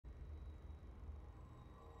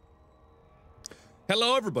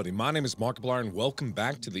Hello everybody, my name is Markiplier and welcome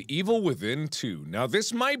back to The Evil Within 2. Now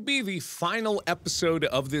this might be the final episode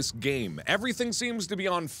of this game. Everything seems to be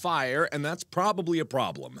on fire and that's probably a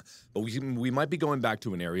problem. But we might be going back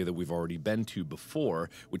to an area that we've already been to before,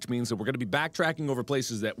 which means that we're going to be backtracking over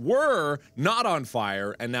places that were not on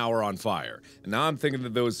fire and now are on fire. And now I'm thinking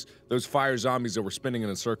that those fire zombies that were spinning in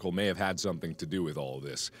a circle may have had something to do with all of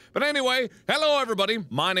this. But anyway, hello everybody,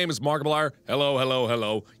 my name is Markiplier. Hello, hello,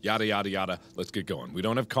 hello, yada yada yada. Let's get going. We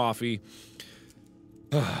don't have coffee.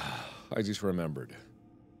 I just remembered.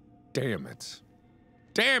 Damn it.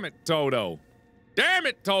 Damn it, Toto. Damn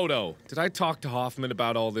it, Toto. Did I talk to Hoffman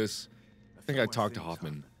about all this? I think I talked to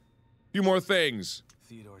Hoffman. A few more things.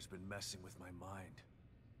 Theodore's been messing with my mind.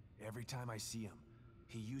 Every time I see him,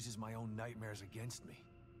 he uses my own nightmares against me.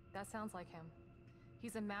 That sounds like him.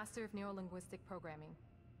 He's a master of neurolinguistic programming.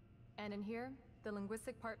 And in here, the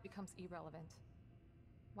linguistic part becomes irrelevant.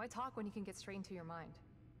 Why talk when you can get straight into your mind?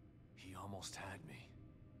 He almost had me.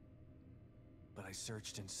 But I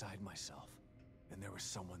searched inside myself, and there was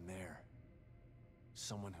someone there.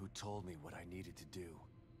 Someone who told me what I needed to do.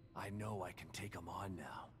 I know I can take him on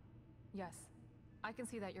now. Yes, I can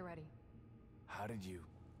see that you're ready. How did you...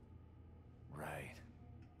 Right.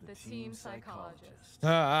 The team psychologist. We're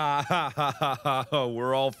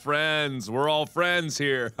all friends. We're all friends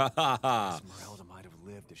here. Esmeralda might have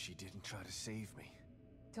lived if she didn't try to save me.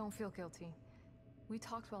 Don't feel guilty. We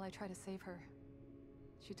talked while I tried to save her.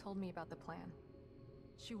 She told me about the plan.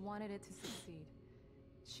 She wanted it to succeed.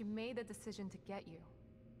 She made the decision to get you.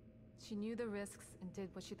 She knew the risks and did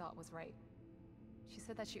what she thought was right. She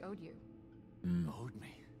said that she owed you. Owed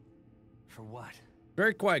me? For what?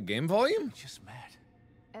 Very quiet game volume? We just met.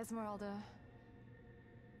 Esmeralda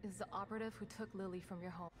is the operative who took Lily from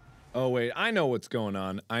your home. Oh wait, I know what's going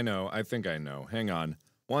on. I know. I think I know. Hang on.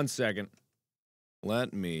 1 second.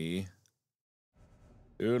 Let me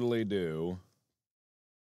doodly-do.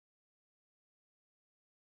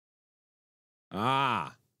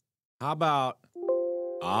 How about...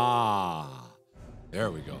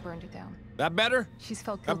 There we go. Burned you down. That better? She's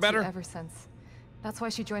felt That guilty better? ever since. That's why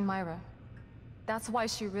she joined Myra. That's why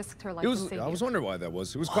she risked her life It to was, save I you. was wondering why that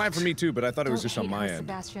was. It was quiet for me too, but I thought it was Don't just on hate my her, end.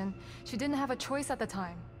 Sebastian. She didn't have a choice at the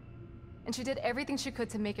time. And she did everything she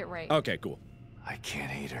could to make it right. Okay, cool. I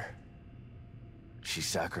can't hate her. She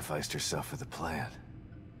sacrificed herself for the plan.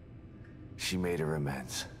 She made her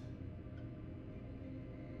amends.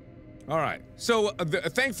 All right. So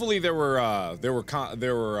thankfully there were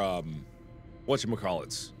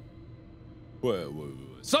whatchamacallits?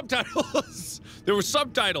 Subtitles. There were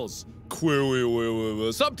subtitles.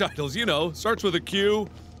 Subtitles. You know, starts with a Q.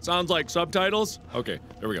 Sounds like subtitles. Okay,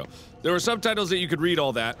 there we go. There were subtitles that you could read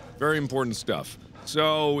all that. Very important stuff.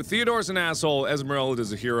 So Theodore's an asshole.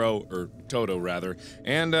 Esmeralda's a hero, or Toto rather.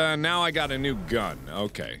 And now I got a new gun.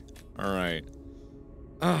 Okay. All right.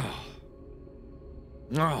 Oh,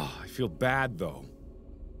 I feel bad though.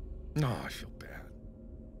 No, I feel bad.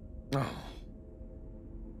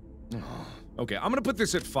 Okay, I'm gonna put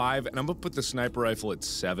this at 5, and I'm gonna put the sniper rifle at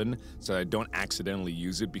 7, so I don't accidentally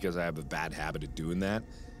use it because I have a bad habit of doing that.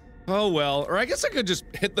 Oh well, or I guess I could just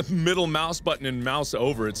hit the middle mouse button and mouse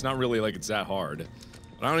over. It's not really like it's that hard.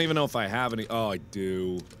 But I don't even know if I have any. Oh, I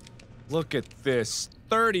do. Look at this.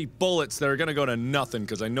 30 bullets that are gonna go to nothing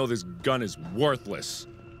because I know this gun is worthless.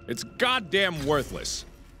 It's goddamn worthless.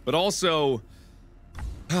 But also,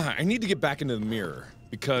 I need to get back into the mirror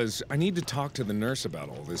because I need to talk to the nurse about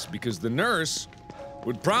all this because the nurse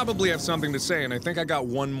would probably have something to say, and I think I got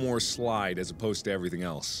one more slide as opposed to everything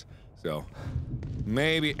else. So,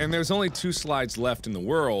 maybe, and there's only 2 slides left in the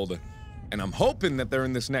world, and I'm hoping that they're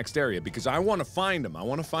in this next area because I want to find them. I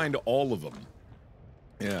want to find all of them.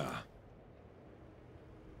 Yeah.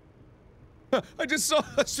 I just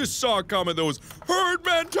saw a comment that was herd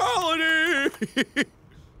mentality.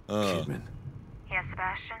 Kidman. Yes,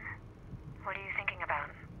 Sebastian? What are you thinking about?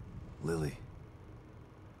 Lily.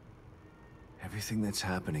 Everything that's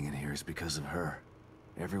happening in here is because of her.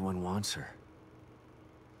 Everyone wants her.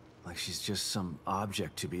 Like she's just some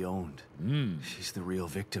object to be owned. She's the real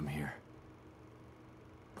victim here.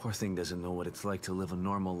 Poor thing doesn't know what it's like to live a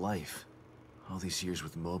normal life. All these years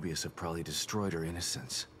with Mobius have probably destroyed her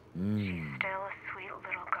innocence. She's still a sweet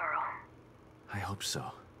little girl. I hope so.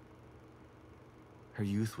 Her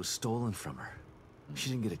youth was stolen from her. She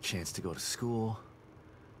didn't get a chance to go to school,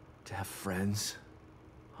 to have friends.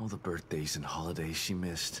 All the birthdays and holidays she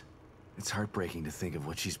missed. It's heartbreaking to think of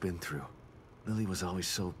what she's been through. Lily was always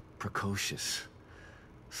so precocious,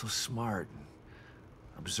 so smart and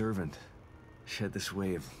observant. She had this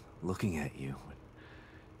way of looking at you,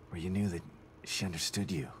 where you knew that she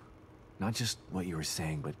understood you. Not just what you were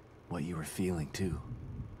saying, but what you were feeling, too.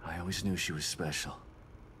 I always knew she was special.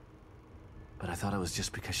 But I thought it was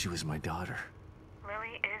just because she was my daughter.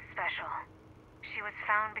 Lily is special. She was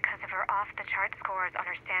found because of her off-the-chart scores on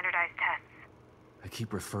her standardized tests. I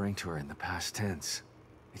keep referring to her in the past tense.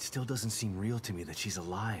 It still doesn't seem real to me that she's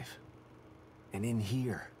alive. And in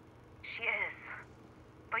here. She is.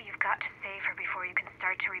 But you've got to save her before you can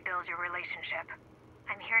start to rebuild your relationship.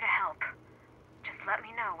 I'm here to help. Just let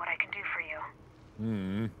me know what I can do for you.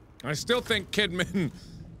 I still think Kidman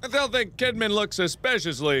looks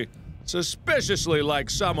suspiciously like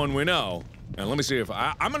someone we know. And let me see if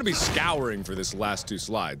I'm gonna be scouring for this last 2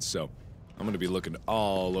 slides, so I'm gonna be looking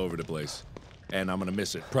all over the place. And I'm gonna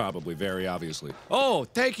miss it, probably, very obviously. Oh,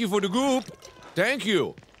 thank you for the goop! Thank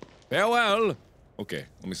you! Farewell! Okay,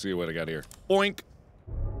 let me see what I got here. Boink!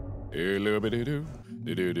 Okay.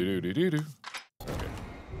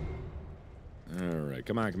 Alright,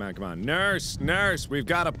 come on. Nurse, we've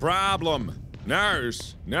got a problem!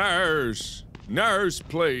 Nurse,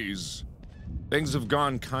 please. Things have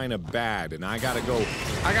gone kinda bad, and I gotta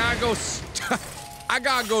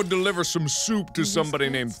go deliver some soup to somebody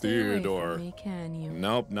named Theodore. Can you?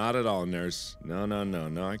 Nope, not at all, nurse. No,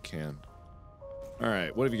 I can't.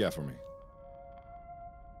 Alright, what have you got for me?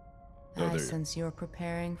 I sense you're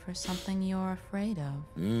preparing for something you're afraid of.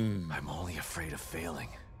 I'm only afraid of failing.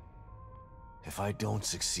 If I don't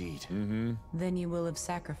succeed. Then you will have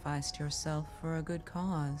sacrificed yourself for a good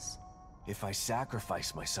cause. If I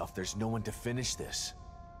sacrifice myself, there's no one to finish this.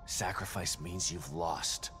 Sacrifice means you've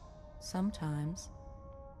lost. Sometimes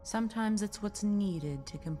it's what's needed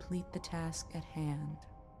to complete the task at hand.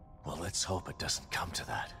 Well, let's hope it doesn't come to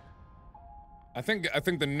that. I think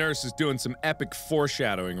the nurse is doing some epic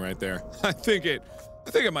foreshadowing right there. I think it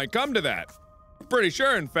might come to that. I'm pretty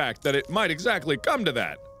sure, in fact, that it might exactly come to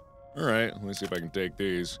that. Alright, let me see if I can take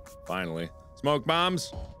these. Finally. Smoke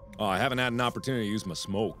bombs? Oh, I haven't had an opportunity to use my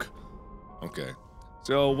smoke. Okay.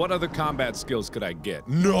 So, what other combat skills could I get?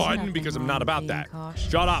 None, because I'm not about that.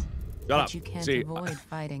 Shut up! Shut up! You can't See, avoid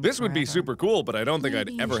fighting this would be forever. super cool, but I don't think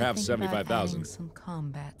Maybe I'd you ever should have think about 75,000. adding some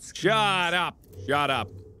combat skills. Shut up! Shut up!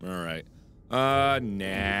 Alright.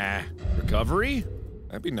 Nah. Recovery?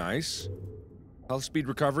 That'd be nice. Health speed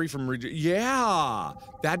recovery from yeah!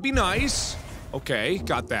 That'd be nice! Okay,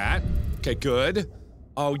 got that. Okay, good.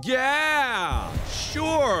 Oh, yeah!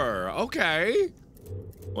 Sure! Okay.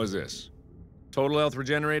 What is this? Total health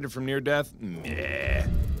regenerated from near death? Nah.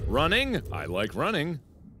 Running? I like running.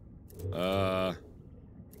 I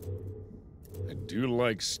do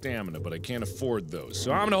like stamina, but I can't afford those,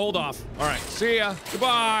 so I'm gonna hold off. Alright, see ya.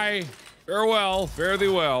 Goodbye! Farewell. Fare thee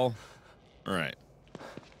well. Alright.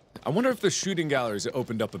 I wonder if the shooting galleries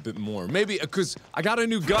opened up a bit more. Maybe, because I got a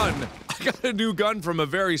new gun. I got a new gun from a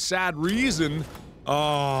very sad reason.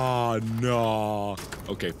 Oh, no.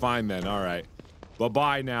 Okay, fine then. Alright.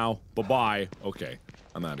 Bye-bye now. Bye-bye. Okay.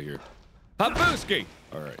 I'm out of here. Habuski!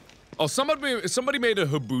 Alright. Oh, somebody made a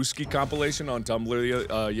Habuski compilation on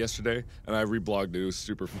Tumblr yesterday, and I reblogged it. It was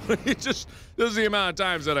super funny. It's just, this is the amount of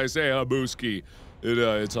times that I say Habuski.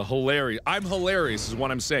 It's a hilarious. I'm hilarious is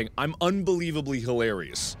what I'm saying. I'm unbelievably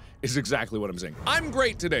hilarious is exactly what I'm saying. I'm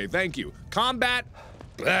great today, thank you. Combat?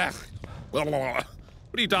 Ugh. What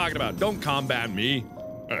are you talking about? Don't combat me.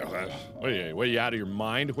 What are you out of your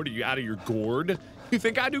mind? What are you out of your gourd? You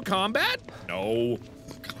think I do combat? No.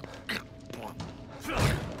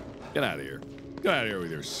 Get out of here. Get out of here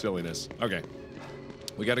with your silliness. Okay.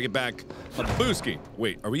 We gotta get back. Habuski.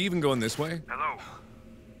 Wait, are we even going this way? Hello?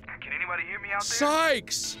 Can anybody hear me out there?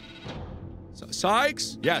 Sykes!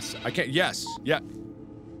 Sykes? Yes, I can. Yes. Yeah.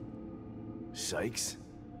 Sykes?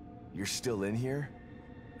 You're still in here?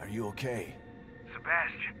 Are you okay?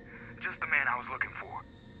 Sebastian, just the man I was looking for.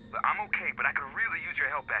 But I'm okay, but I could really use your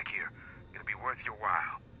help back here. It'll be worth your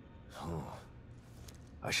while. Oh.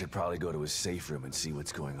 I should probably go to his safe room and see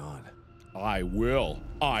what's going on. I will.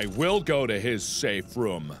 I will go to his safe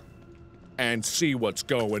room and see what's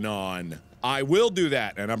going on. I will do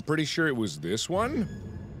that, and I'm pretty sure it was this one.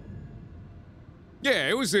 Yeah,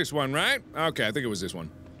 it was this one, right? Okay, I think it was this one.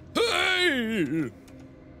 Hey!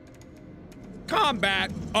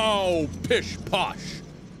 Combat! Oh, pish posh.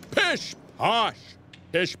 Pish posh.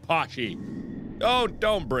 Pish poshy. Oh,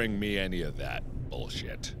 don't bring me any of that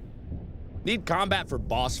bullshit. Need combat for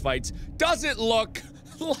boss fights? Does it look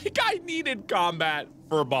like I needed combat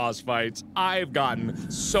for boss fights? I've gotten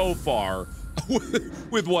so far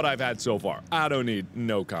with what I've had so far. I don't need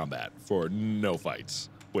no combat for no fights.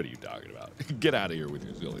 What are you talking about? Get out of here with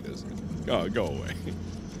your silliness. Go away.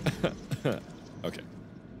 Okay.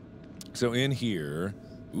 So in here,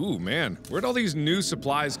 ooh man, where'd all these new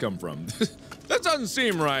supplies come from? That doesn't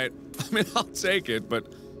seem right. I mean, I'll take it,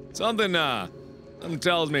 but Something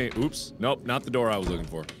tells me. Oops. Nope, not the door I was looking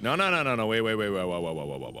for. No. Wait.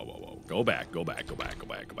 Whoa. Go back. All right,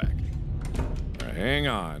 hang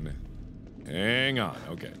on.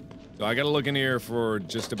 Okay. So I gotta look in here for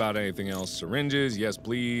just about anything else. Syringes, yes,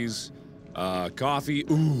 please. Coffee.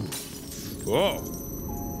 Ooh. Whoa.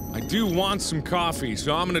 I do want some coffee,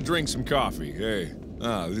 so I'm gonna drink some coffee. Hey.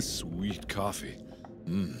 This sweet coffee.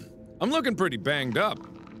 I'm looking pretty banged up.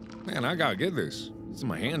 Man, I gotta get this.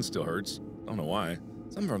 My hand still hurts. Don't know why.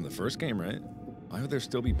 Something from the first game, right? Why would there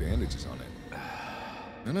still be bandages on it?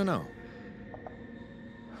 No.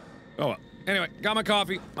 Oh well. Anyway, got my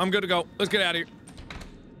coffee. I'm good to go. Let's get out of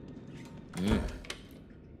here.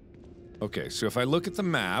 Okay, so if I look at the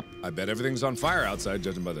map, I bet everything's on fire outside,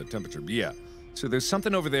 judging by the temperature. But yeah. So there's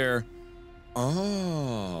something over there.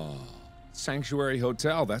 Oh. Sanctuary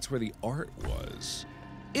Hotel. That's where the art was.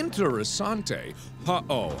 Interessante.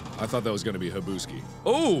 Oh, I thought that was gonna be Habuski.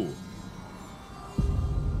 Oh!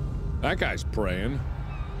 That guy's praying.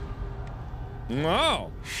 Oh!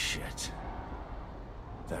 Shit.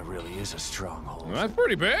 That really is a stronghold. That's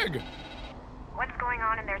pretty big. What's going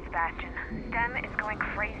on in there, Sebastian? STEM is going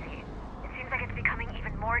crazy. It seems like it's becoming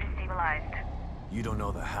even more destabilized. You don't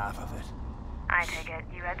know the half of it. I take it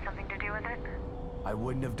you had something to do with it? I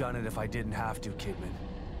wouldn't have done it if I didn't have to, Kidman.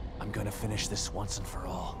 I'm gonna finish this once and for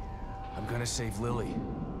all. I'm gonna save Lily.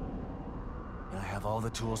 And I have all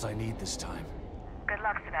the tools I need this time. Good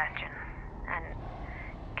luck, Sebastian. And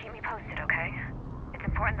keep me posted, okay? It's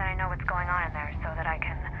important that I know what's going on in there so that I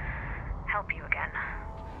can help you again.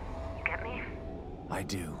 You get me? I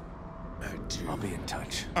do. I'll be in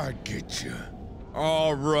touch. I get you.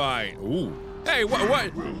 All right. Ooh. Hey,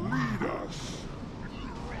 what? Will lead us.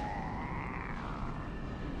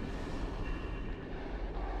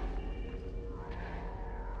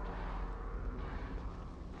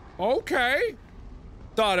 Okay.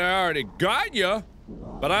 Thought I already got you,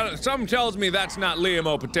 but something tells me that's not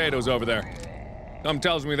Liam Potatoes over there. Something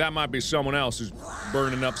tells me that might be someone else who's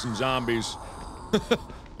burning up some zombies.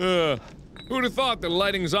 Who'd have thought that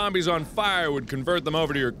lighting zombies on fire would convert them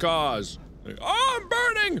over to your cause? Oh, I'm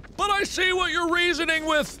burning, but I see what you're reasoning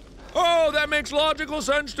with. Oh, that makes logical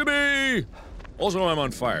sense to me. Also, I'm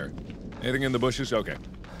on fire. Anything in the bushes? Okay.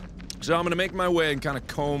 So I'm gonna make my way and kind of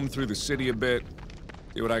comb through the city a bit.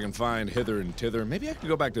 See what I can find hither and thither. Maybe I can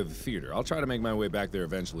go back to the theater. I'll try to make my way back there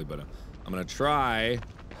eventually, but I'm gonna try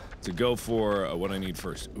to go for what I need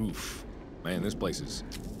first. Oof. Man, this place is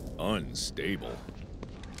unstable.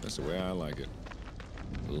 That's the way I like it.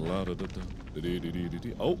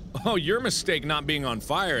 Oh, your mistake not being on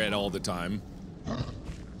fire at all the time.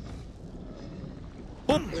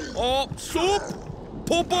 Oh, soup!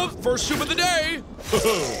 Pulpa, first soup of the day!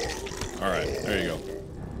 Alright, there you go.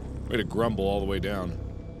 Way to grumble all the way down.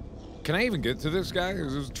 Can I even get to this guy?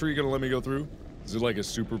 Is this tree gonna let me go through? Is it like a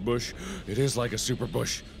super bush? It is like a super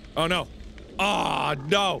bush. Oh no. Ah, oh,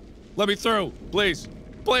 no. Let me through, please.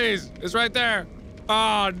 Please, it's right there.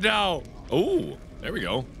 Oh no. Oh, there we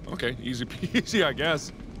go. Okay, easy peasy, I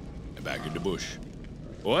guess. And back in the bush.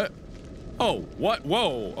 What? Oh, what?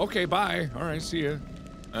 Whoa. Okay, bye. All right, see ya.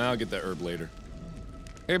 I'll get that herb later.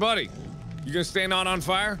 Hey, buddy. You gonna stay not on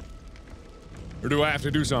fire? Or do I have to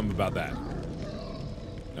do something about that?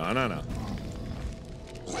 No.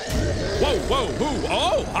 Whoa, who?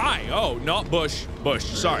 Oh, hi. Oh, not bush. Bush,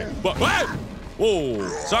 sorry. Whoa,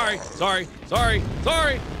 sorry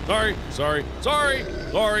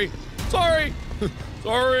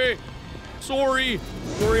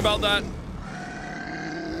about that.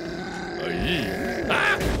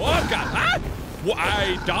 Ah! Oh, God. Ah! Well,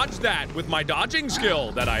 I dodged that with my dodging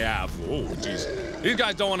skill that I have. Oh, jeez. These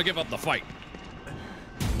guys don't want to give up the fight.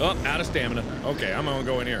 Oh, out of stamina. Okay, I'm gonna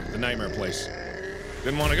go in here. The nightmare place.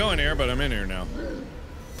 Didn't want to go in here, but I'm in here now.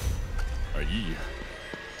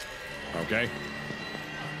 Okay.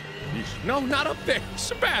 Yeesh. No, not up there.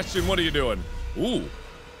 Sebastian, what are you doing? Ooh.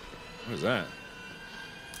 What is that?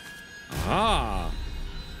 Ah.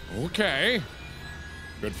 Okay.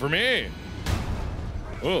 Good for me.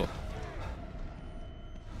 Oh.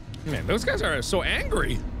 Man, those guys are so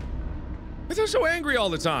angry. They're so angry all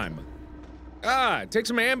the time. Ah, take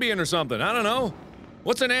some Ambien or something. I don't know.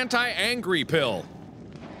 What's an anti-angry pill?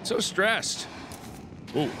 So stressed.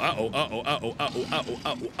 Ooh,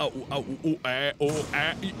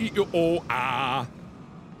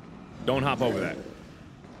 Don't hop over that.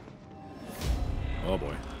 Oh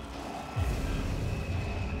boy.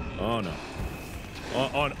 Oh no.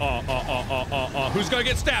 Who's gonna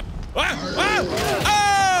get stabbed?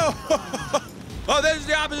 Oh! Oh, this is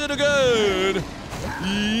the opposite of good.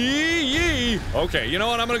 Yee. Okay, you know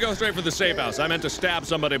what? I'm gonna go straight for the safe house. I meant to stab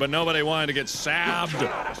somebody, but nobody wanted to get stabbed.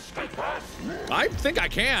 I think I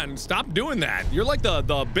can. Stop doing that. You're like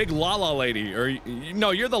the big Lala lady, or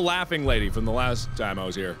no, you're the laughing lady from the last time I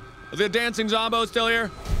was here. Are the dancing zombos still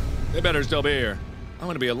here? They better still be here. I'm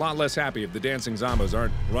gonna be a lot less happy if the dancing zombos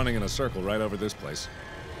aren't running in a circle right over this place.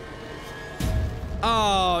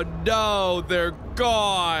 Oh no, they're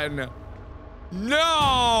gone.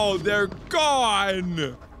 No, they're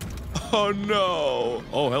gone. Oh no.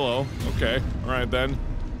 Oh, hello. Okay. All right then.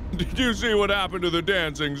 Did you see what happened to the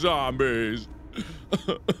dancing zombies?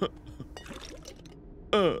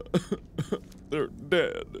 They're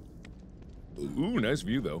dead. Ooh, nice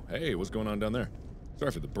view though. Hey, what's going on down there?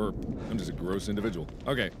 Sorry for the burp. I'm just a gross individual.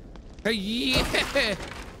 Okay. Hey, yeah.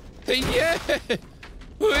 Hey, yeah.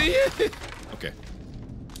 Oh, yeah. Okay.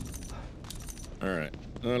 All right.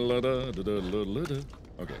 Okay. Is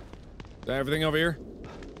that everything over here?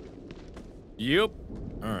 Yep.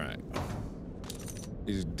 All right.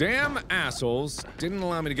 These damn assholes didn't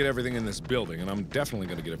allow me to get everything in this building, and I'm definitely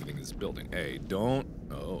gonna get everything in this building. Hey, don't...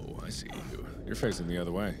 Oh, I see you. You're facing the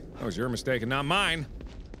other way. That was your mistake and not mine.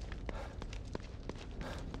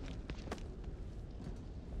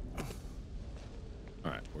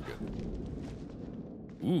 All right, we're good.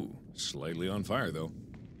 Ooh, slightly on fire, though.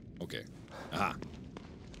 Okay. Aha.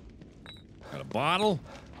 Got a bottle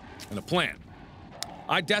and a plant.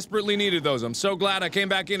 I desperately needed those. I'm so glad I came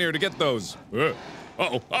back in here to get those.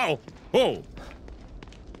 Uh-oh. Oh.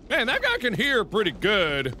 Man, that guy can hear pretty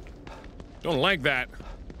good. Don't like that.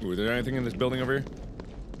 Ooh, is there anything in this building over here?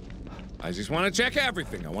 I just want to check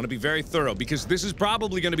everything. I want to be very thorough because this is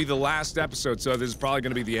probably going to be the last episode, so this is probably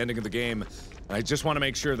going to be the ending of the game. I just want to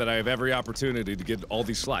make sure that I have every opportunity to get all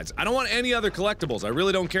these slides. I don't want any other collectibles. I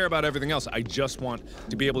really don't care about everything else. I just want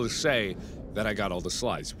to be able to say that I got all the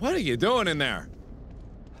slides. What are you doing in there?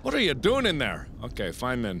 What are you doing in there? Okay,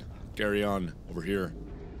 fine then. Carry on over here.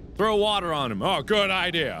 Throw water on him. Oh, good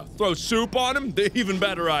idea. Throw soup on him? Even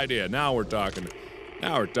better idea. Now we're talking.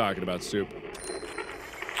 Now we're talking about soup.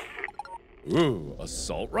 Ooh,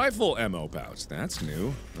 assault rifle ammo pouch. That's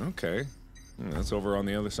new. Okay. That's over on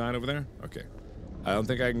the other side over there? Okay. I don't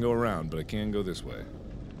think I can go around, but I can go this way.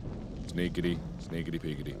 Sneakity, sneakity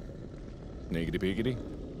peekity. Sneakity peekity.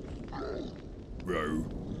 Row.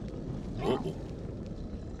 Uh-oh.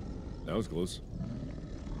 That was close.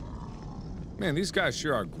 Man, these guys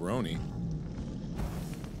sure are groany.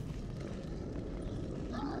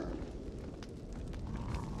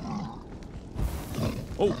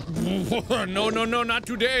 Oh, no, not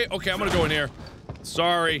today. Okay, I'm gonna go in here.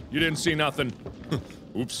 Sorry, you didn't see nothing.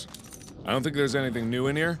 Oops. I don't think there's anything new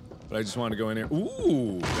in here, but I just wanted to go in here.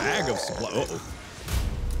 Ooh, bag of supply. Uh-oh.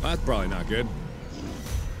 That's probably not good.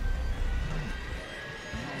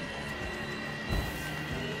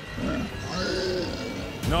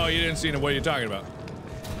 No, you didn't see it. What are you talking about?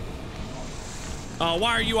 Oh,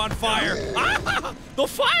 why are you on fire? Ah! The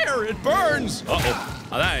fire! It burns! Uh-oh.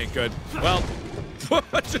 Oh, that ain't good. Well,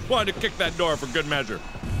 I just wanted to kick that door for good measure.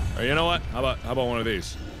 Right, you know what? How about one of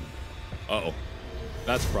these? Uh-oh.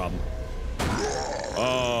 That's a problem.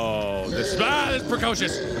 Oh, this is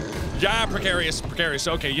precocious. Yeah, precarious.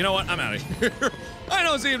 Okay, you know what? I'm out of here. I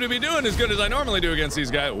don't seem to be doing as good as I normally do against these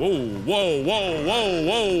guys. Whoa.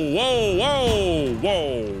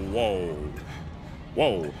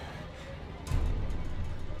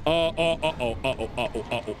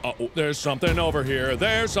 There's something over here.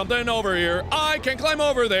 I can climb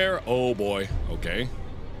over there. Oh boy. Okay.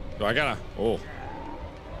 So I gotta. Oh.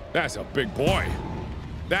 That's a big boy.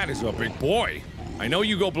 That is a big boy. I know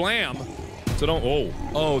you go blam. So don't. Okay.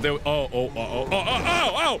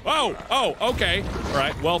 All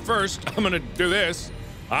right. Well, first I'm gonna do this.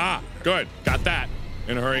 Ah, good. Got that.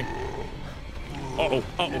 In a hurry. Don't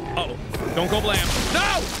go blam.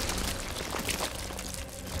 No!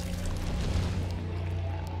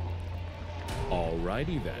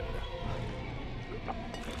 Alrighty then.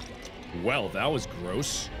 Well, that was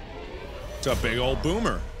gross. It's a big old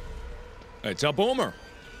boomer. It's a boomer.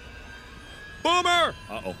 Boomer!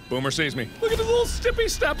 Uh-oh, Boomer sees me. Look at the little stippy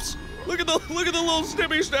steps. Look at the little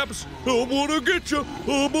stippy steps. I'm gonna get you.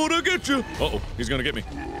 Uh-oh, he's gonna get me.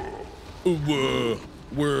 Uh-oh.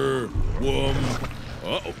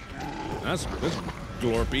 That's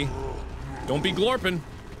glorpy. Don't be glorping.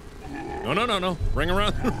 No. Ring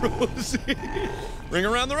around the rosy. Ring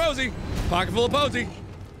around the rosy. Pocket full of posy.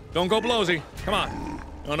 Don't go blowsy. Come on.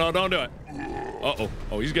 No, don't do it. Uh-oh.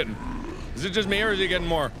 Oh, he's getting... Is it just me or is he getting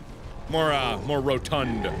more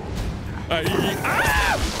rotund?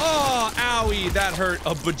 Oh, owie, that hurt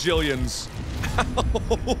a bajillions.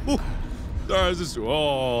 Ow.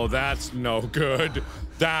 Oh, that's no good.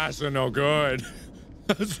 That's a no good.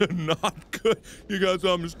 That's a not good. You got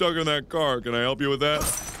something stuck in that car. Can I help you with that?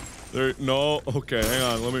 There, no? Okay, hang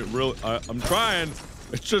on. Let me really, I'm trying.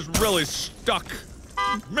 It's just really stuck.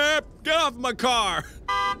 Map, get off my car.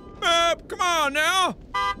 Map, come on now.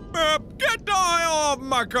 Map, get the hell off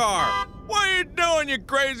my car. What are you doing, you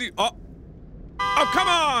crazy? Oh, come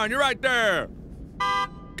on, you're right there.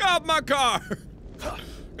 Get off my car.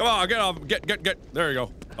 Come on, get off, get. There you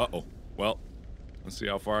go. Uh-oh. Well, let's see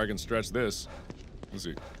how far I can stretch this. Let's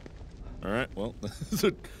see. All right, well,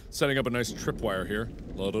 setting up a nice tripwire here.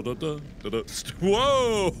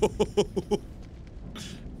 Whoa!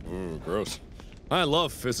 Ooh, gross. I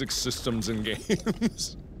love physics systems in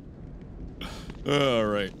games. All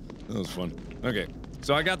right, that was fun. Okay,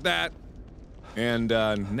 so I got that, and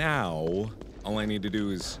now all I need to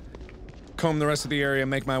do is comb the rest of the area,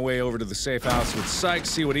 make my way over to the safe house with Sykes,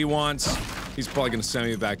 see what he wants. He's probably gonna send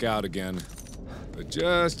me back out again, but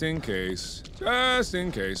just in case, I'll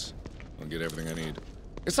get everything I need.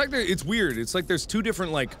 It's like it's weird. It's like there's two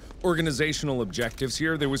different like organizational objectives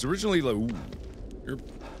here. There was originally like, ooh, you're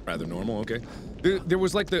rather normal, okay. There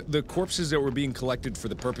was like the corpses that were being collected for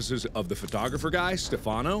the purposes of the photographer guy,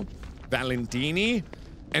 Stefano Valentini,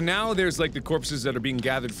 and now there's like the corpses that are being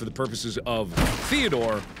gathered for the purposes of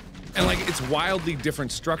Theodore, and like it's wildly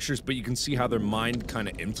different structures, but you can see how their mind kind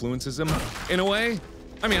of influences them in a way.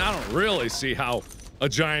 I mean, I don't really see how a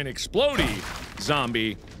giant explodey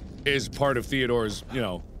zombie is part of Theodore's, you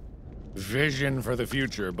know, vision for the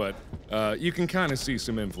future, but you can kind of see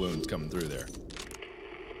some influence coming through there.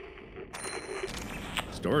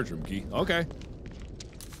 Storage room key. Okay.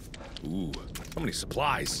 Ooh, so many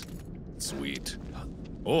supplies. Sweet.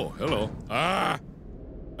 Oh, hello. Ah!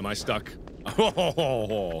 Am I stuck?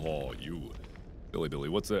 Oh, you. Billy,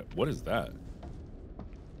 what's that? What is that?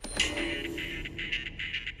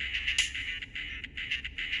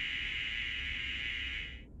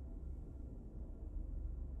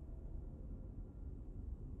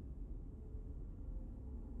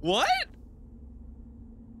 What?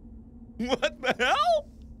 What the hell?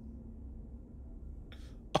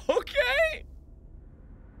 Okay.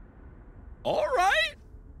 All right.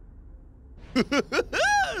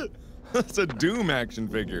 That's a Doom action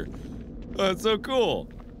figure. Oh, that's so cool.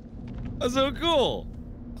 That's so cool.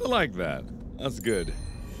 I like that. That's good.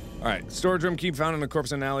 All right, storage room key found in a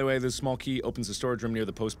corpse in an alleyway. This small key opens the storage room near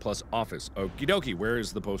the Post Plus office. Okie dokie, where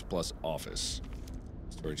is the Post Plus office?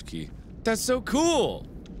 Storage key. That's so cool.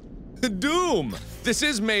 Doom! This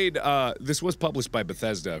is made, this was published by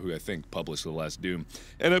Bethesda, who I think published the last Doom.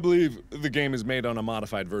 And I believe the game is made on a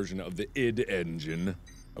modified version of the id engine,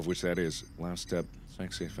 of which that is. Last step,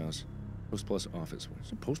 Sykes safe house, Post Plus office. Where's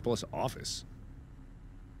the Post Plus office?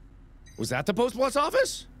 Was that the Post Plus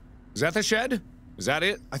office? Is that the shed? Is that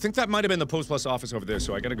it? I think that might have been the Post Plus office over there,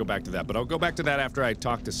 so I gotta go back to that. But I'll go back to that after I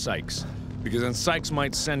talk to Sykes, because then Sykes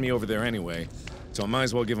might send me over there anyway, so I might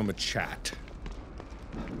as well give him a chat.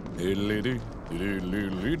 Ooh,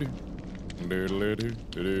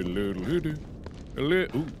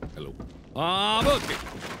 hello. Ah, Booski.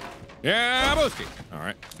 Yeah, Booski. All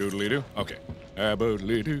right, doodly-doo. Okay.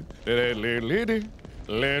 Doodly-doo.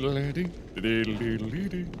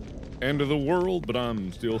 End of the world, but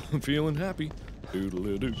I'm still feeling happy.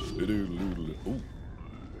 Doodly-doo. Ooh.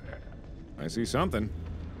 I see something.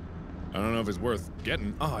 I don't know if it's worth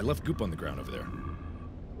getting. Oh, I left goop on the ground over there.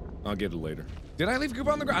 I'll get it later. Did I leave goop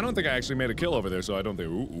on the ground? I don't think I actually made a kill over there, so I don't think.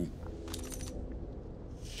 Ooh.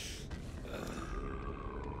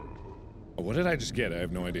 What did I just get? I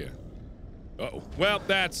have no idea. Uh-oh. Well,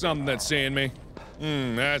 that's something that's seeing me.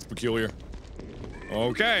 That's peculiar.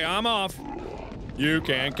 Okay, I'm off. You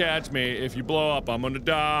can't catch me. If you blow up, I'm gonna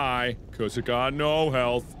die. Cause I got no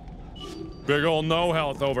health. Big ol' no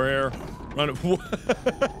health over here. Run.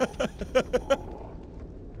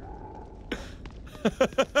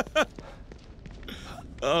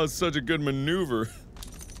 Oh, such a good maneuver.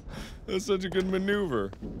 That's such a good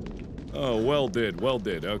maneuver. Oh, well did.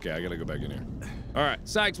 Okay, I gotta go back in here. All right,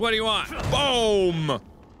 Sykes, what do you want? Boom! All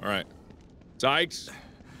right. Sykes,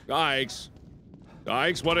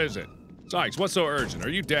 what is it? Sykes, what's so urgent? Are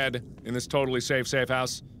you dead in this totally safe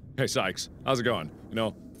house? Hey, Sykes, how's it going? You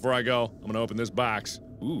know, before I go, I'm gonna open this box.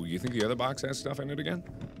 Ooh, you think the other box has stuff in it again?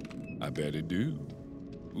 I bet it do.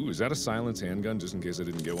 Ooh, is that a silenced handgun, just in case I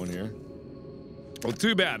didn't get one here? Well,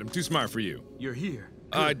 too bad. I'm too smart for you. You're here.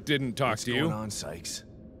 I didn't talk to you. What's going on, Sykes?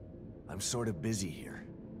 I'm sort of busy here.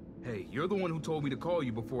 Hey, you're the one who told me to call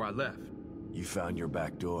you before I left. You found your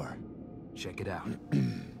back door. Check it out.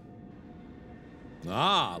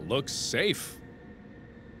 Ah, looks safe.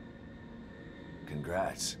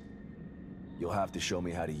 Congrats. You'll have to show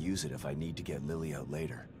me how to use it if I need to get Lily out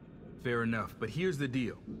later. Fair enough, but here's the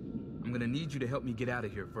deal. I'm gonna need you to help me get out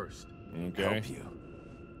of here first. Okay. Help you?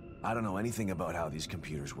 I don't know anything about how these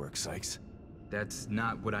computers work, Sykes. That's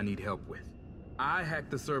not what I need help with. I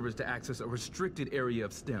hacked the servers to access a restricted area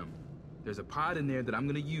of STEM. There's a pod in there that I'm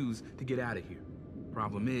gonna use to get out of here.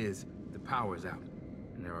 Problem is, the power's out.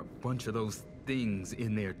 And there are a bunch of those things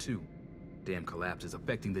in there too. Damn collapse is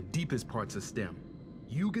affecting the deepest parts of STEM.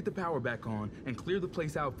 You get the power back on and clear the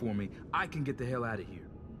place out for me, I can get the hell out of here.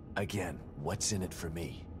 Again, what's in it for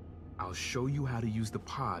me? I'll show you how to use the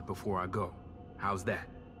pod before I go. How's that?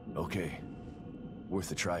 Okay.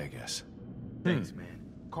 Worth a try, I guess. Thanks, man.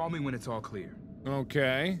 Call me when it's all clear.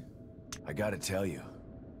 Okay. I gotta tell you,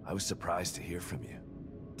 I was surprised to hear from you.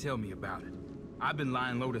 Tell me about it. I've been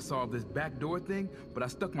lying low to solve this backdoor thing, but I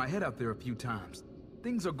stuck my head out there a few times.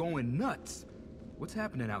 Things are going nuts. What's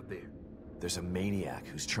happening out there? There's a maniac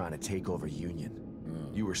who's trying to take over Union.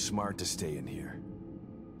 You were smart to stay in here.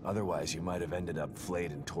 Otherwise, you might have ended up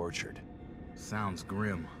flayed and tortured. Sounds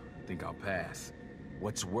grim. Think I'll pass.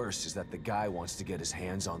 What's worse is that the guy wants to get his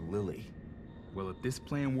hands on Lily. Well, if this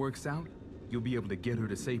plan works out, you'll be able to get her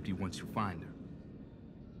to safety once you find her.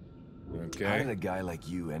 Okay. How did a guy like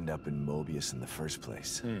you end up in Mobius in the first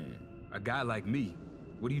place? A guy like me?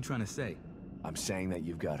 What are you trying to say? I'm saying that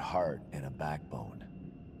you've got heart and a backbone.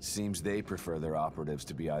 Seems they prefer their operatives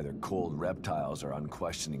to be either cold reptiles or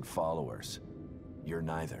unquestioning followers. You're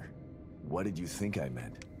neither. What did you think I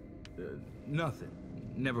meant? Nothing.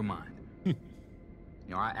 Never mind. You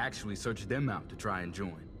know, I actually searched them out to try and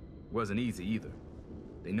join. Wasn't easy either.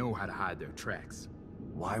 They know how to hide their tracks.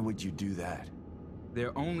 Why would you do that?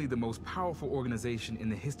 They're only the most powerful organization in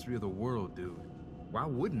the history of the world, dude. Why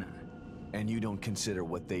wouldn't I? And you don't consider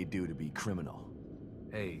what they do to be criminal?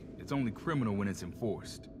 Hey, it's only criminal when it's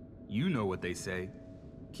enforced. You know what they say.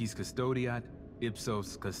 Quis custodiat,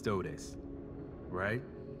 ipsos custodes. Right?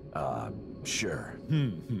 Sure.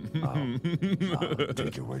 I'll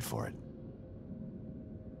take your word for it.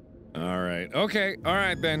 All right. Okay. All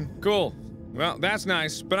right then. Cool. Well, that's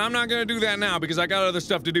nice, but I'm not gonna do that now because I got other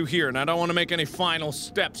stuff to do here, and I don't want to make any final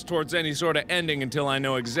steps towards any sort of ending until I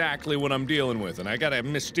know exactly what I'm dealing with, and I got a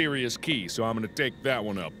mysterious key, so I'm gonna take that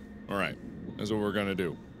one up. All right. That's what we're gonna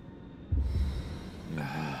do.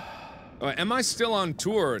 Am I still on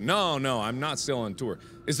tour? No, I'm not still on tour.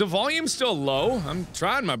 Is the volume still low? I'm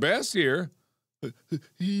trying my best here.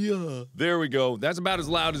 Yeah. There we go. That's about as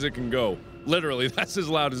loud as it can go. Literally, that's as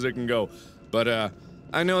loud as it can go. But,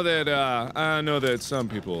 I know that some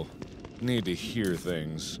people need to hear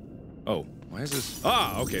things. Oh, why is this?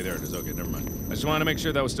 Ah, okay, there it is. Okay, never mind. I just wanted to make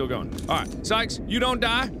sure that was still going. All right, Sykes, you don't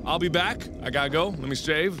die. I'll be back. I gotta go. Let me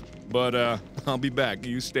save. But, I'll be back.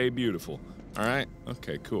 You stay beautiful. All right?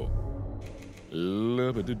 Okay, cool.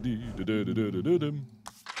 All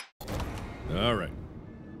right.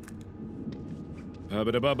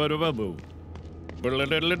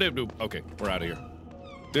 Okay, we're out of here.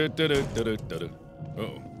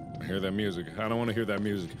 Uh-oh. I hear that music. I don't want to hear that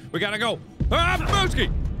music. We gotta go! Ah, Booski!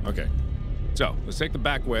 Okay. So, let's take the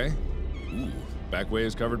back way. Ooh, back way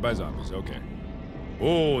is covered by zombies. Okay.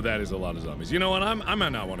 Oh, that is a lot of zombies. You know what? I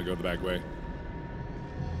might not want to go the back way.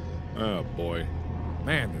 Oh, boy.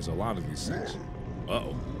 Man, there's a lot of these things.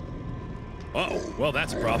 Uh-oh. Uh-oh. Well,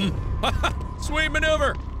 that's a problem. Sweet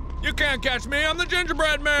maneuver! You can't catch me! I'm the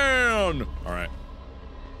gingerbread man! All right.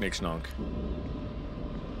 Nick Snonk.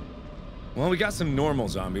 Well, we got some normal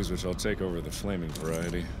zombies, which I'll take over the flaming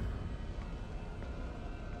variety.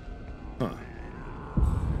 Huh.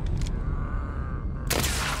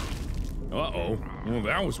 Uh-oh. Well,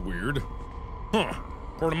 that was weird. Huh.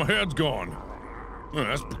 Part of my head's gone. Oh,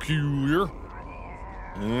 that's peculiar.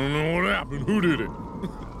 I don't know what happened. Who did it?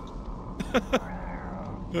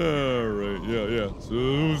 Alright, yeah.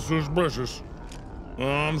 So suspicious.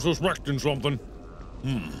 I'm suspecting something.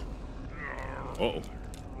 Uh-oh.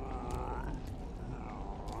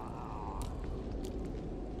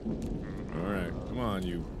 Alright, come on,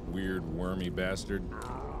 you weird wormy bastard.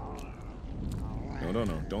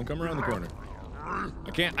 No. Don't come around the corner.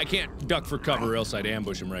 I can't duck for cover or else I'd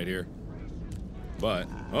ambush him right here. But,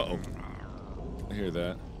 uh-oh. I hear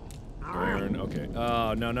that. Burn, okay.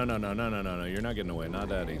 Oh, no. You're not getting away, not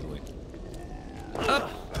that easily.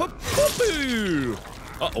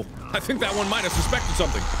 Uh-oh. I think that one might have suspected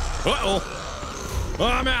something. Uh-oh.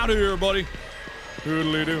 I'm out of here, buddy.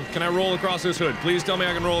 Doodly-doo. Can I roll across this hood? Please tell me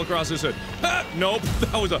I can roll across this hood. Nope.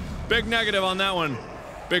 That was a big negative on that one.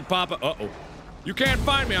 Big Papa. Uh-oh. You can't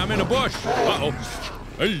find me. I'm in a bush. Uh-oh.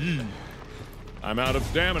 Hey. I'm out of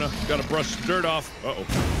stamina. Gotta brush the dirt off. Uh-oh.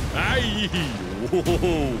 Aye.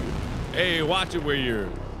 Whoa. Hey, watch it where you're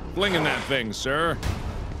flinging that thing, sir?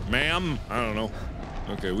 Ma'am? I don't know.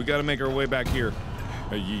 Okay, we gotta make our way back here.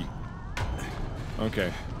 Hey, yee.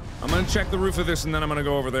 Okay. I'm gonna check the roof of this and then I'm gonna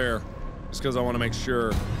go over there. Just because I want to make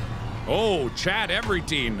sure. Oh, Chad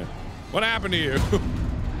Everyteen. What happened to you?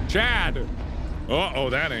 Chad! Uh-oh,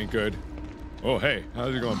 that ain't good. Oh, hey,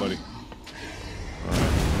 how's it going, buddy? All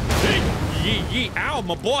right. Hey, yee, ow,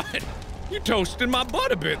 my butt! You toasted my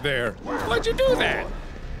butt a bit there. Why'd you do that?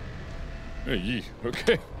 Hey, yee,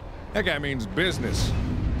 okay. That guy means business.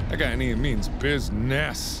 That guy means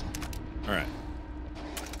business. All right.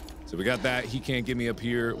 So we got that. He can't get me up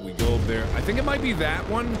here. We go over there. I think it might be that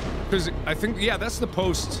one. Because I think, yeah, that's the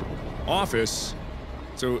post office.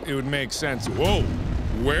 So it would make sense. Whoa.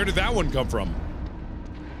 Where did that one come from?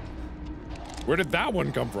 Where did that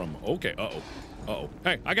one come from? Okay. Uh-oh. Uh-oh.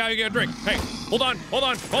 Hey, I gotta get a drink. Hey, hold on. Hold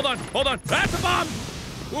on. Hold on. Hold on. That's a bomb!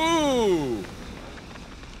 Woo!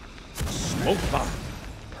 Smoke bomb.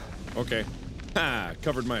 Okay. Ha,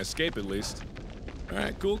 covered my escape at least. All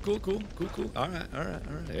right, cool. All right.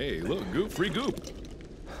 Hey, look, goop, free goop.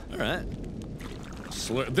 All right.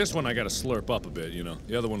 This one I gotta slurp up a bit, you know.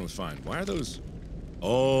 The other one was fine. Why are those?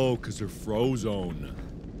 Oh, because they're frozen.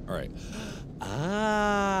 All right.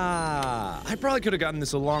 Ah, I probably could have gotten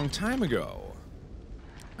this a long time ago.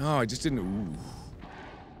 Oh, I just didn't.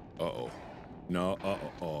 Ooh. Uh-oh. No,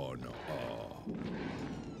 oh, no.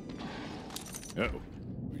 Uh-oh.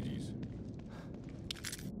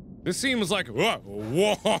 This seems like, whoa, a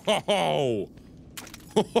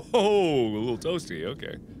little toasty,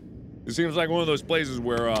 okay. This seems like one of those places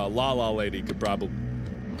where La La Lady could probably.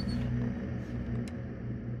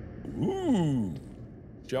 Ooh,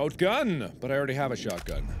 shotgun, but I already have a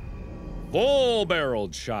shotgun.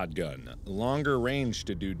 Full-barreled shotgun, longer range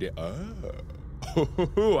to do.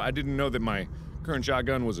 Oh, I didn't know that my current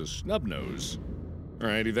shotgun was a snub nose.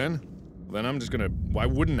 Alrighty then. Then I'm just gonna. Why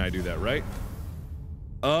wouldn't I do that, right?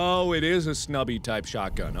 Oh, it is a snubby type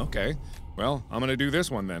shotgun. Okay. Well, I'm gonna do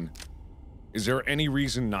this one then. Is there any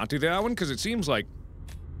reason not to do that one? Because it seems like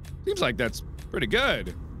that's pretty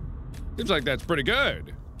good. Seems like that's pretty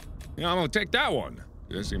good. You know, I'm gonna take that one.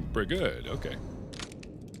 That seems pretty good. Okay.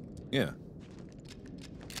 Yeah.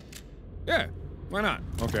 Yeah. Why not?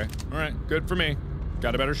 Okay. All right. Good for me.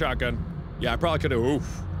 Got a better shotgun. Yeah, I probably could have.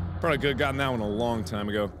 Oof. Probably could have gotten that one a long time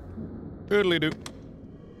ago. Doodly doo.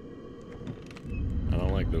 I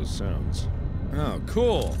don't like those sounds. Oh,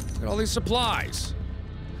 cool. Got all these supplies.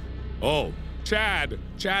 Oh, Chad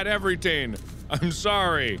Everyteen. I'm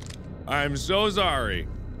sorry. I'm so sorry.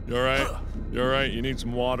 You alright? You alright? You need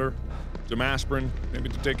some water? Some aspirin? Maybe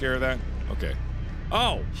to take care of that? Okay.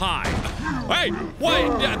 Oh, hi. Hey,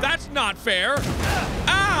 what? Yeah, that's not fair.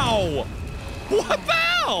 Ow! What the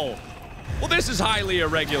hell? Well, this is highly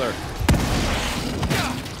irregular.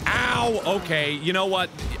 Ow! Okay, you know what?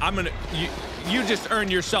 I'm gonna. You just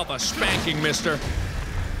earned yourself a spanking, mister.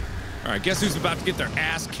 Alright, guess who's about to get their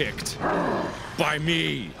ass kicked? By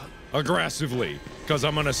me. Aggressively. Because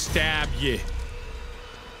I'm gonna stab you.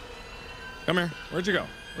 Come here. Where'd you go?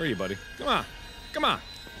 Where are you, buddy? Come on. Come on.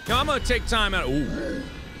 Now, I'm gonna take time out. Ooh.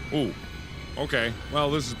 Ooh. Okay. Well,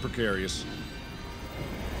 this is precarious.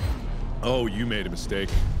 Oh, you made a mistake.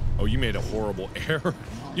 Oh, you made a horrible error.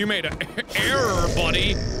 You made an error,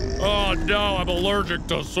 buddy. Oh, no, I'm allergic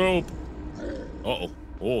to soup. Uh-oh.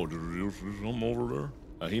 Oh, did you see something over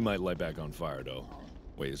there? He might light back on fire, though.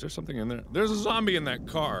 Wait, is there something in there? There's a zombie in that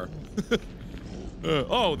car.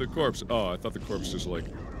 Oh, the corpse. Oh, I thought the corpse just like...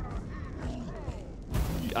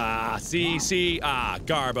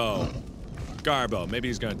 Garbo. Garbo. Maybe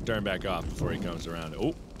he's gonna turn back off before he comes around.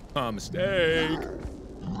 Oh, mistake.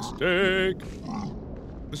 Mistake.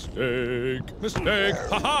 Mistake. Mistake.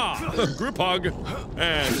 Haha! Group hug.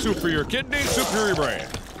 And soup for your kidneys, soup for your brain.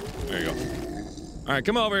 There you go. Alright,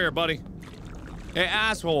 come over here, buddy. Hey,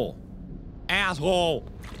 asshole. Asshole.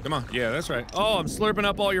 Come on. Yeah, that's right. Oh, I'm slurping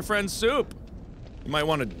up all your friend's soup. You might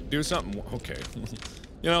want to do something. Okay.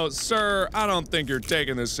 You know, sir, I don't think you're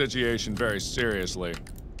taking this situation very seriously.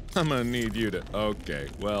 I'm gonna need you to... Okay,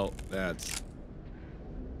 well, that's...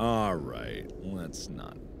 Alright, let's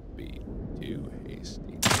not be too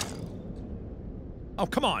hasty. Oh,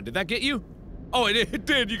 come on, did that get you? Oh, it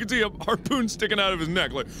did. You can see a harpoon sticking out of his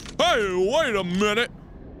neck. Like, hey, wait a minute.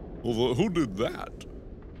 Well, who did that?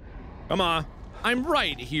 Come on. I'm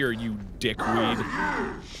right here, you dickweed.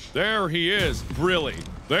 There he is. Really.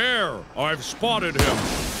 There. I've spotted him.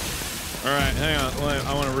 All right, hang on.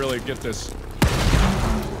 I want to really get this.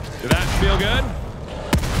 Did that feel good?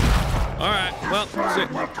 All right. Well,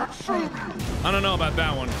 I don't know about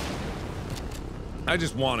that one. I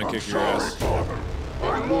just want to kick your ass.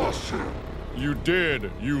 I lost him. You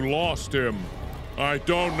did. You lost him. I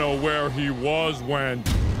don't know where he was when.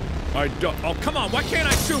 I don't. Oh, come on. Why can't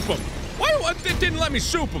I soup him? Why it didn't let me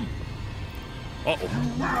soup him? Uh-oh.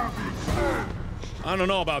 I don't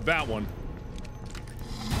know about that one.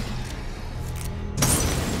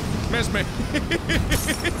 Missed me.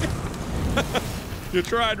 You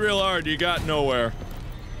tried real hard. You got nowhere.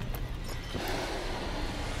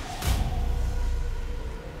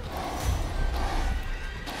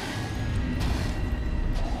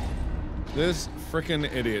 This frickin'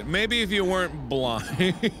 idiot. Maybe if you weren't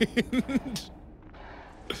blind.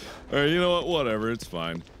 Alright, you know what? Whatever, it's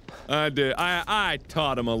fine. I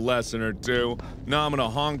taught him a lesson or two. Now I'm gonna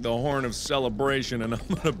honk the horn of celebration and I'm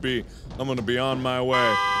gonna be on my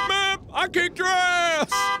way. Map, I kicked your ass!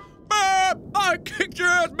 Map, I kicked your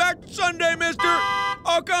ass back to Sunday, mister!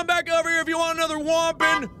 I'll come back over here if you want another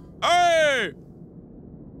whomping! Hey!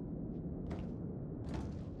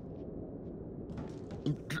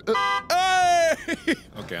 Hey!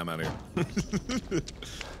 Okay, I'm out of here.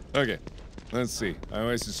 Okay, let's see. I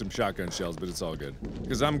wasted some shotgun shells, but it's all good.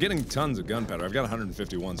 Because I'm getting tons of gunpowder. I've got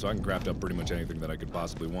 151, so I can craft up pretty much anything that I could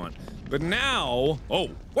possibly want. But now... Oh,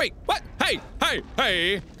 wait, what? Hey, hey,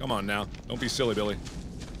 hey! Come on now. Don't be silly, Billy.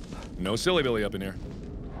 No silly Billy up in here.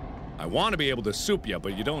 I want to be able to soup you,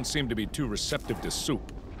 but you don't seem to be too receptive to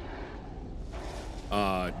soup.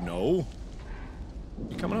 No.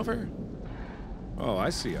 You coming over here? Oh, I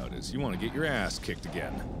see how it is. You want to get your ass kicked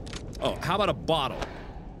again. Oh, how about a bottle?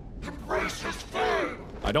 Embrace his fame!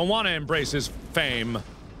 I don't want to embrace his fame.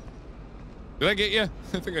 Did I get you?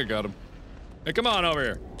 I think I got him. Hey, come on over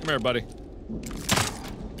here. Come here, buddy.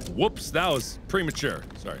 Whoops, that was premature.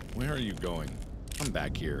 Sorry. Where are you going? I'm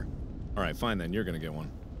back here. All right, fine then. You're gonna get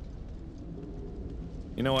one.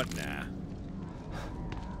 You know what? Nah.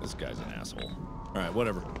 This guy's an asshole. All right,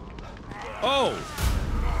 whatever. Oh!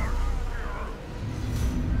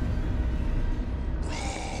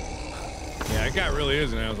 Yeah, that guy really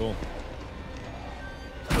is an asshole.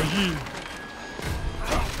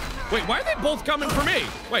 Wait, why are they both coming for me?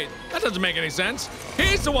 Wait, that doesn't make any sense.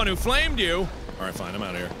 He's the one who flamed you. All right, fine, I'm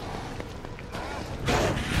out of here.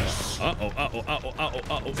 Uh-oh, uh-oh, uh-oh, uh-oh,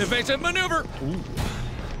 uh-oh. Evasive maneuver! Ooh.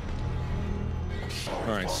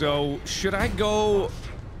 All right, so should I go...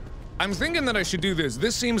 I'm thinking that I should do this.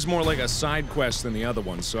 This seems more like a side quest than the other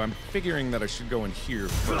one, so I'm figuring that I should go in here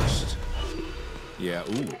first. Yeah,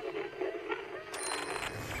 ooh.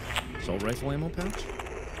 Assault rifle ammo pouch?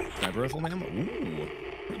 Sniper rifle ammo? Ooh.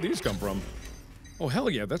 Where'd these come from? Oh, hell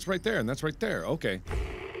yeah, that's right there, and that's right there. Okay.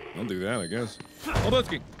 I'll do that, I guess.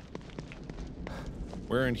 Obutsky!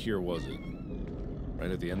 Where in here was it? Right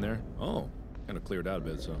at the end there? Oh, kind of cleared out a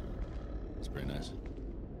bit, so that's pretty nice.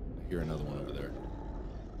 I hear another one over there.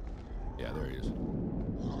 Yeah, there he is.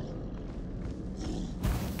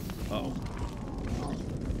 Uh-oh. Oh.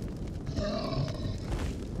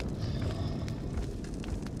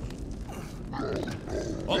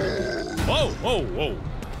 Whoa, whoa, whoa.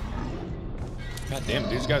 God damn it,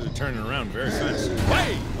 these guys are turning around very fast.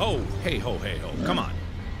 Hey! Oh, hey ho, hey ho. Come on.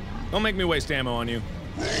 Don't make me waste ammo on you.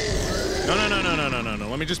 No, no, no, no, no, no, no, no.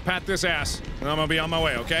 Let me just pat this ass, and I'm gonna be on my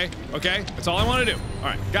way, okay? Okay? That's all I want to do. All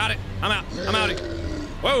right, got it. I'm out. I'm outie.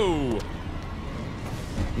 Whoa!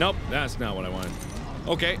 Nope, that's not what I wanted.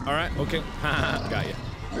 Okay, all right, okay. Haha, got you.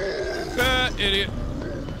 Idiot.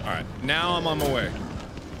 All right, now I'm on my way.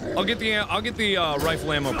 I'll get the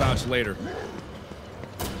rifle ammo pouch later.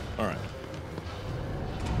 All right.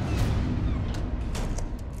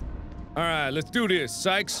 All right, let's do this,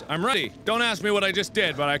 Sykes. I'm ready. Don't ask me what I just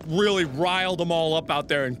did, but I really riled them all up out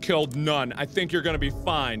there and killed none. I think you're gonna be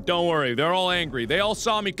fine. Don't worry, they're all angry. They all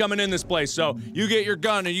saw me coming in this place, so you get your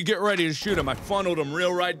gun and you get ready to shoot them. I funneled them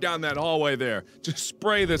real right down that hallway there. Just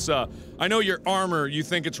spray this, I know your armor, you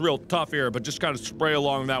think it's real tough here, but just kind of spray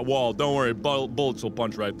along that wall. Don't worry, bullets will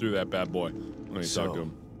punch right through that bad boy. Let me talk to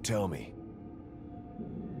him. Tell me.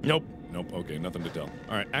 Nope. Nope, okay, nothing to tell.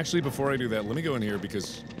 All right, actually, before I do that, let me go in here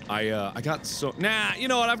because I got so... Nah, you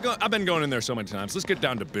know what, I've been going in there so many times. Let's get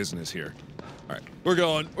down to business here. All right, we're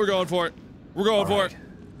going for it. We're going for it.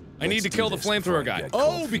 I need to kill the flamethrower guy.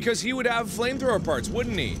 Oh, because he would have flamethrower parts,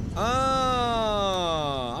 wouldn't he?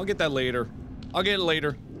 Ah, I'll get that later. I'll get it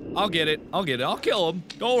later. I'll get it. I'll get it. I'll kill him.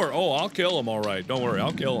 Don't worry. Oh, I'll kill him, all right. Don't worry,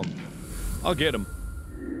 I'll kill him. I'll get him.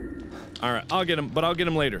 All right, I'll get him, but I'll get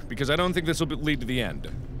him later because I don't think this will lead to the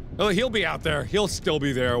end. Oh, he'll be out there. He'll still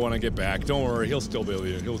be there when I get back. Don't worry, he'll still be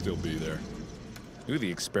there. He'll still be there. Ooh,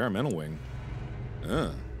 the experimental wing.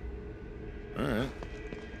 All right.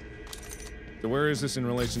 So where is this in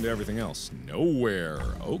relation to everything else? Nowhere.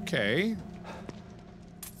 Okay.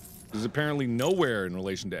 There's apparently nowhere in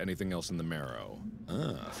relation to anything else in the marrow.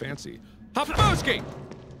 Ah, fancy. Hopkowski!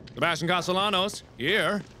 Sebastian Castellanos,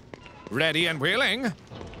 here. Ready and willing.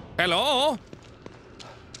 Hello?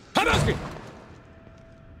 Hanuski!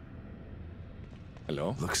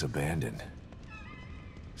 Hello? Looks abandoned.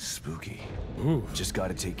 Spooky. Ooh. Just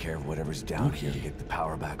gotta take care of whatever's down here to get the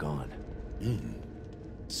power back on.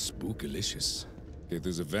 Spookylicious. Okay,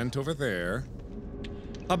 there's a vent over there.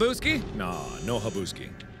 Habuski? Nah, no Habuski.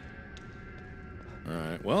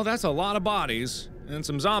 Alright, well, that's a lot of bodies. And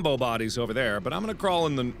some zombo bodies over there, but I'm gonna crawl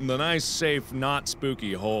in the nice, safe, not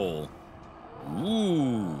spooky hole.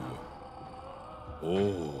 Ooh.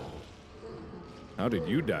 Oh. How did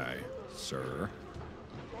you die, sir?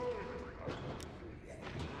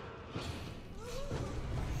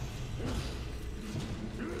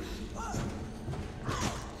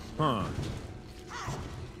 Huh.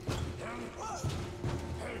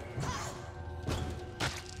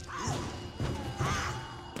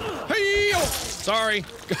 Hey! Oh, sorry.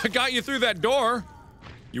 Got you through that door.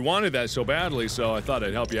 You wanted that so badly, so I thought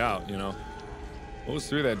I'd help you out, you know. What was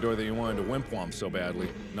through that door that you wanted to wimp-womp so badly?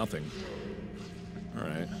 Nothing.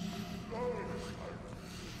 Alright. I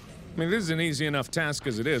mean, this is an easy enough task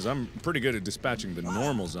as it is. I'm pretty good at dispatching the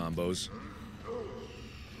normal zombos.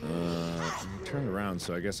 Turned around,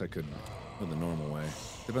 so I guess I could go the normal way.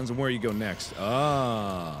 Depends on where you go next.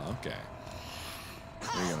 Ah, okay. Where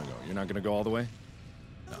are you gonna go? You're not gonna go all the way?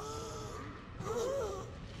 No.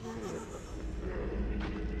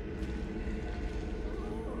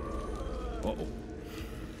 Uh-oh.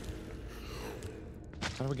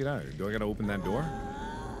 How do I get out of here? Do I gotta open that door?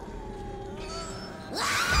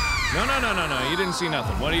 No, no, no, no, no. You didn't see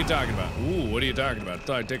nothing. What are you talking about? Ooh, what are you talking about? I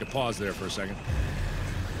thought I'd take a pause there for a second.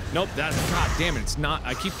 Nope, that's... God damn it, it's not...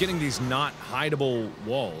 I keep getting these not hideable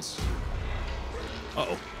walls.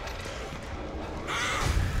 Uh-oh.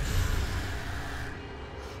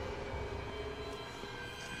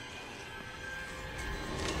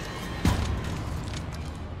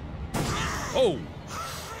 Oh!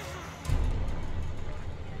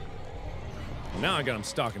 Now I got him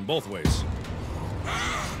stalking both ways.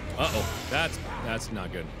 Uh-oh, that's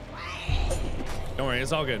not good. Don't worry,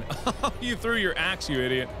 it's all good. You threw your axe, you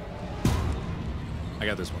idiot. I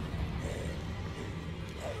got this one.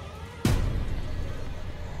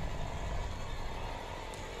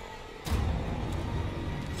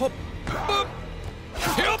 Hop, hop,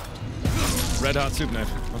 help! Red hot soup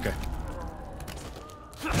knife. Okay.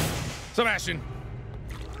 Sebastian!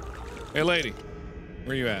 Hey, lady.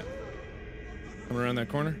 Where you at? Coming around that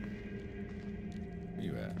corner? Where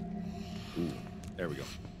you at? Ooh, there we go.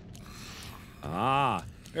 Ah.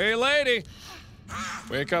 Hey, lady!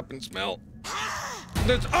 Wake up and smell.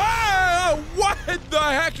 That's, ah! What the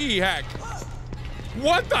hecky heck?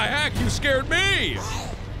 What the heck? You scared me!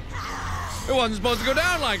 It wasn't supposed to go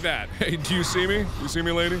down like that. Hey, do you see me? Do you see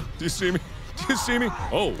me, lady? Do you see me? Do you see me?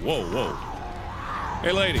 Oh, whoa, whoa.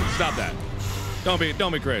 Hey, lady, stop that.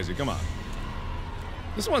 Don't be crazy. Come on.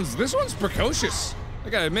 This one's precocious. I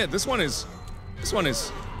gotta admit, this one is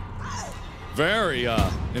very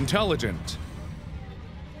intelligent.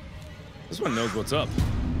 This one knows what's up.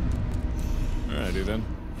 Alrighty then.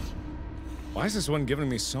 Why is this one giving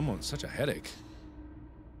me such a headache?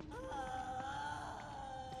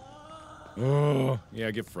 Oh, yeah,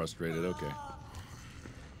 I get frustrated. Okay.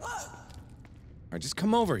 Alright, just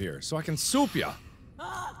come over here so I can soup ya.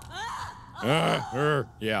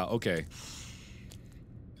 Yeah, okay.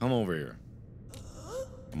 Come over here.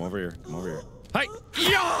 Come over here. Come over here. Hi!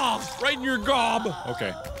 Yeah! Right in your gob!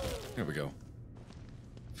 Okay. There we go.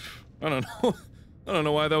 I don't know. I don't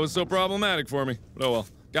know why that was so problematic for me. But oh well.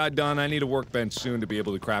 Got done. I need a workbench soon to be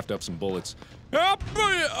able to craft up some bullets.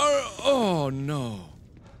 Oh no.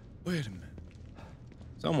 Wait a minute.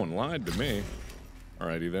 Someone lied to me.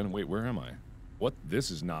 Alrighty then. Wait, where am I? What? This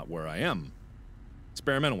is not where I am.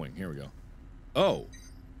 Experimental wing. Here we go. Oh.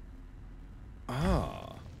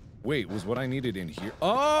 Ah. Wait, was what I needed in here?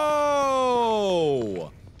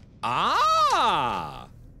 Oh! Ah!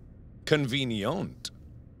 Convenient.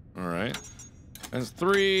 Alright. That's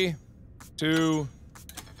 3, 2,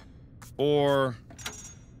 4.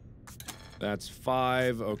 That's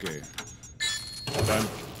 5. Okay. Done.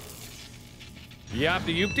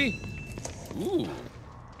 Yapty yoopty? Ooh.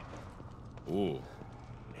 Ooh.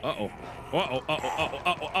 Uh-oh. Uh-oh, uh-oh, uh-oh, uh-oh,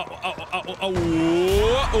 uh-oh, uh-oh,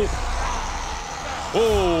 uh-oh, uh-oh,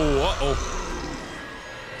 oh, uh-oh.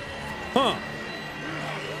 Huh.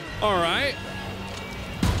 Alright.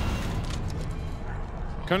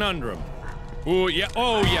 Conundrum. Ooh, yeah,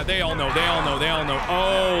 oh, yeah, they all know, they all know, they all know.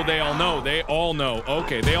 Oh, they all know, they all know.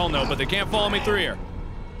 Okay, they all know, but they can't follow me through here.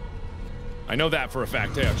 I know that for a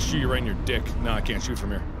fact. Hey, I'll shoot you right in your dick. No, I can't shoot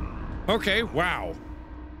from here. Okay, wow.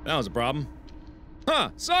 That was a problem. Huh,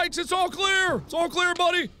 Sykes, it's all clear! It's all clear,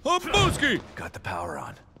 buddy! Habooski! Got the power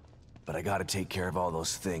on. But I gotta take care of all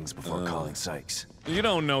those things before calling Sykes. You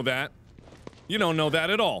don't know that. You don't know that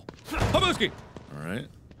at all. Habooski! Alright.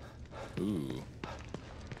 Ooh.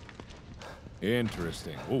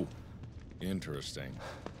 Interesting. Ooh. Interesting.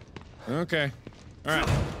 Okay. Alright.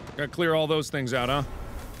 Gotta clear all those things out, huh?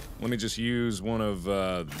 Let me just use one of,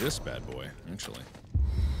 this bad boy, actually.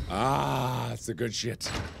 Ah, that's the good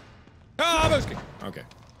shit. Ah, Habooski! Okay.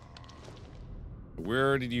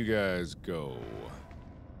 Where did you guys go?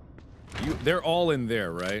 They're all in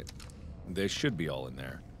there, right? They should be all in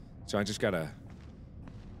there. So I just gotta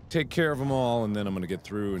take care of them all, and then I'm gonna get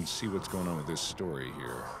through and see what's going on with this story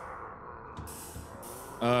here.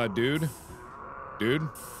 Dude? Dude?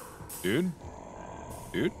 Dude?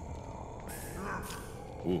 Dude?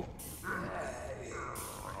 Ooh.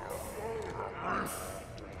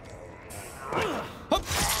 Hup!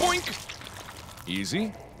 Boink!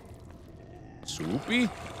 Easy. Swoopy.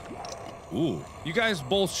 Ooh. You guys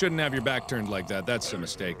both shouldn't have your back turned like that. That's a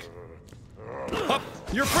mistake. Hup!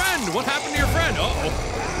 Your friend! What happened to your friend?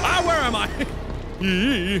 Uh-oh. Ah, where am I?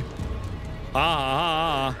 Yee.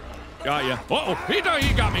 Ah. Got ya. Uh-oh. He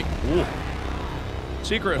got me. Ooh.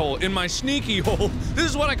 Secret hole. In my sneaky hole. This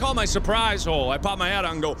is what I call my surprise hole. I pop my head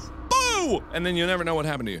out and go, boo! And then you never know what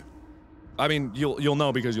happened to you. I mean, you'll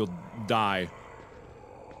know because you'll die.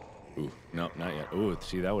 Ooh. No, not yet. Ooh,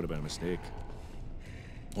 see, that would have been a mistake.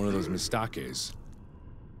 One of those mistakes.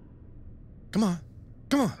 Come on.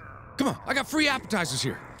 Come on. Come on. I got free appetizers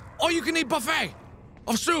here. All you can eat buffet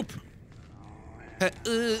of soup.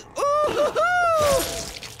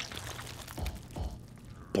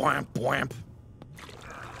 Bwamp, bwamp.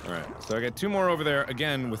 Alright, so I got two more over there,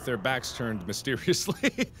 again, with their backs turned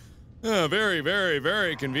mysteriously. Very, very,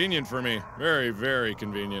 very convenient for me. Very, very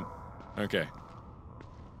convenient. Okay.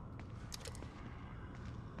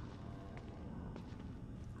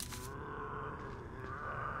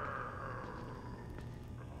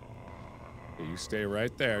 You stay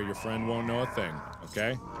right there. Your friend won't know a thing,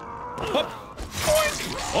 okay?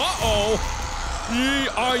 Uh-oh!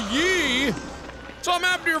 Yee! Something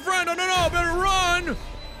happened to your friend! No, no, no! Better run!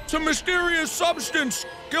 Some mysterious substance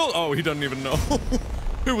killed— oh, he doesn't even know.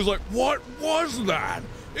 He was like, what was that?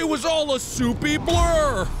 It was all a soupy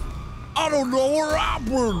blur! I don't know what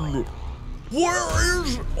happened! Where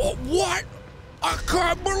is— what? I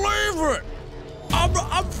can't believe it!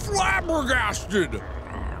 I'm flabbergasted!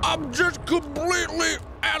 I'm just completely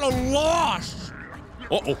at a loss!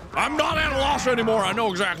 Uh-oh, I'm not at a loss anymore, I know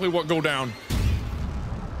exactly what go down.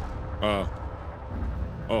 Oh.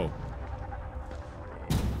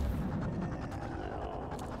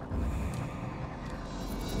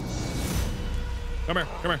 Come here,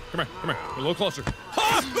 come here, come here, come here. A little closer.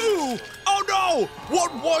 Ha-hoo! Oh no!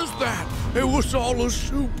 What was that? It was all a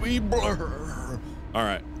soupy blur. All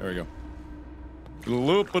right, there we go.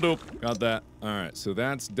 Loop-a-doop. Got that. All right, so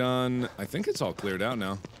that's done. I think it's all cleared out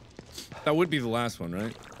now. That would be the last one,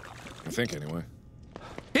 right? I think, anyway.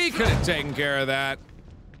 He could have taken care of that.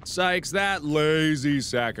 Sykes, that lazy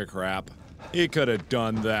sack of crap. He could have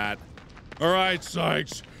done that. All right,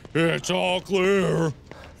 Sykes, it's all clear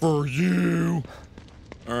for you.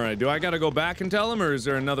 All right, do I gotta go back and tell him, or is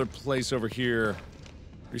there another place over here?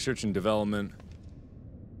 Research and development.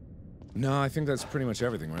 No, I think that's pretty much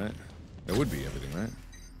everything, right? That would be everything, right?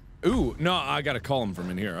 Ooh, no, I gotta call him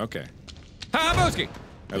from in here, okay. Hi, Boski!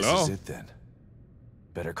 Hello? This is it then.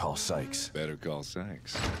 Better call Sykes. Better call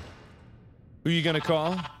Sykes. Who you gonna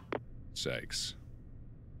call? Sykes.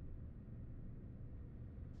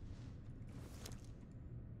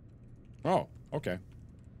 Oh, okay.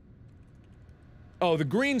 Oh, the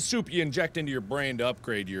green soup you inject into your brain to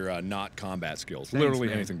upgrade your, not combat skills. Thanks, literally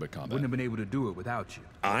man. anything but combat. Wouldn't have been able to do it without you.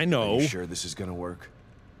 I know. Are you sure this is gonna work?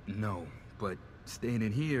 No, but staying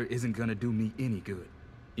in here isn't gonna do me any good.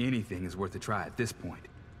 Anything is worth a try at this point.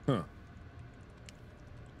 Huh.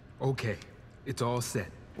 Okay, it's all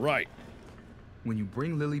set. Right. When you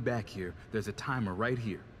bring Lily back here, there's a timer right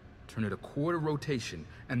here. Turn it a quarter rotation,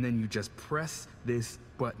 and then you just press this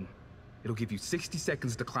button. It'll give you 60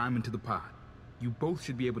 seconds to climb into the pod. You both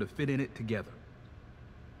should be able to fit in it together.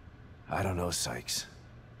 I don't know, Sykes.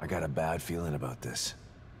 I got a bad feeling about this.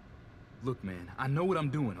 Look, man, I know what I'm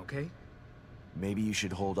doing, okay? Maybe you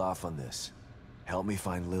should hold off on this. Help me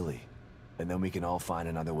find Lily, and then we can all find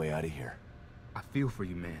another way out of here. I feel for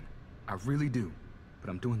you, man. I really do. But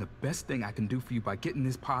I'm doing the best thing I can do for you by getting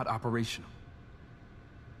this pod operational.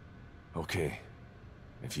 Okay,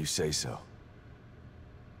 if you say so.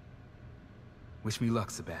 Wish me luck,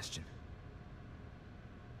 Sebastian.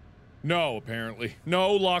 No, apparently.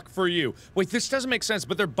 No luck for you. Wait, this doesn't make sense,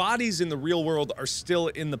 but their bodies in the real world are still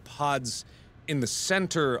in the pods in the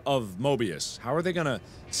center of Mobius. How are they gonna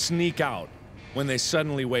sneak out when they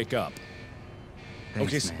suddenly wake up?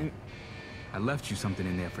 Thanks, man. I left you something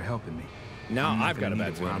in there for helping me. Now I've got a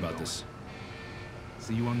bad feeling about this.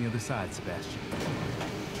 See you on the other side, Sebastian.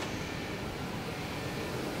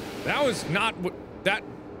 That was not what that.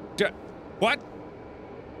 What?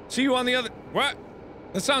 See you on the other. What?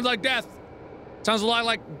 That sounds like death. Sounds a lot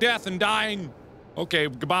like death and dying. Okay,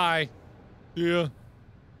 goodbye. Yeah.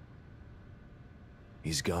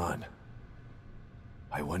 He's gone.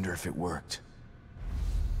 I wonder if it worked.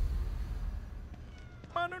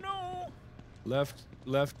 I don't know. Left.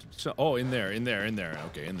 So, oh, in there.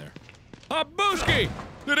 Okay, in there. Booski!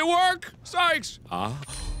 Did it work? Sykes! Ah.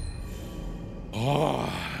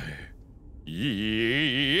 Oh.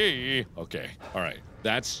 Yeah. Okay. All right.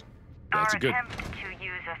 That's Our a good. attempt to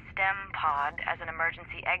use a STEM pod as an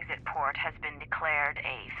emergency exit port has been declared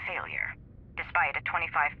a failure. Despite a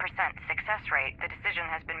 25% success rate, the decision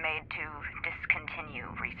has been made to discontinue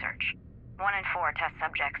research. 1 in 4 test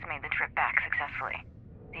subjects made the trip back successfully.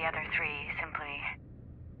 The other 3 simply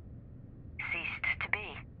ceased to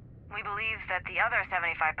be. We believe that the other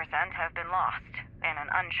 75% have been lost in an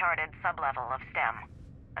uncharted sublevel of STEM.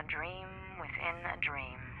 A dream within a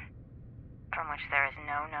dream, from which there is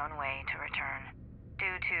no known way to return.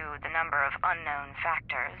 Due to the number of unknown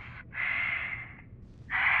factors,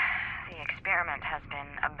 the experiment has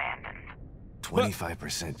been abandoned.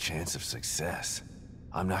 25% chance of success.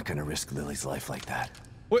 I'm not gonna risk Lily's life like that.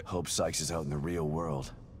 What? Hope Sykes is out in the real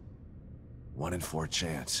world. 1 in 4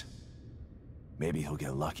 chance. Maybe he'll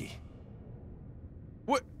get lucky.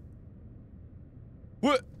 What?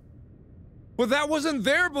 Well, that wasn't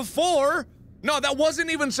there before. No, that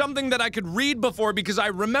wasn't even something that I could read before because I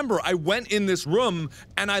remember I went in this room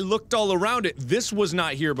and I looked all around it. This was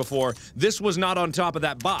not here before. This was not on top of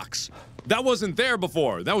that box. That wasn't there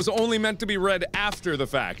before. That was only meant to be read after the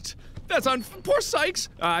fact. That's on poor Sykes.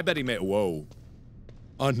 I bet he made. Whoa.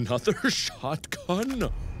 Another shotgun?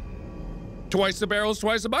 Twice the barrels,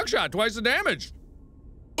 twice the buckshot, twice the damage.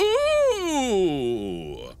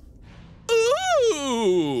 Ooh.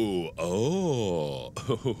 Ooh. Oh.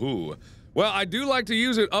 Well, I do like to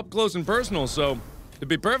use it up close and personal, so to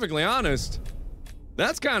be perfectly honest,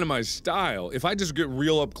 that's kind of my style. If I just get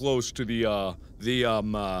real up close to the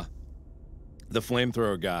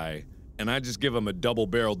flamethrower guy, and I just give him a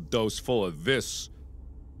double-barreled dose full of this,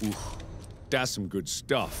 ooh, that's some good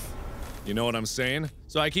stuff. You know what I'm saying?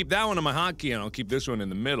 So I keep that one on my hotkey, and I'll keep this one in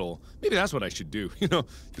the middle. Maybe that's what I should do. You know,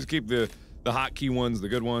 just keep the hotkey ones, the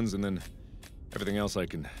good ones, and then everything else I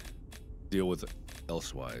can deal with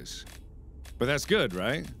elsewise. But that's good,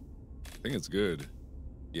 right? I think it's good.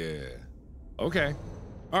 Yeah. Okay.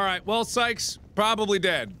 All right. Well, Sykes probably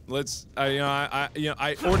dead. Let's. I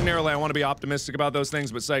ordinarily I want to be optimistic about those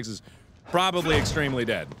things, but Sykes is probably extremely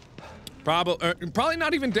dead. Probably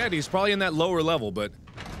not even dead. He's probably in that lower level. But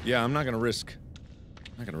yeah, I'm not gonna risk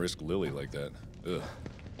Lily like that. Ugh.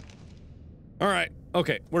 All right.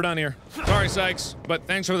 Okay, we're done here. Sorry, Sykes, but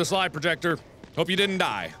thanks for the slide projector. Hope you didn't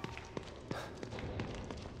die.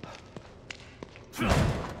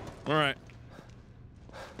 All right.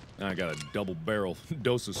 I got a double barrel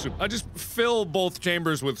dose of soup. I just fill both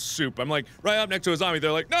chambers with soup. I'm like right up next to a zombie.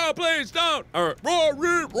 They're like, no, please don't. Or roar,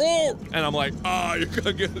 roar. And I'm like, you're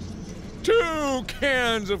gonna get 2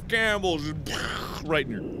 cans of Campbell's right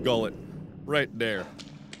in your gullet, right there.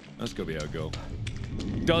 That's gonna be how it go.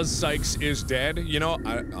 Does Sykes is dead? You know,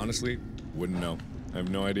 I honestly wouldn't know. I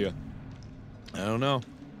have no idea. I don't know.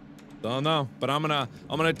 Don't know. But I'm gonna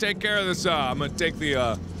take care of this. I'm gonna take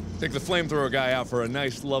the flamethrower guy out for a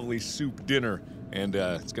nice, lovely soup dinner, and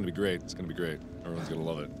it's gonna be great. It's gonna be great. Everyone's gonna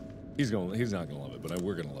love it. He's not gonna love it, but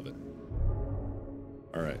we're gonna love it.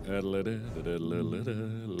 All right. Let's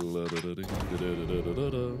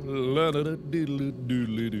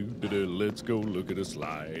go look at a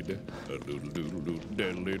slide.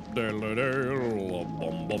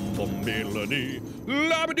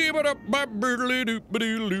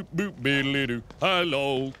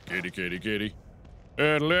 Hello, kitty, kitty, kitty.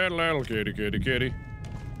 Little kitty, kitty, kitty.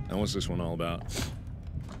 And what's this one all about?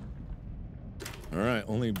 All right,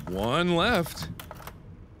 only one left.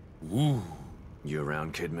 Ooh. You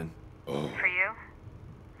around, Kidman? Oh. For you?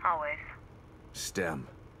 Always. STEM.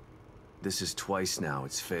 This is twice now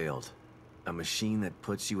it's failed. A machine that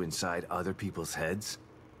puts you inside other people's heads?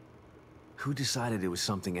 Who decided it was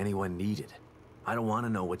something anyone needed? I don't want to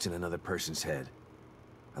know what's in another person's head.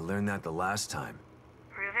 I learned that the last time.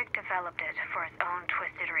 Ruvik developed it for his own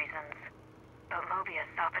twisted reasons. But Mobius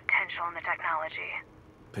saw potential in the technology.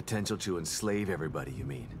 Potential to enslave everybody, you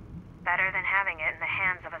mean? Better than having it in the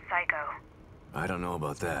hands of a psycho. I don't know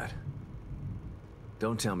about that.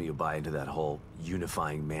 Don't tell me you buy into that whole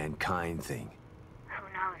unifying mankind thing. Who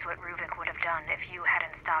knows what Ruvik would have done if you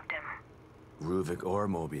hadn't stopped him. Ruvik or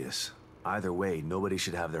Mobius. Either way, nobody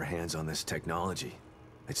should have their hands on this technology.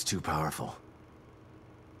 It's too powerful.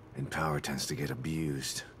 And power tends to get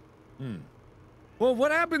abused. Well,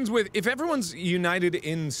 what happens if everyone's united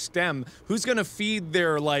in STEM, who's gonna feed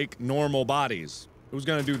their, like, normal bodies? Who's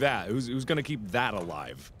gonna do that? Who's gonna keep that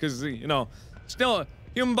alive? Because, you know, still,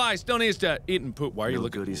 human body still needs to eat and poop. Why are you No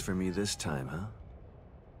looking? goodies for me this time, huh?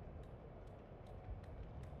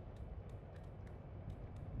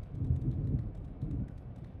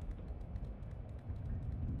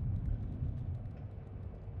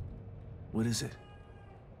 What is it?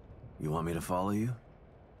 You want me to follow you?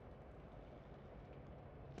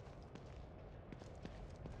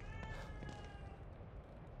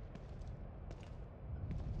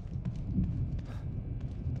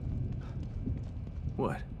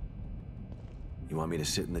 What? You want me to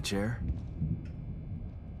sit in the chair?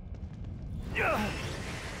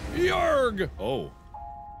 Yarg! Oh.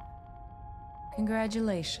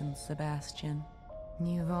 Congratulations, Sebastian.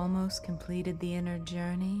 You've almost completed the inner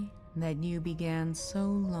journey that you began so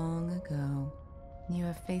long ago. You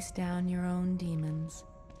have faced down your own demons.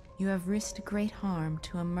 You have risked great harm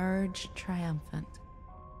to emerge triumphant.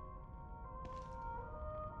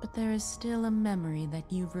 But there is still a memory that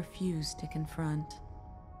you've refused to confront.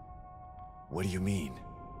 What do you mean?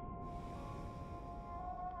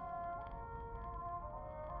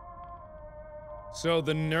 So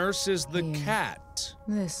the nurse is the Here. cat.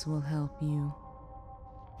 This will help you.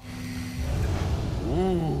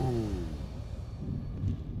 Ooh.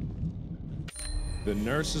 The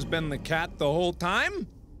nurse has been the cat the whole time?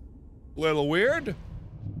 Little weird.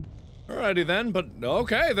 Alrighty then, but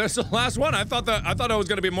okay, there's the last one. I thought it was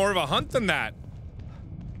gonna be more of a hunt than that.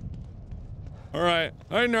 Alright.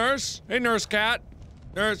 Hey nurse. Hey nurse cat.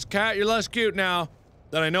 Nurse cat, you're less cute now.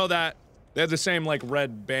 That I know that. They had the same like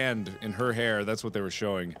red band in her hair. That's what they were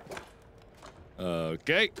showing.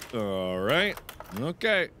 Okay. Alright.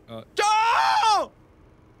 Okay. Joe!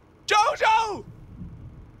 Jojo!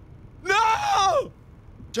 No!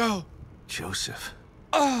 Joe. Joseph.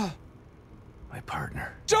 My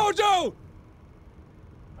partner. Jojo!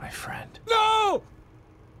 My friend. No!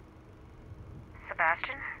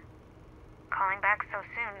 Sebastian? Calling back so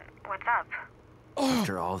soon. What's up?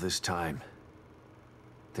 After all this time,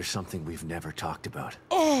 there's something we've never talked about.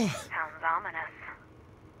 Sounds ominous.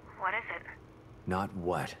 What is it? Not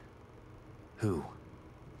what. Who?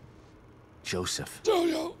 Joseph.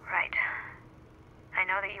 Jojo! Right. I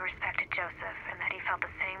know that you respected Joseph and that he felt the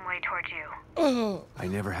same way towards you. I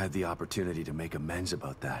never had the opportunity to make amends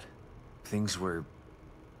about that. Things were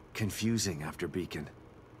confusing after Beacon.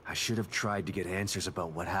 I should have tried to get answers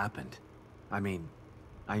about what happened. I mean,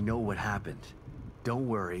 I know what happened. Don't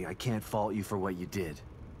worry, I can't fault you for what you did.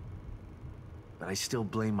 But I still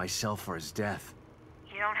blame myself for his death.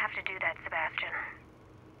 You don't have to do that, Sebastian.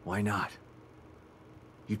 Why not?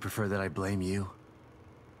 You'd prefer that I blame you?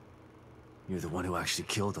 You're the one who actually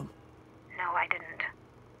killed him. No, I didn't.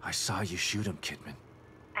 I saw you shoot him, Kidman.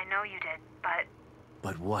 I know you did, but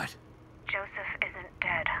But what? Joseph isn't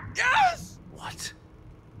dead. Yes! What?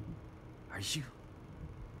 Are you...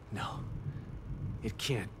 No. It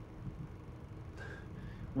can't.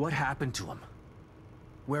 What happened to him?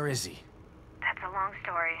 Where is he? That's a long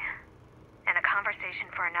story. And a conversation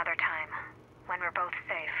for another time. When we're both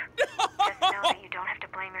safe. Just know that you don't have to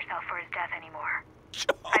blame yourself for his death anymore.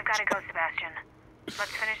 I've got to go, Sebastian.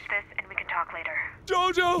 Let's finish this and we can talk later.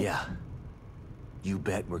 Jojo! Yeah. You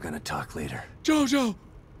bet we're gonna talk later. Jojo!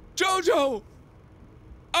 Jojo!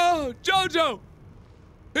 Oh, Jojo!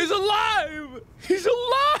 He's alive! He's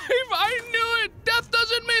alive! I knew it! Death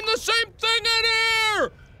doesn't mean the same thing in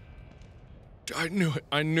here! I knew it,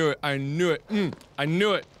 I knew it, I knew it. I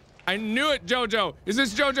knew it. I knew it, Jojo! Is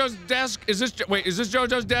this Jojo's desk? Wait, is this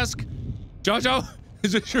Jojo's desk? Jojo?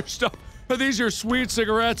 Is this your stuff? Are these your sweet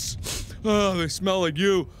cigarettes? Oh, they smell like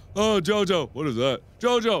you. Oh, Jojo. What is that?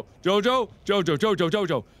 Jojo. Jojo. Jojo. Jojo.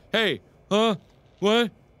 Jojo. Hey. Huh?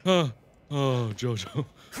 What? Huh? Oh, Jojo.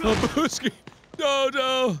 Oh, Booski.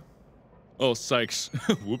 Jojo. Oh, Sykes.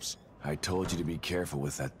 Whoops. I told you to be careful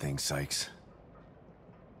with that thing, Sykes.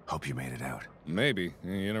 Hope you made it out. Maybe.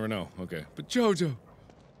 You never know. Okay. But Jojo.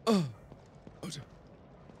 Oh. Jojo.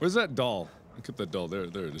 Where's that doll? I kept that doll. There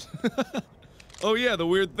it is. Oh, yeah, the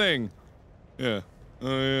weird thing. Yeah.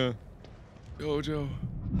 Oh, yeah. Jojo.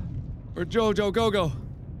 Where's Jojo? Go.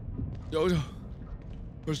 Jojo.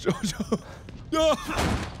 Where's Jojo? No!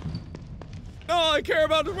 All I care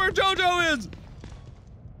about is where JoJo is!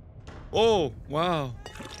 Oh, wow.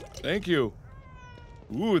 Thank you.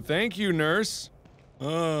 Ooh, thank you, nurse.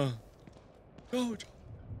 JoJo.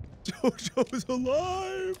 JoJo's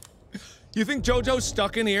alive! You think JoJo's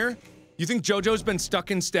stuck in here? You think JoJo's been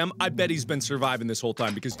stuck in STEM? I bet he's been surviving this whole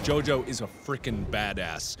time because JoJo is a freaking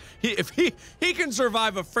badass. If he can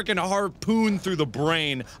survive a freaking harpoon through the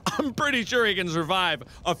brain, I'm pretty sure he can survive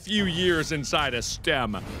a few years inside a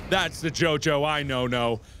STEM. That's the JoJo I know.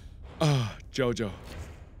 JoJo.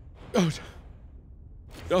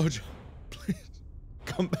 JoJo, please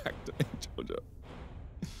come back to me, JoJo.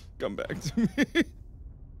 Come back to me.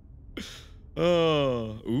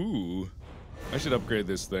 Oh, ooh. I should upgrade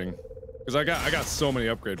this thing. Because I got so many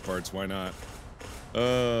upgrade parts, why not?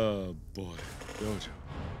 Oh, boy. JoJo.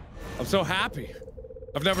 I'm so happy.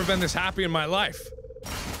 I've never been this happy in my life.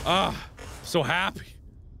 So happy.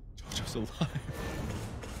 JoJo's alive.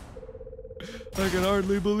 I can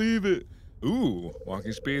hardly believe it. Ooh,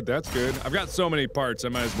 walking speed, that's good. I've got so many parts, I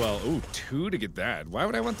might as well. Ooh, 2 to get that. Why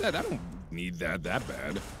would I want that? I don't need that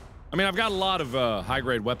bad. I mean, I've got a lot of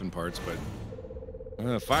high-grade weapon parts,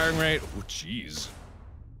 but... firing rate, oh, jeez.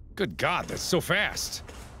 Good God, that's so fast.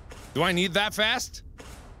 Do I need that fast?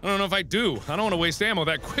 I don't know if I do. I don't want to waste ammo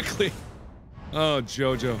that quickly. Oh,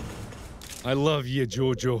 JoJo. I love you,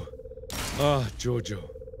 JoJo. Oh, JoJo.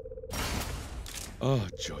 Oh,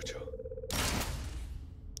 JoJo.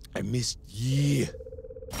 I missed ye.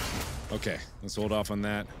 Okay, let's hold off on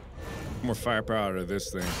that. More firepower out of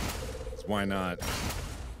this thing. So why not?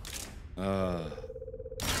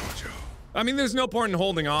 JoJo. I mean, there's no point in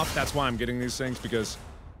holding off. That's why I'm getting these things, because,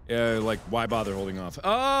 like, why bother holding off?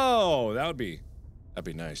 Oh, that'd be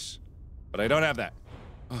nice. But I don't have that.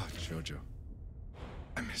 Oh, JoJo.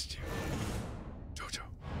 I missed you. JoJo.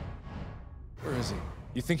 Where is he?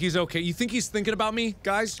 You think he's okay? You think he's thinking about me,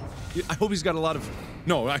 guys? I hope he's got a lot of...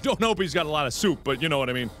 No, I don't hope he's got a lot of soup, but you know what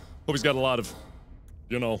I mean. Hope he's got a lot of,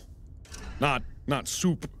 you know, not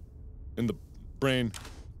soup in the brain.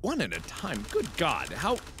 One at a time. Good God.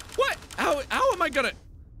 How am I gonna...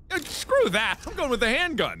 screw that. I'm going with the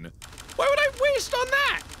handgun. Why would I waste on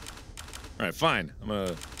that? All right, fine. I'm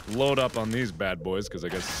gonna load up on these bad boys because I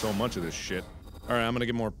got so much of this shit. All right, I'm gonna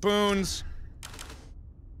get more boons.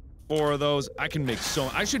 4 of those. I can make so...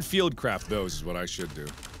 I should field craft those is what I should do.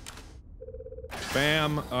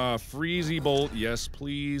 Bam. Freezy bolt. Yes,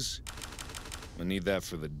 please. I need that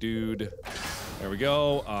for the dude. There we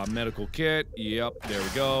go. Medical kit. Yep, there we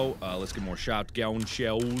go. Let's get more shotgun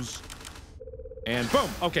shells. And boom.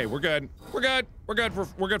 Okay, we're good. We're good.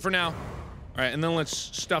 We're good for now. All right, and then let's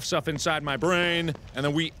stuff stuff inside my brain, and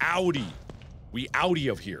then we outie. We outie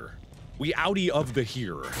of here. We outie of the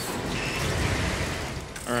here.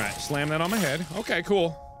 All right, slam that on my head. Okay,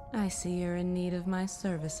 cool. I see you're in need of my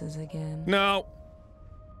services again. No.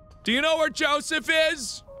 Do you know where Joseph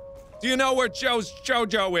is? Do you know where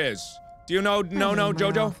JoJo is? Do you know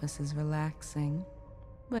JoJo? My office is relaxing,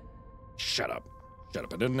 but... Shut up. Shut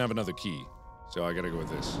up. I didn't have another key, so I gotta go with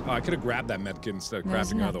this. Oh, I could have grabbed that medkit instead of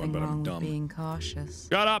crafting another one, but I'm dumb. There's nothing wrong with being cautious.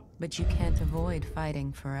 Shut up! But you can't avoid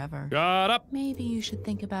fighting forever. Shut up! Maybe you should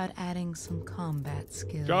think about adding some combat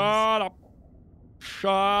skills. Shut up!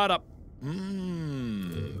 Shut up!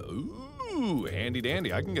 Ooh, handy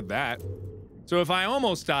dandy. I can get that. So if I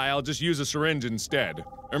almost die, I'll just use a syringe instead.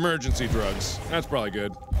 Emergency drugs. That's probably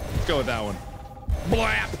good. Let's go with that one.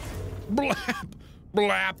 Blap! Blap!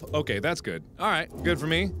 Blap! Okay, that's good. Alright, good for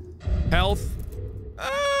me. Health.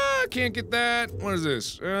 Can't get that. What is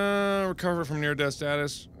this? Recover from near-death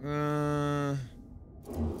status. Meh.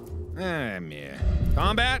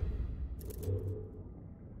 Combat?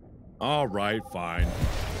 Alright, fine.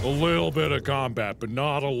 A little bit of combat, but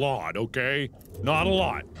not a lot, okay? Not a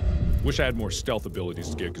lot. Wish I had more stealth abilities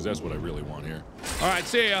to get, because that's what I really want here. Alright,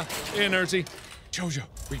 see ya. See ya, Nursey. JoJo,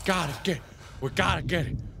 we gotta get it. We gotta get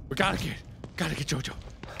it. We gotta get JoJo.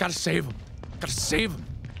 Gotta save him. Gotta save him.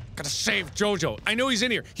 Gotta save JoJo. I know he's in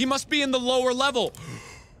here. He must be in the lower level.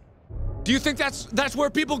 Do you think that's where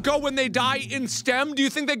people go when they die in STEM? Do you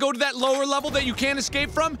think they go to that lower level that you can't escape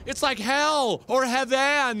from? It's like hell or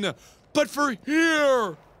heaven, but for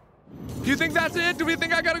here. Do you think that's it? Do we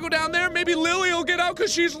think I gotta go down there? Maybe Lily will get out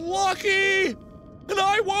because she's lucky, and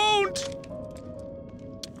I won't.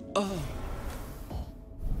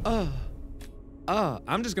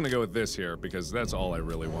 I'm just gonna go with this here because that's all I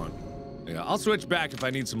really want. Yeah, I'll switch back if I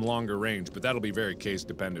need some longer range, but that'll be very case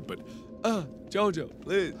dependent. But, JoJo,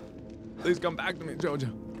 please. Please come back to me,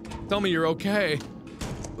 JoJo. Tell me you're okay.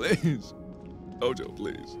 Please. JoJo,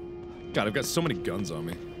 please. God, I've got so many guns on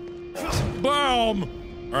me. Boom!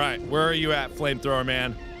 All right, where are you at, flamethrower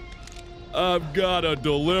man? I've got a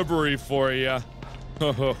delivery for you.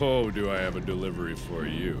 Oh, do I have a delivery for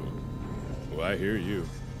you? Oh, I hear you.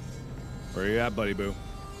 Where you at, buddy boo?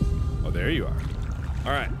 Oh, there you are.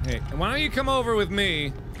 All right, hey, why don't you come over with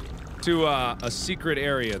me to a secret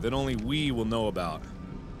area that only we will know about?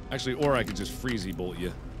 Actually, or I could just freezy bolt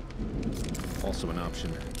you. Also an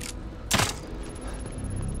option.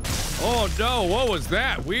 Oh no, what was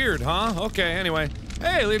that? Weird, huh? Okay, anyway.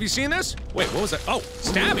 Hey, have you seen this? Wait, what was that? Oh,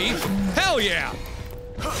 stabby? Hell yeah!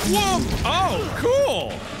 Whoa! Oh,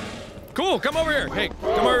 cool! Cool, come over here. Hey,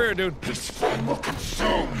 come over here, dude.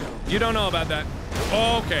 You don't know about that.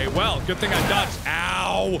 Okay, well, good thing I dodged.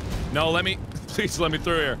 Ow! No, please let me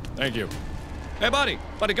through here. Thank you. Hey, buddy,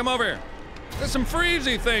 come over here. There's some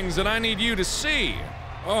freezy things that I need you to see.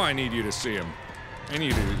 Oh, I need you to see them. I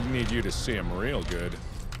need you to see them real good.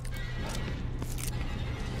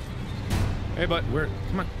 Hey, bud,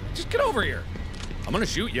 come on, just get over here. I'm gonna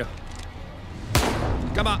shoot you.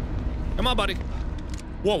 Come on, buddy.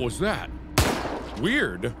 What was that?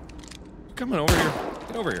 Weird. Come on over here.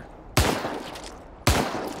 Get over here.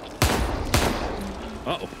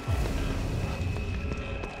 Uh-oh.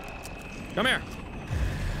 Come here.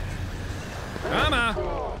 Come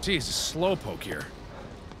on. Jesus, slowpoke here.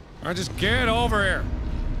 All right, just get over here.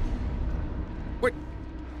 Wait.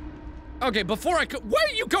 Okay, before I could. Why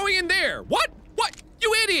are you going in there? What? What?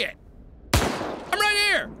 You idiot! I'm right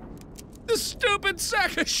here. This stupid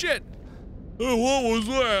sack of shit. Oh, what was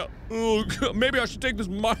that? Oh, God. Maybe I should take this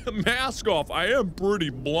mask off. I am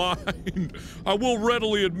pretty blind. I will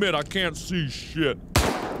readily admit I can't see shit.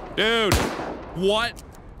 Dude, what?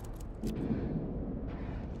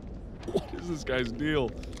 What is this guy's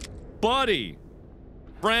deal? Buddy,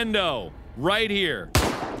 friendo, right here.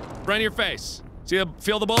 Right in your face.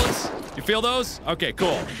 Feel the bullets? You feel those? Okay,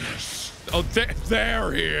 cool. Oh,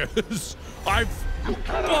 there he is.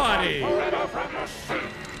 Buddy.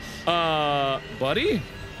 Buddy?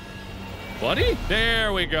 Buddy?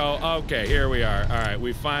 There we go. Okay, here we are. All right,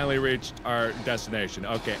 we finally reached our destination.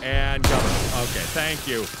 Okay, and cover. Okay, thank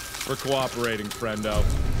you for cooperating, friendo.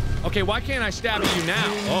 Okay, why can't I stab at you now?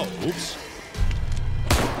 Oh, oops.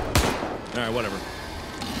 All right, whatever.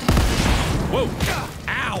 Whoa.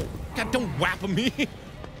 Ow. God, don't whap me.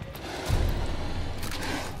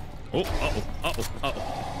 Oh, uh-oh, uh-oh,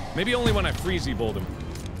 uh-oh. Maybe only when I freezy bolt him.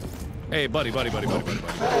 Hey, buddy.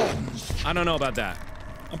 I don't know about that.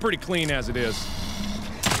 I'm pretty clean as it is.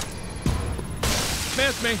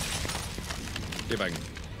 Missed me. See if I can.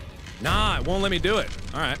 Nah, it won't let me do it.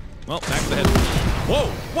 All right. Well, back to the head. Whoa!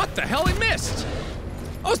 What the hell? He missed!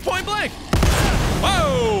 I was point blank!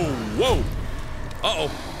 Whoa! Whoa! Uh-oh.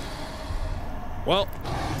 Well,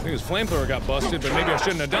 I think his flamethrower got busted, but maybe I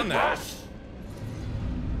shouldn't have done that.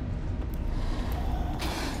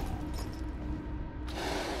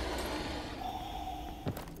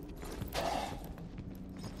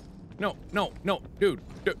 No, dude,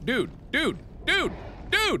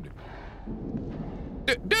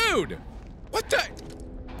 what the?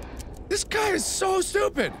 This guy is so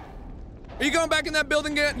stupid. Are you going back in that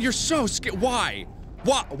building again? You're so scared. Why?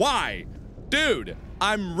 Why? Dude,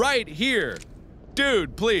 I'm right here.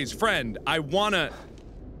 Dude, please, friend, I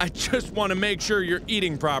just wanna make sure you're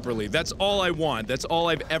eating properly. That's all I want. That's all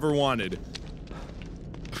I've ever wanted.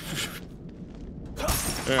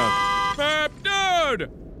 Yeah.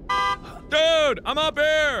 Dude! Dude, I'm up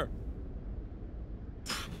here!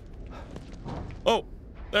 Oh,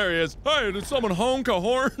 there he is. Hey, did someone honk a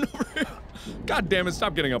horn over here? God damn it,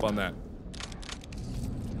 stop getting up on that.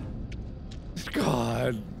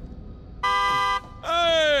 God.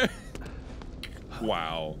 Hey!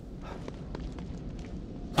 Wow.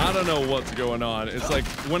 I don't know what's going on. It's like,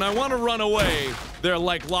 when I want to run away, they're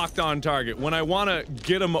like locked on target. When I want to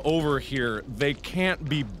get them over here, they can't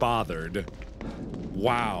be bothered.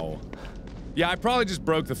 Wow. Yeah, I probably just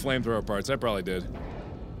broke the flamethrower parts. I probably did.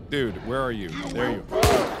 Dude, where are you? There you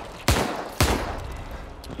are.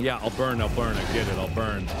 Yeah, I'll burn. I get it, I'll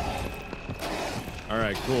burn.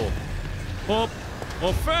 Alright, cool. Oh,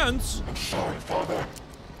 offense! I'm sorry, Father.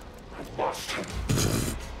 I've lost him.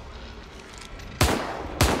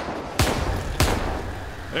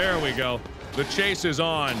 There we go. The chase is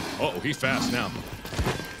on. Uh oh, he's fast now.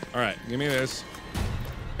 Alright, give me this.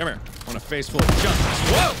 Come here. On a face full of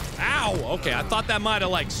justice. Whoa! Ow! Okay, I thought that might have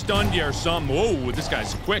like stunned you or something. Whoa, this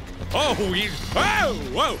guy's quick. Oh, he's. Whoa!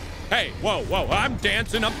 Whoa! Hey, whoa, whoa! I'm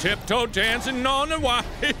dancing, I'm tiptoe dancing on the wire.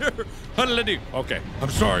 Huddle-a-doo. Okay, I'm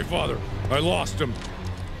sorry, Father. I lost him.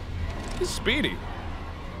 He's speedy.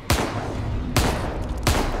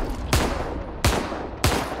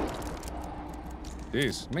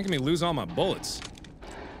 Jeez, making me lose all my bullets.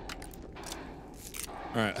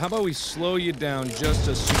 Alright, how about we slow you down just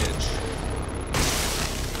a smidge?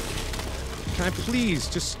 Can I please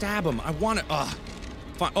just stab him? I want to.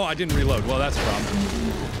 Fine. Oh, I didn't reload. Well, that's a problem.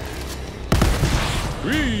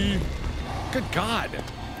 Whee! Good God.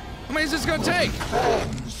 How many is this gonna take?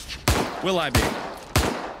 Will I be?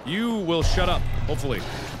 You will shut up, hopefully.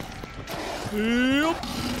 Yep.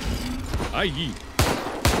 Aye.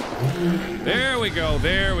 There we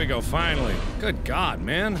go, finally. Good God,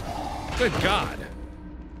 man. Good God.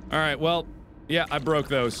 Alright, well, yeah, I broke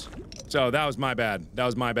those. So, that was my bad. That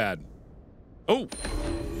was my bad. Oh!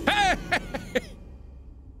 Hey!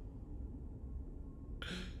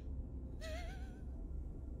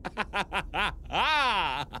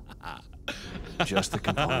 Just the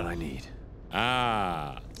component I need.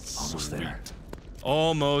 Ah. Almost sweet. there.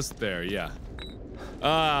 Almost there, yeah.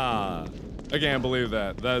 Ah. I can't believe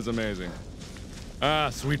that. That is amazing. Ah,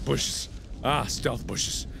 sweet bushes. Ah, stealth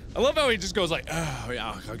bushes. I love how he just goes like, oh,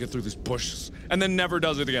 yeah, I'll get through these bushes. And then never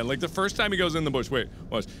does it again. Like the first time he goes in the bush, wait,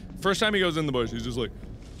 watch. First time he goes in the bush, he's just like,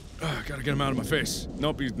 oh, gotta get him out of my face.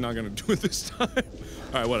 Nope, he's not gonna do it this time.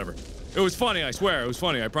 Alright, whatever. It was funny, I swear. It was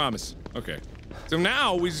funny, I promise. Okay. So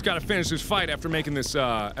now we just gotta finish this fight after making this,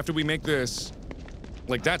 after we make this.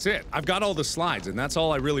 Like, that's it. I've got all the slides, and that's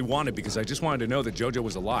all I really wanted because I just wanted to know that JoJo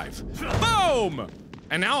was alive. Boom!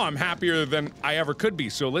 And now I'm happier than I ever could be,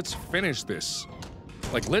 so let's finish this.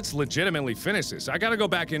 Like, let's legitimately finish this. I gotta go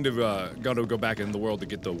back into, go back in the world to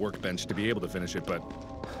get the workbench to be able to finish it, but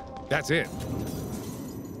that's it.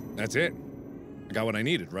 That's it. I got what I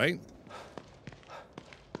needed, right?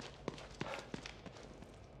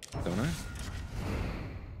 Don't I?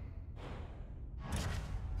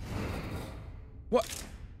 What?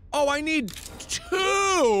 Oh, I need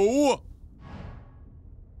 2!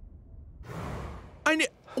 I need—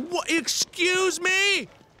 what? Excuse me?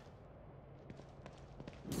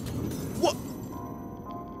 What?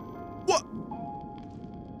 What?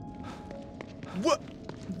 What?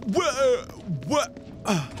 What?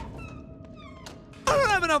 I don't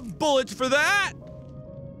have enough bullets for that!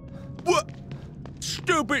 What?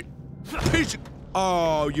 Stupid piece of—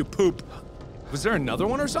 oh, you poop. Was there another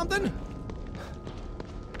one or something?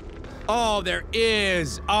 Oh, there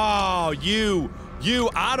is. Oh, you,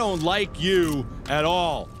 I don't like you at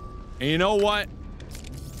all. And you know what?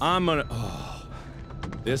 I'm gonna— oh,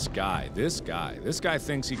 this guy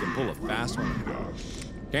thinks he can pull a fast one.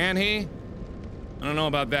 Can he? I don't know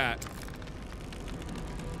about that.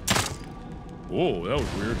 Whoa, that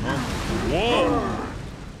was weird, huh? Whoa!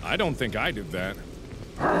 I don't think I did that.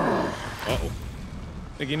 Uh-oh.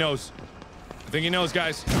 I think he knows. I think he knows,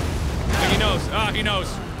 guys. I think he knows. Ah, he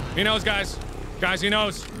knows. He knows, guys. Guys, he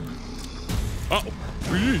knows. Uh-oh.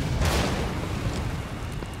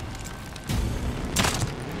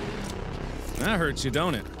 That hurts you,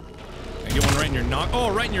 don't it? I get one right in your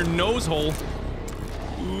oh, right in your nose hole.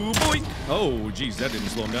 Ooh, boy. Oh, geez, that didn't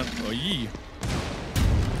slow him down. Oh, yee.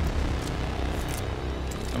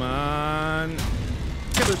 Come on.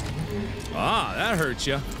 Ah, that hurts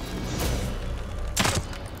you.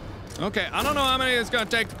 Okay, I don't know how many it's gonna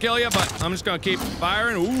take to kill you, but I'm just gonna keep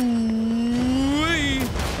firing. Ooh-wee.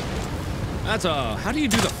 That's a— how do you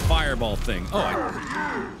do the fireball thing? Oh,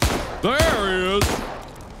 there he is.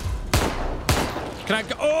 Can I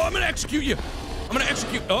go— oh, I'm gonna execute you. I'm gonna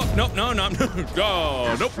execute— oh, nope, no. Oh,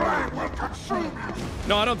 nope.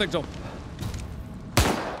 No, I don't think so.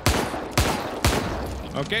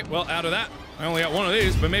 Okay, well, out of that, I only got one of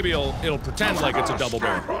these, but maybe it'll pretend like it's a double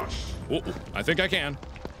barrel. Ooh, I think I can.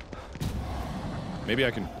 Maybe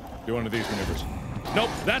I can do one of these maneuvers.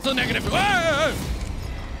 Nope, that's a negative. Ah!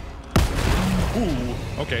 Ooh,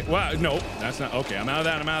 okay. Well, no, that's not— okay, I'm out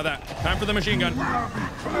of that. Time for the machine gun.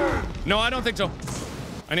 No, I don't think so.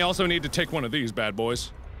 And you also need to take one of these bad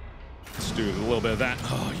boys. Let's do a little bit of that.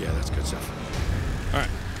 Oh, yeah, that's good stuff. All right,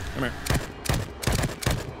 come here.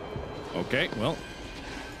 Okay, well,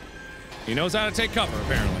 he knows how to take cover,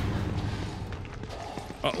 apparently.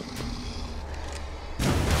 Uh-oh.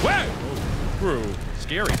 Whoa!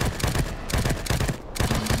 Scary.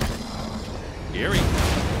 Scary.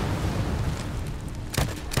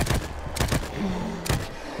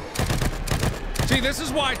 See, this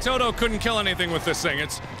is why Toto couldn't kill anything with this thing.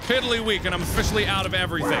 It's piddly weak, and I'm officially out of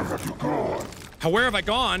everything. Where have I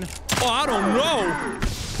gone? Oh, I don't know.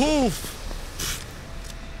 Poof.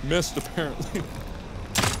 Missed, apparently.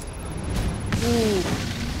 Ooh.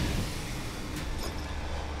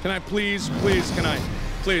 Can I please, can I?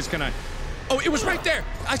 Oh, it was right there.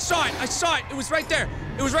 I saw it. It was right there.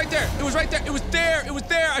 It was right there.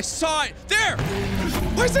 I saw it. There.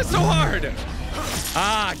 Why is that so hard?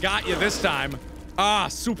 Ah, got you this time. Ah,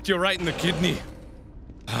 souped you right in the kidney.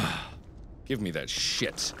 Give me that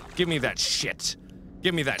shit. Give me that shit.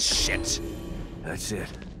 Give me that shit. That's it.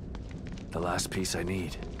 The last piece I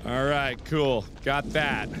need. All right, cool. Got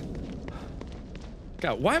that.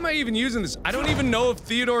 God, why am I even using this? I don't even know if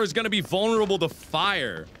Theodore is gonna be vulnerable to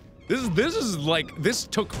fire. This is like, this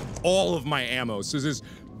took all of my ammo, so this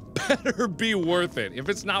better be worth it. If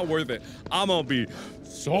it's not worth it, I'm gonna be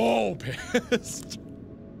so pissed.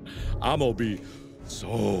 I'm gonna be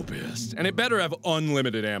so pissed. And it better have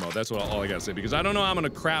unlimited ammo. That's all I gotta say, because I don't know how I'm gonna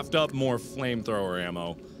craft up more flamethrower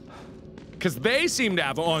ammo. Because they seem to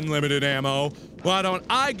have unlimited ammo. Why don't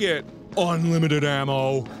I get unlimited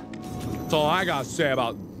ammo? That's all I gotta say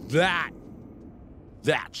about that.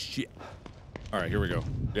 That shit. All right, here we go.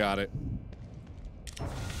 Got it.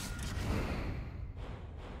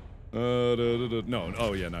 No,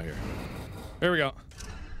 oh yeah, not here. Here we go.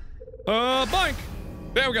 Boink!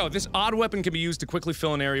 There we go. This odd weapon can be used to quickly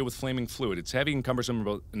fill an area with flaming fluid. It's heavy and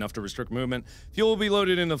cumbersome enough to restrict movement. Fuel will be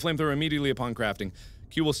loaded into the flamethrower immediately upon crafting.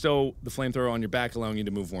 Q will stow the flamethrower on your back, allowing you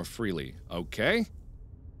to move more freely. Okay.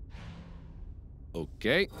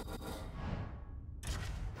 Okay.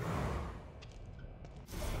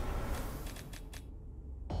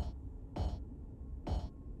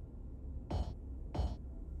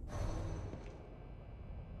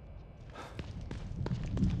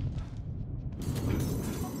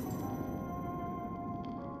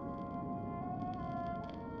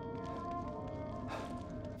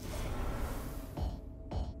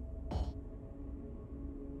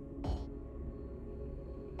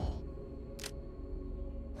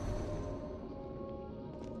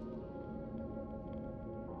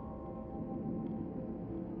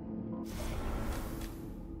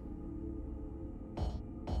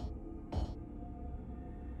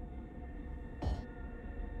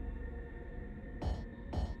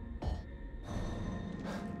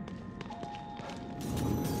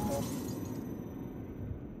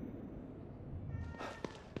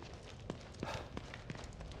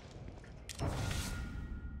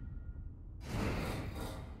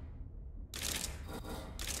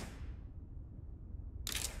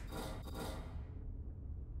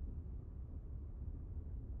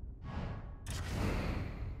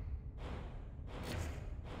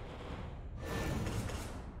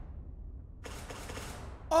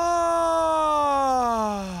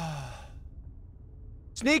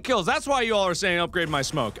 Sneak kills, that's why you all are saying upgrade my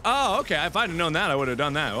smoke. Oh, okay, if I'd have known that, I would have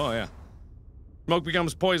done that. Oh, yeah. Smoke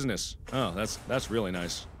becomes poisonous. Oh, that's really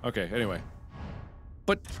nice. Okay, anyway.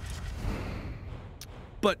 But...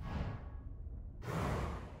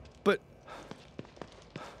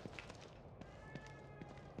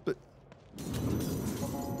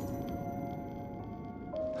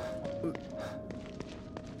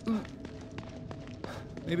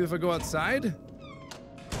 Maybe if I go outside?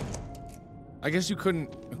 I guess you couldn't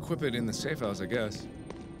equip it in the safe house, I guess.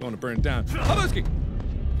 Don't want to burn it down. Habuski!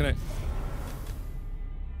 Can I...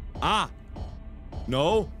 Ah!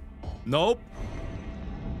 No. Nope.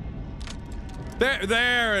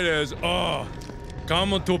 There it is. Oh.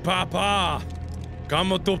 Come to Papa.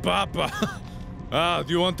 Come to Papa. Ah,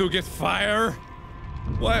 do you want to get fire?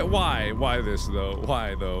 Why this, though?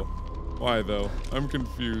 Why, though? Why, though? I'm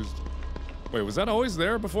confused. Wait, was that always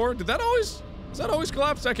there before? Did that always... Was that always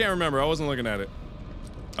collapsed? I can't remember. I wasn't looking at it.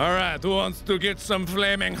 Alright, who wants to get some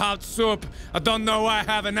flaming hot soup? I don't know why I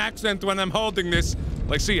have an accent when I'm holding this.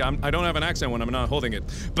 Like, see, I don't have an accent when I'm not holding it.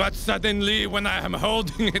 But suddenly, when I am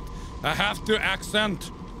holding it, I have to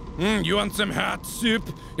accent. You want some hot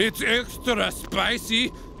soup? It's extra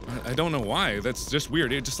spicy. I don't know why. That's just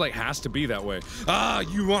weird. It just, like, has to be that way. Ah,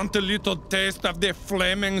 you want a little taste of the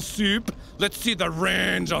flaming soup? Let's see the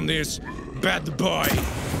range on this bad boy.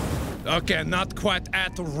 Okay, not quite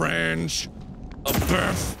at range of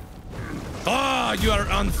birth. Oh, you are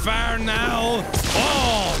on fire now.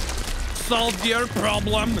 Oh, solved your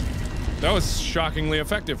problem. That was shockingly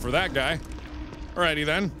effective for that guy. Alrighty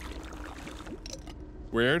then.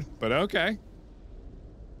 Weird, but okay.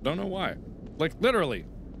 Don't know why. Like, literally.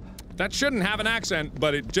 That shouldn't have an accent,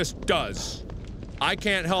 but it just does. I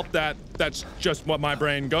can't help that. That's just what my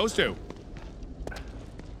brain goes to.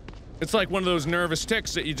 It's like one of those nervous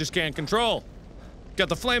tics that you just can't control. Got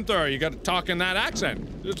the flamethrower, you gotta talk in that accent.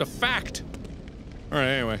 It's just a fact. Alright,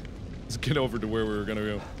 anyway. Let's get over to where we were gonna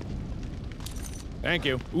go. Thank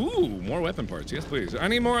you. Ooh, more weapon parts. Yes, please. I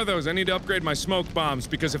need more of those. I need to upgrade my smoke bombs,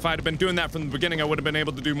 because if I'd have been doing that from the beginning, I would have been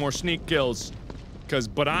able to do more sneak kills.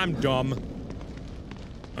 But I'm dumb.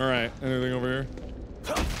 Alright, anything over here?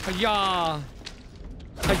 Hi-ya!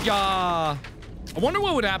 Hi-ya! I wonder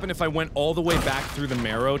what would happen if I went all the way back through the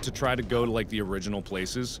marrow to try to go to, like, the original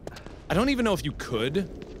places. I don't even know if you could,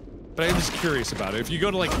 but But I'm just curious about it. If you go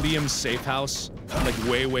to like Liam's safe house, like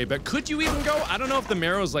way back, could you even go? I don't know if the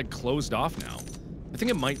Marrow's like closed off now. I think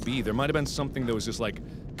it might be. There might have been something that was just like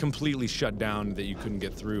completely shut down that you couldn't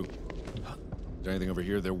get through. Is there anything over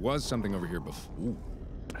here? There was something over here before. Ooh.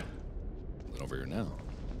 Over here now.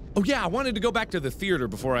 Oh yeah, I wanted to go back to the theater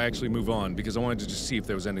before I actually move on because I wanted to just see if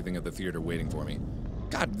there was anything at the theater waiting for me.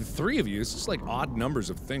 God, the three of you, it's just like odd numbers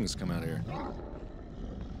of things come out of here.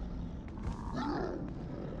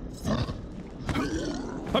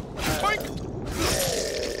 Hup, spike!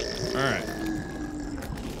 Alright.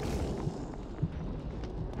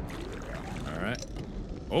 Alright.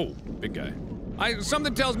 Oh, big guy.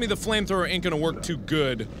 Something tells me the flamethrower ain't gonna work too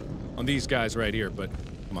good on these guys right here, but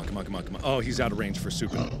come on. Oh, he's out of range for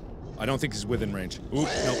Super. I don't think he's within range. Oop,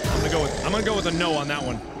 nope. I'm gonna go with a no on that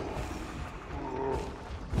one.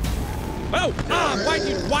 Oh!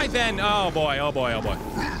 Why then? Oh boy.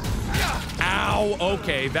 Ow,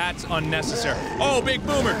 okay, that's unnecessary. Oh, big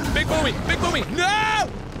boomer! Big boomy! No!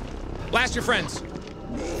 Blast your friends.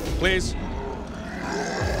 Please.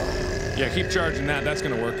 Yeah, keep charging that. That's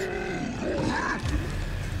gonna work.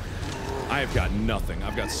 I have got nothing.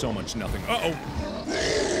 I've got so much nothing. Uh-oh.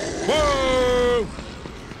 Whoa!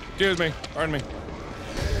 Excuse me. Pardon me.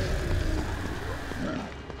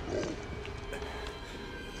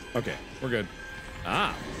 Okay, we're good.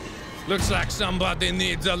 Ah. Looks like somebody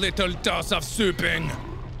needs a little toss of souping.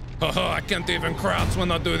 Oh, I can't even crouch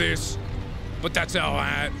when I do this. But that's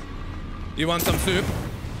alright. You want some soup?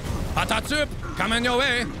 Hot soup? Coming your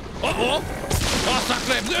way. Uh-oh. Oh,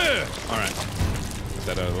 sacre bleu! Alright. Get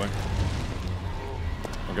that out of the way.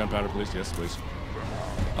 More gunpowder, please. Yes, please.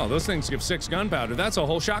 Oh, those things give 6 gunpowder. That's a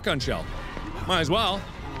whole shotgun shell. Might as well.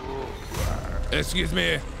 Excuse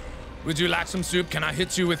me. Would you like some soup? Can I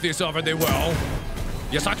hit you with this over the wall?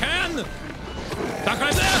 Yes, I can!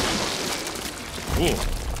 Sacre bleu! Ooh.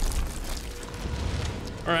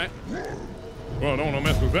 Alright. Well, I don't want to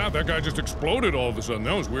mess with that. That guy just exploded all of a sudden.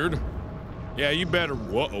 That was weird. Yeah, you better.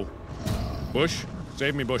 Whoa. Bush?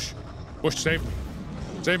 Save me, Bush. Bush, save me.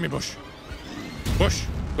 Save me, Bush. Bush,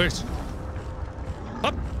 please.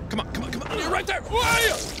 Up! Come on. You're right there!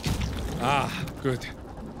 Why? Ah, good.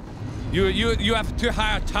 You have too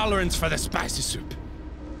high a tolerance for the spicy soup.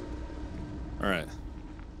 Alright.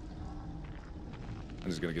 I'm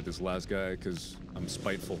just gonna get this last guy because I'm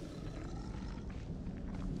spiteful.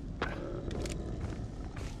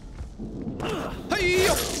 Hey!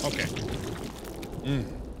 Okay.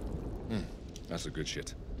 That's the good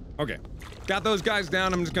shit. Okay. Got those guys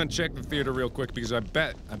down. I'm just gonna check the theater real quick because I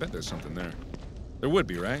bet there's something there. There would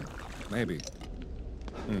be, right? Maybe.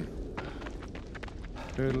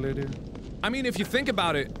 I mean, if you think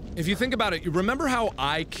about it, you remember how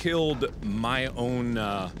I killed my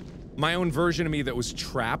own version of me that was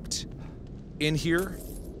trapped in here?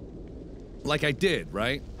 Like I did,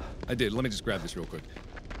 right? I did. Let me just grab this real quick.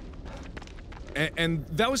 And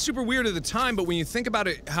that was super weird at the time, but when you think about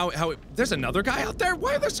it, there's another guy out there?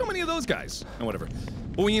 Why are there so many of those guys? Oh, whatever.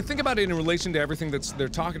 But when you think about it in relation to everything they're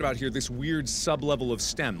talking about here, this weird sub-level of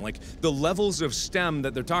STEM, like the levels of STEM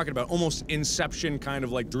that they're talking about, almost Inception kind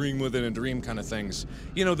of like dream within a dream kind of things.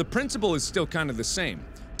 You know, the principle is still kind of the same.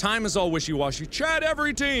 Time is all wishy-washy. Chad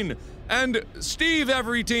every teen! And Steve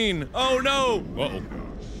every teen! Oh no!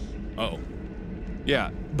 Uh-oh. Yeah,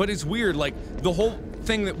 but it's weird, like, the whole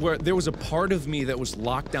thing that where there was a part of me that was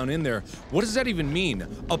locked down in there. What does that even mean?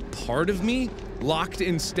 A part of me locked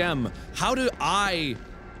in STEM? How do I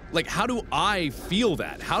feel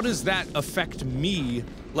that? How does that affect me,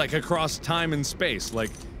 like, across time and space? Like,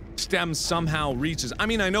 STEM somehow reaches. I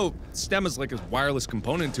mean, I know STEM is like a wireless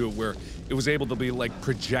component to it where it was able to be like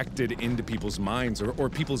projected into people's minds, or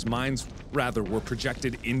people's minds rather were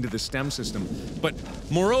projected into the STEM system. But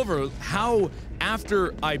moreover, how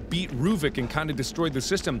after I beat Ruvik and kind of destroyed the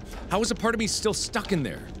system, how is a part of me still stuck in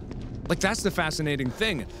there? Like, that's the fascinating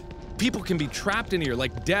thing. People can be trapped in here,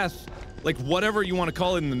 like death, like whatever you want to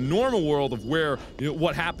call it in the normal world of where, you know,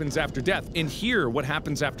 what happens after death. In here, what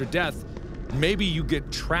happens after death, maybe you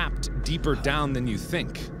get trapped deeper down than you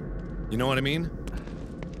think. You know what I mean?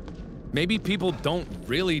 Maybe people don't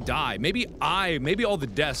really die. Maybe all the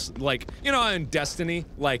deaths, like, you know, in Destiny,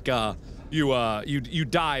 like, you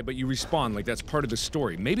die, but you respawn, like, that's part of the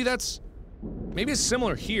story. Maybe it's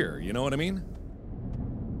similar here, you know what I mean?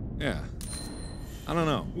 Yeah. I don't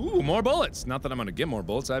know. Ooh, more bullets! Not that I'm gonna get more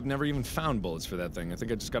bullets, I've never even found bullets for that thing. I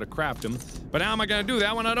think I just gotta craft them. But how am I gonna do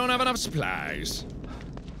that when I don't have enough supplies?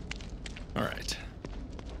 Alright.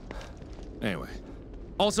 Anyway.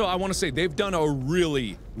 Also, I want to say, they've done a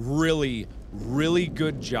really, really, really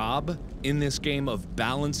good job in this game of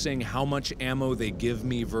balancing how much ammo they give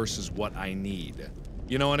me versus what I need.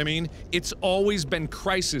 You know what I mean? It's always been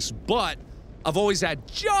Crisis, but I've always had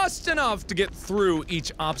just enough to get through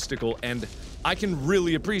each obstacle, and I can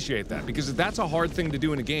really appreciate that, because that's a hard thing to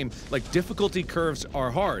do in a game. Like, difficulty curves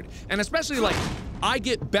are hard. And especially, like, I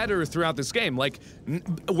get better throughout this game. Like,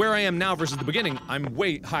 where I am now versus the beginning, I'm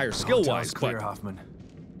way higher skill-wise, clear, but... Hoffman.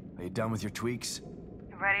 Are you done with your tweaks?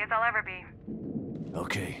 Ready as I'll ever be.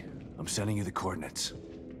 Okay, I'm sending you the coordinates.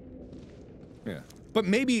 Yeah. But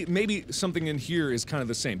maybe something in here is kind of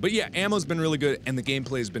the same. But yeah, ammo's been really good, and the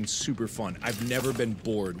gameplay has been super fun. I've never been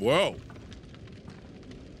bored. Whoa!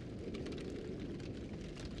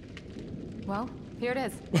 Well, here it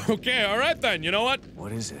is. Okay, alright then, you know what?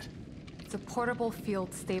 What is it? It's a portable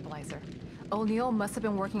field stabilizer. O'Neill must have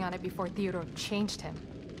been working on it before Theodore changed him.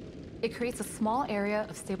 It creates a small area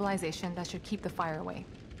of stabilization that should keep the fire away.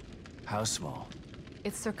 How small?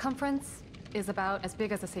 Its circumference is about as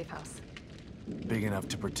big as a safe house. Big enough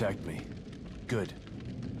to protect me. Good.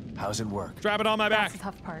 How's it work? Strap it on my back. That's the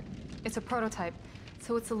tough part. It's a prototype,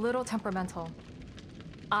 so it's a little temperamental.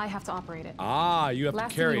 I have to operate it. Ah, you have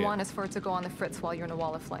Last to carry thing it. you want is for it to go on the fritz while you're in a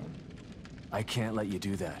wall of flame. I can't let you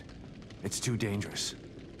do that. It's too dangerous.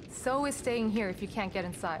 So is staying here if you can't get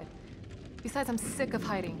inside. Besides, I'm sick of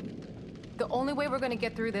hiding. The only way we're gonna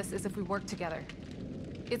get through this is if we work together.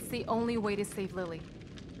 It's the only way to save Lily.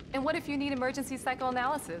 And what if you need emergency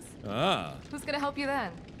psychoanalysis? Ah. Who's gonna help you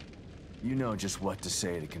then? You know just what to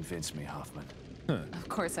say to convince me, Hoffman. Of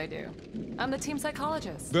course I do. I'm the team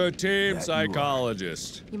psychologist. The team That you are.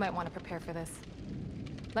 psychologist. You might want to prepare for this.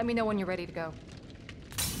 Let me know when you're ready to go.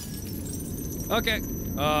 Okay.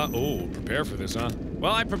 Oh, prepare for this, huh?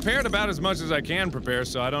 Well, I prepared about as much as I can prepare,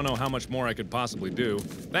 so I don't know how much more I could possibly do.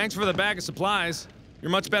 Thanks for the bag of supplies.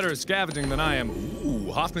 You're much better at scavenging than I am.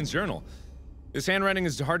 Ooh, Hoffman's journal. This handwriting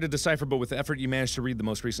is hard to decipher, but with effort you managed to read the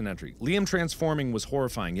most recent entry. Liam transforming was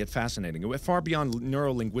horrifying, yet fascinating. It went far beyond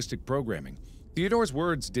neuro-linguistic programming. Theodore's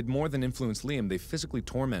words did more than influence Liam, they physically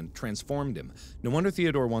transformed him. No wonder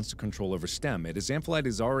Theodore wants to control over STEM. It is amplified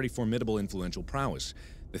his already formidable influential prowess.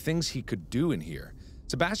 The things he could do in here.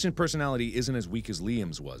 Sebastian's personality isn't as weak as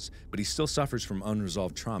Liam's was, but he still suffers from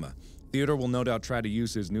unresolved trauma. Theodore will no doubt try to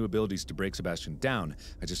use his new abilities to break Sebastian down.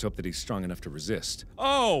 I just hope that he's strong enough to resist.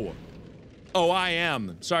 Oh! Oh, I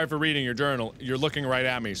am. Sorry for reading your journal. You're looking right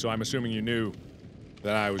at me, so I'm assuming you knew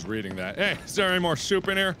that I was reading that. Hey, is there any more soup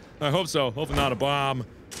in here? I hope so. Hopefully not a bomb.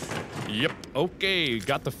 Yep. Okay,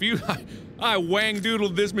 got the fuse. I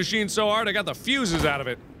wang-doodled this machine so hard I got the fuses out of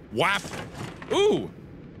it. Whap. Ooh.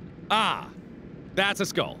 Ah. That's a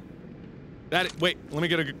skull. Wait, let me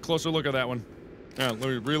get a closer look at that one. Yeah, let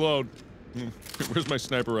me reload. Where's my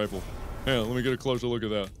sniper rifle? Yeah, let me get a closer look at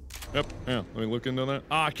that. Yep, yeah, let me look into that.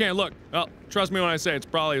 Ah, I can't look. Well, trust me when I say it's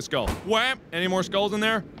probably a skull. Wham! Any more skulls in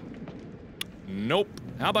there? Nope.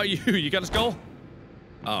 How about you? You got a skull?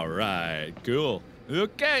 Alright, cool.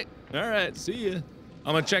 Okay, alright, see ya.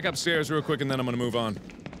 I'm gonna check upstairs real quick and then I'm gonna move on.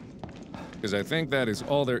 Because I think that is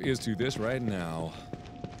all there is to this right now.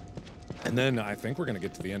 And then I think we're gonna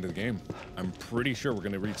get to the end of the game. I'm pretty sure we're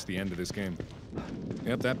gonna reach the end of this game.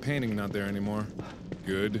 Yep, that painting not there anymore.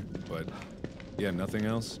 Good, but yeah, nothing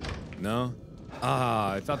else? No?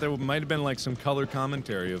 Ah, I thought there might have been like some color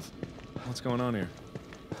commentary of what's going on here.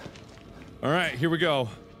 Alright, here we go.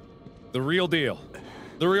 The real deal.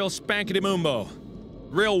 The real spankity-moombo.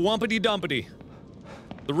 Real wumpity-dumpity.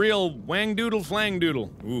 The real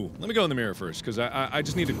wang-doodle-flang-doodle. Ooh, let me go in the mirror first, because I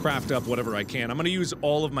just need to craft up whatever I can. I'm gonna use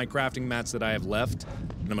all of my crafting mats that I have left,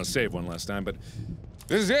 and I'm gonna save one last time, but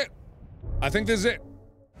this is it. I think this is it.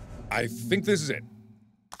 I think this is it.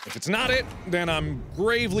 If it's not it, then I'm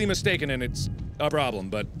gravely mistaken and it's a problem,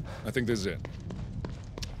 but I think this is it.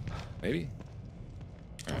 Maybe?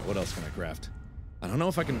 Alright, what else can I craft? I don't know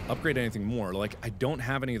if I can upgrade anything more. Like, I don't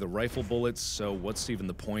have any of the rifle bullets, so what's even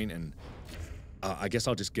the point? And I guess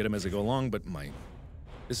I'll just get them as I go along, but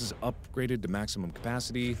this is upgraded to maximum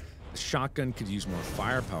capacity. The shotgun could use more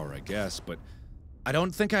firepower, I guess, but I don't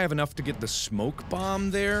think I have enough to get the smoke bomb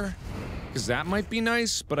there, because that might be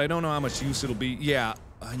nice, but I don't know how much use it'll be. Yeah,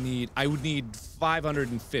 I would need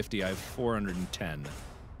 550. I have 410.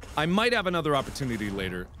 I might have another opportunity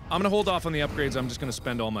later. I'm gonna hold off on the upgrades. I'm just gonna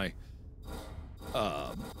spend all my,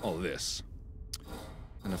 all this.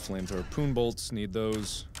 And a flamethrower. Poon bolts, need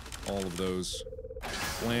those. All of those.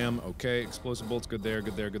 Flam, okay. Explosive bolts, good there,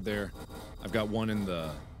 good there, good there. I've got one in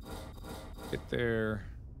the hit there.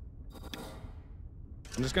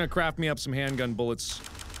 I'm just gonna craft me up some handgun bullets,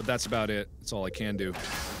 but that's about it. That's all I can do.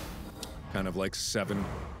 Kind of like 7.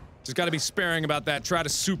 Just gotta be sparing about that. Try to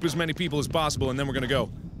soup as many people as possible, and then we're gonna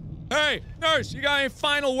go. Hey, nurse, you got any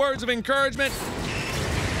final words of encouragement?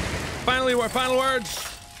 Final words?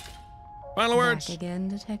 Final words. Back again,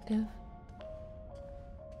 detective?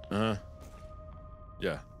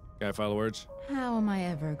 Yeah. Can I final words? How am I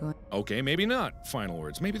ever going? Okay, maybe not final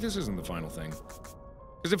words. Maybe this isn't the final thing.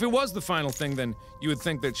 Because if it was the final thing, then you would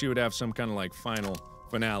think that she would have some kind of like final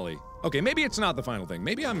finale. Okay, maybe it's not the final thing.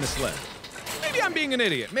 Maybe I'm misled. Maybe I'm being an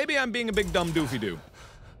idiot. Maybe I'm being a big dumb doofy-doo.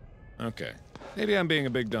 Okay. Maybe I'm being a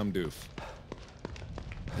big dumb doof.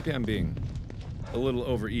 Maybe I'm being a little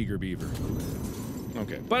over-eager beaver.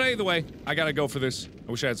 Okay. But either way, I gotta go for this.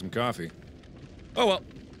 I wish I had some coffee. Oh well.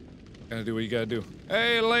 Gotta do what you gotta do.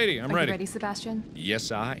 Hey, lady, I'm ready. Are you ready, Sebastian? Yes,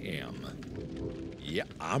 I am. Yeah,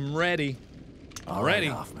 I'm ready. All ready.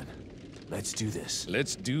 right, Hoffman. Let's do this.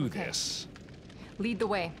 Let's do this. Lead the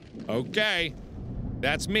way. Okay.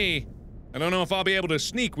 That's me. I don't know if I'll be able to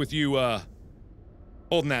sneak with you,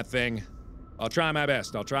 holding that thing. I'll try my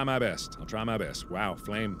best. I'll try my best. I'll try my best. Wow,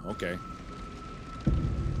 flame. Okay.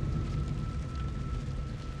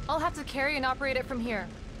 I'll have to carry and operate it from here.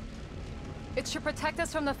 It should protect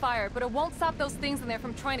us from the fire, but it won't stop those things in there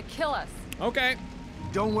from trying to kill us. Okay.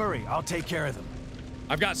 Don't worry, I'll take care of them.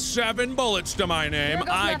 I've got 7 bullets to my name. There goes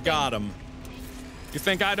I nothing. got him. You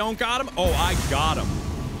think I don't got him? Oh, I got him.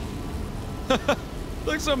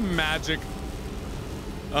 Like some magic.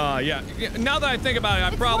 Yeah. Now that I think about it, I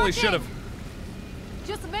It's probably working. should have.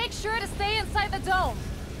 Just make sure to stay inside the dome.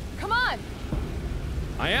 Come on.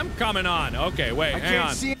 I am coming on. Okay, wait, hang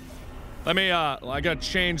on. see Let me, I gotta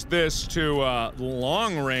change this to,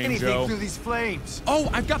 long range, anything through these flames. Oh,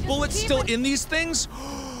 I've got Just bullets keep still it- in these things?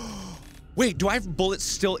 Wait, do I have bullets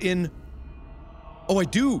still in? Oh, I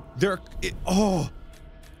do. There's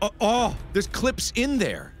clips in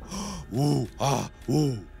there. Ooh,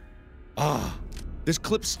 there's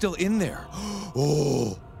clips still in there.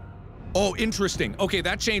 Oh, interesting. Okay,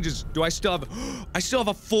 that changes. Do I still have, I still have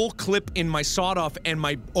a full clip in my sawed-off and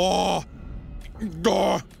my,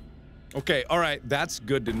 Okay, all right, that's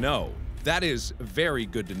good to know. That is very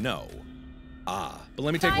good to know. But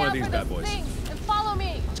let me take Try one of out these for bad those boys. things and follow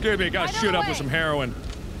me. Excuse me, gotta Right shoot up away. with some heroin.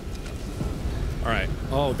 All right.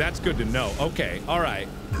 Oh, that's good to know. Okay, all right.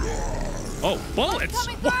 Oh, bullets!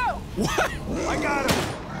 Coming through. What? I got him.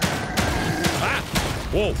 Ah!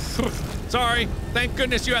 Whoa. Sorry. Thank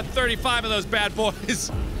goodness you had 35 of those bad boys.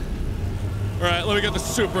 All right, let me get the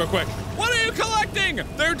soup real quick. What are you collecting?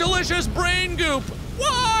 They're delicious brain goop.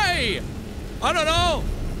 Why? I don't know.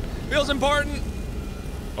 Feels important.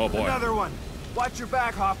 Oh boy. Another one. Watch your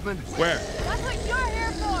back, Hoffman. Where? That's what you're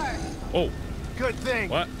here for. Oh. Good thing.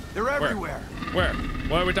 What? They're Where? everywhere. Where?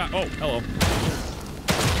 What are we talking? Oh, hello.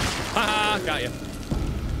 Haha, got you.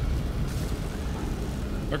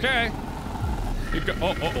 Okay. Keep go.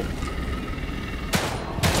 Oh.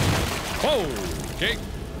 Oh, okay.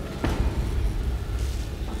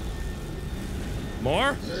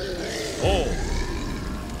 More?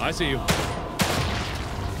 Oh. I see you.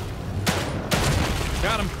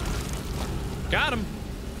 Got him. Got him.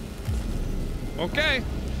 Okay.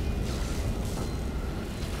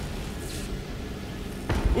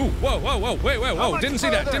 Ooh, whoa, wait, How whoa, much didn't see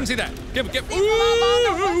that, further? didn't see that. Give, Seems a lot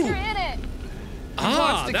longer once ooh! you're in it. Ah,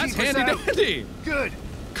 wants to that's keep us handy out. dandy. Good.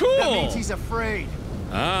 Cool. That means he's afraid.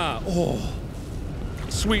 Ah, oh.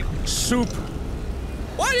 Sweet soup.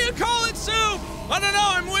 Why do you call it soup? I don't know,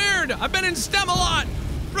 I'm weird. I've been in STEM a lot.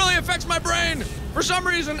 Really affects my brain. For some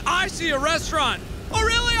reason, I see a restaurant. Oh,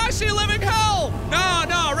 really? I see living hell.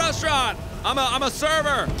 No, restaurant. I'm a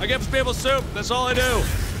server. I give people soup. That's all I do.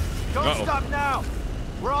 Don't Uh-oh. stop now.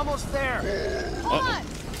 We're almost there. Hold on.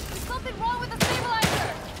 There's something wrong with the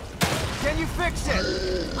stabilizer. Can you fix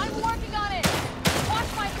it? I'm working on it. Watch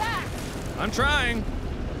my back. I'm trying.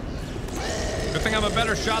 Good thing I'm a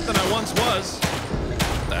better shot than I once was.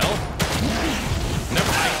 What the hell?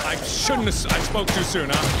 Never. I shouldn't have. I spoke too soon,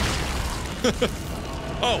 huh?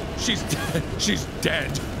 Oh, she's dead. She's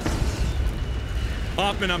dead.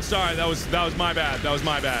 Hoffman, I'm sorry. That was my bad. That was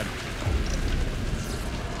my bad.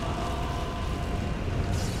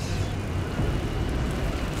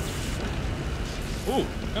 Ooh,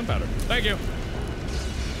 gunpowder. Thank you.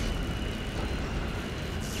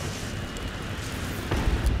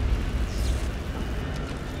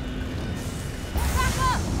 Back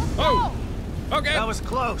up. Let's Oh, go. okay. That was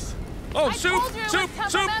close. Oh, I soup, told you it soup,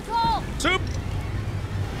 was soup, temperamental. soup.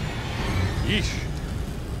 Yeesh.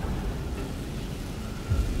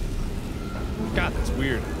 God, that's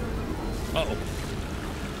weird. Uh-oh.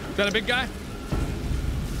 Is that a big guy?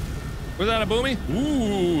 Was that a boomy?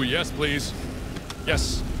 Ooh, yes, please.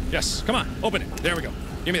 Yes, yes. Come on, open it. There we go.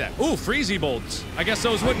 Give me that. Ooh, freezy bolts. I guess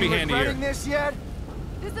those would be You handy here. regretting this yet?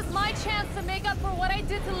 This is my chance to make up for what I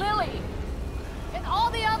did to Lily. And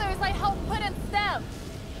all the others I helped put in STEM.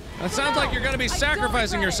 That sounds like you're gonna be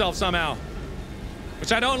sacrificing yourself somehow.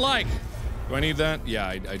 Which I don't like. Do I need that? Yeah,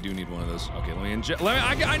 I do need one of those. Okay, let me inject.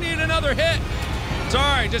 I need another hit.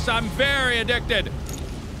 Sorry, just I'm very addicted.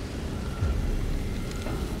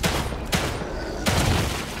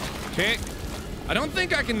 Okay. I don't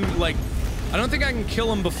think I can, like, I don't think I can kill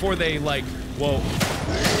them before they, like, whoa,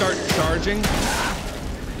 start charging.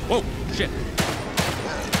 Whoa, shit.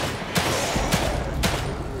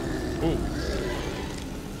 Ooh.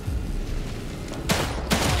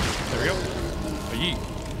 There we go. A yeet.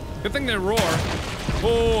 Good thing they roar.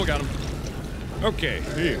 Oh, got him. Okay,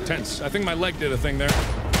 ew, tense. I think my leg did a thing there.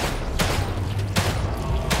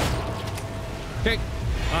 Okay,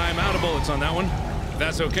 I'm out of bullets on that one.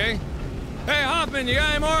 That's okay. Hey, Hoffman, you got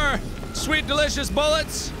any more sweet, delicious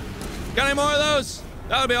bullets? Got any more of those?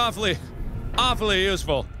 That would be awfully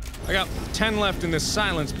useful. I got 10 left in this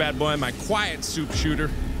silence bad boy, my quiet soup shooter.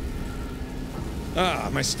 Ah,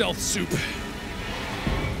 my stealth soup.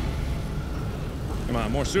 Come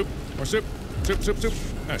on, more soup, more soup, soup.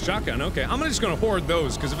 Shotgun, okay. I'm just gonna hoard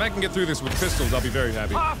those, because if I can get through this with pistols, I'll be very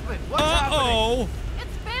happy. Hoffman, what's happening?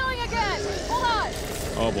 It's failing again! Hold on!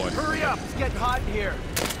 Oh boy. Hurry up, it's getting hot in here.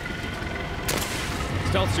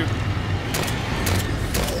 Stealth soup.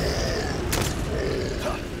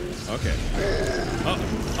 Okay. Oh.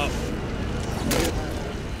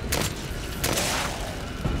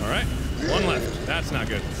 Alright. One left. That's not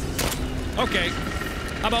good. Okay.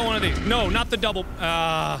 How about one of these? No, not the double.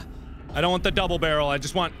 I don't want the double barrel. I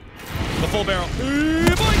just want the full barrel.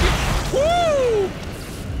 Woo!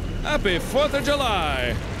 Happy 4th of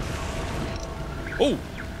July. Oh.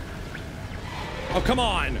 Oh, come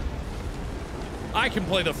on. I can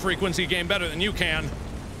play the frequency game better than you can.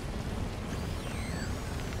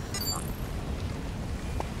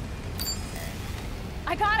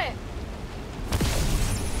 I got it!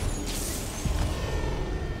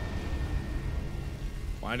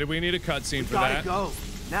 Why did we need a cutscene for Gotta that? go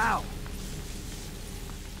now.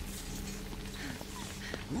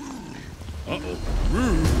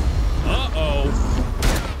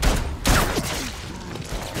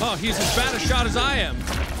 Oh, he's as bad a shot as I am.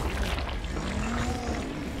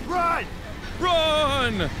 Run!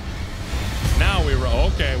 Run! Now we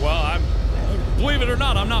run. Okay, well, believe it or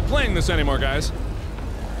not, I'm not playing this anymore, guys.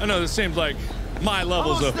 I know this seems like my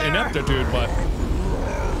levels of ineptitude, but...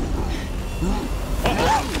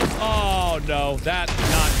 Oh no, that's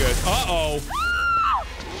not good.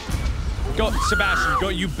 Go, Sebastian, go,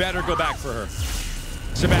 you better go back for her.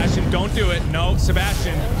 Sebastian, don't do it. No,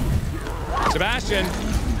 Sebastian. Sebastian.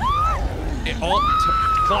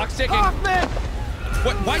 Clock's ticking. Hoffman!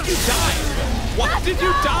 What, why'd you dive? Why did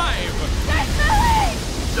you dive?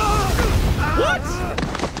 What?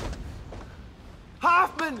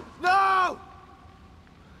 Hoffman, no!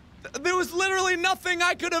 There was literally nothing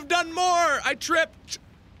I could have done more. I tripped.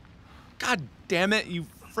 God damn it, you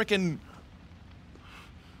frickin'...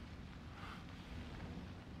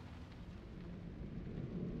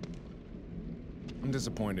 I'm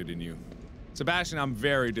disappointed in you. Sebastian, I'm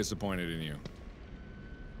very disappointed in you.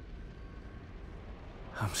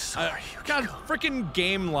 I'm sorry, God, frickin'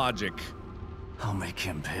 game logic. I'll make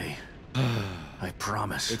him pay. I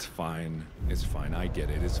promise. It's fine. It's fine. I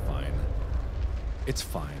get it. It's fine. It's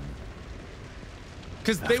fine.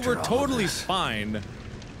 Because they were totally fine.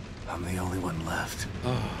 I'm the only one left.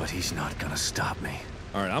 But he's not gonna stop me.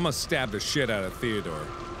 All right, I'm gonna stab the shit out of Theodore.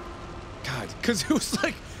 God, because it was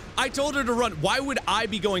like, I told her to run. Why would I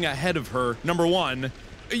be going ahead of her? Number one,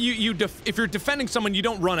 if you're defending someone, you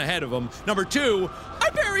don't run ahead of them. Number two, I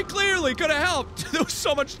very clearly could have helped. There was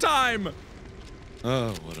so much time.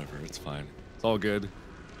 Oh, whatever. It's fine. It's all good.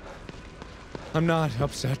 I'm not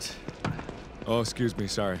upset. Oh, excuse me.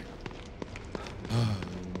 Sorry.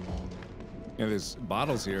 Yeah, there's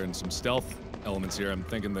bottles here and some stealth elements here. I'm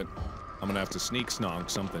thinking that I'm gonna have to sneak snog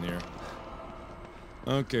something here.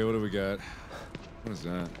 Okay, what do we got? What is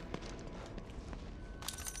that?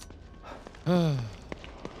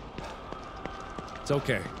 It's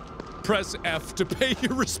okay. Press F to pay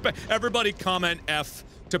your respect. Everybody comment F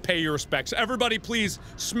to pay your respects. Everybody please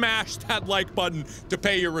smash that like button to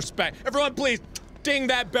pay your respect. Everyone please ding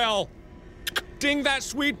that bell. Ding that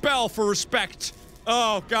sweet bell for respect.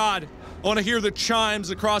 Oh God. I want to hear the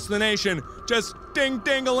chimes across the nation. Just ding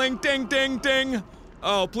ding-a-ling, ding ding ding.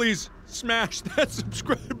 Oh, please smash that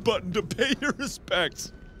subscribe button to pay your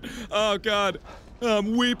respects. Oh God.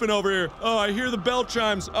 I'm weeping over here. Oh, I hear the bell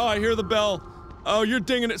chimes. Oh, I hear the bell. Oh, you're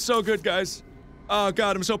dinging it so good, guys. Oh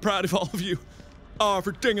God, I'm so proud of all of you. Oh,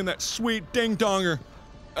 for dinging that sweet ding-donger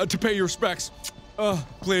to pay your respects. Oh,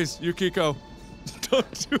 please, Yukiko.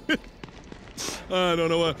 Don't do it. I don't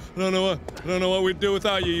know what we'd do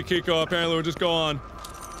without you, Yukiko. Apparently we'll just go on.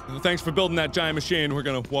 Thanks for building that giant machine. We're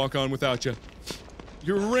gonna walk on without you.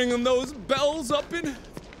 You're ringing those bells up in...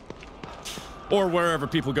 Or wherever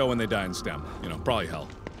people go when they die in STEM. You know, probably hell.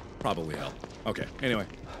 Probably hell. Okay, anyway.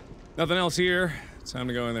 Nothing else here. It's time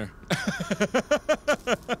to go in there.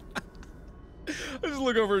 I just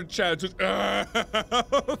look over at chat, just...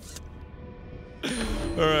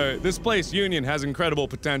 Alright, this place, Union, has incredible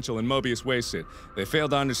potential and Mobius wastes it. They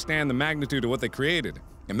failed to understand the magnitude of what they created.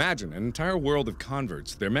 Imagine an entire world of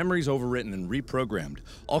converts, their memories overwritten and reprogrammed,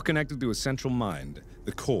 all connected to a central mind,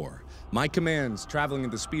 the core. My commands traveling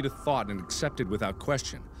at the speed of thought and accepted without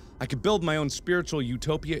question. I could build my own spiritual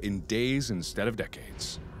utopia in days instead of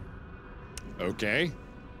decades. Okay.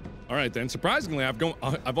 Alright then, surprisingly,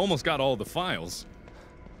 I've almost got all the files.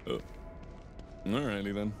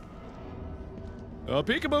 Alrighty then.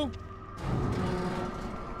 Peekaboo!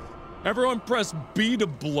 Everyone press B to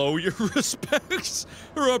blow your respects.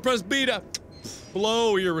 Everyone press B to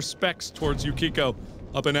blow your respects towards Yukiko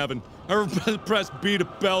up in heaven. Everyone press B to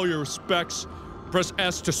bell your respects. Press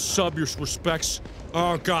S to sub your respects.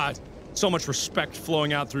 Oh God, so much respect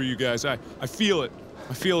flowing out through you guys. I feel it.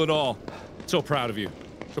 I feel it all. So proud of you.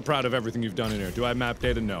 So proud of everything you've done in here. Do I have map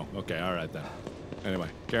data? No. Okay, alright then. Anyway,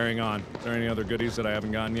 carrying on. Are there any other goodies that I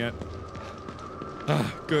haven't gotten yet?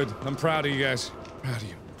 Ah, good. I'm proud of you guys. Proud of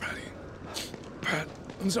you. Proud of you. Proud.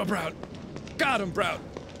 I'm so proud. God, I'm proud.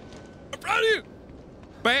 I'm proud of you.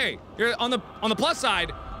 But hey, you're on the plus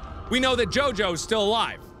side, we know that JoJo's still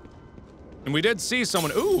alive. And we did see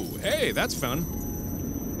someone. Ooh, hey, that's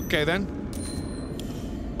fun. Okay then.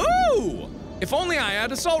 Ooh! If only I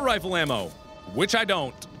had assault rifle ammo, which I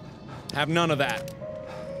don't. Have none of that.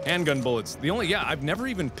 Handgun bullets. Yeah, I've never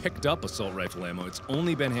even picked up assault rifle ammo. It's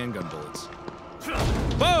only been handgun bullets.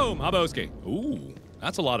 Boom! Haboski. Ooh,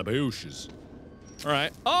 that's a lot of booshes.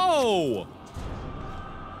 Alright. Oh!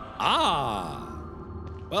 Ah!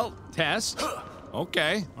 Well, test.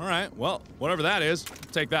 Okay, alright. Well, whatever that is,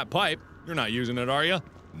 take that pipe. You're not using it, are you?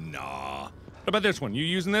 Nah. What about this one? You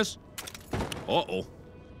using this? Uh-oh.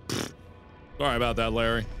 Sorry about that,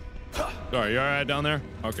 Larry. Sorry, you alright down there?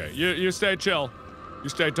 Okay, you stay chill. You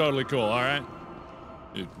stay totally cool, alright?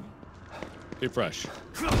 Keep fresh.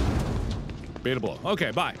 Beta blow.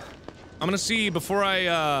 Okay, bye. I'm gonna see before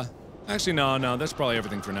I, actually, no, that's probably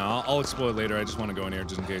everything for now. I'll explore it later. I just want to go in here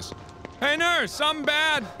just in case. Hey, nurse! Something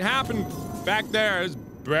bad happened back there. It's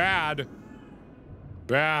bad.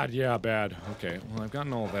 Bad, yeah, bad. Okay, well, I've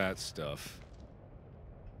gotten all that stuff.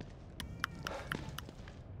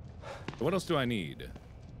 What else do I need?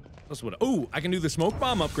 Oh, I can do the smoke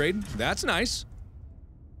bomb upgrade. That's nice.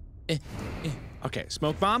 Okay,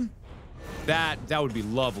 smoke bomb. That would be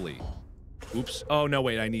lovely. Oops. Oh, no,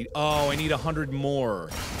 wait, I need 100 more.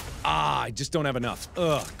 Ah, I just don't have enough.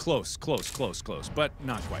 Ugh, close, but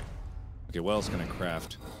not quite. Okay, what else can I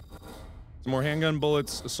craft? Some more handgun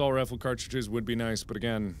bullets, assault rifle cartridges would be nice, but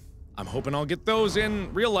again, I'm hoping I'll get those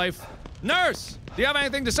in real life. Nurse! Do you have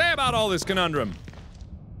anything to say about all this conundrum?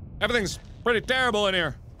 Everything's pretty terrible in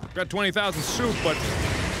here. I've got 20,000 soup, but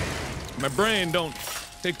my brain don't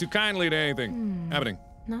take too kindly to anything happening.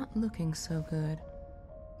 Not looking so good.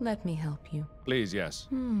 Let me help you. Please, yes.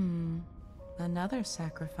 Another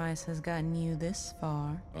sacrifice has gotten you this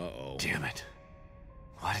far. Uh-oh. Damn it.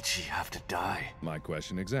 Why did she have to die? My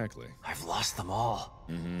question exactly. I've lost them all.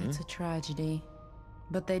 It's a tragedy,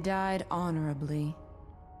 but they died honorably.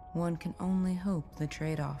 One can only hope the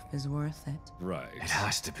trade-off is worth it. Right. It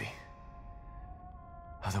has to be.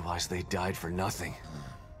 Otherwise, they died for nothing.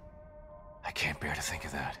 I can't bear to think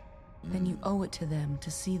of that. Then you owe it to them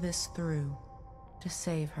to see this through, to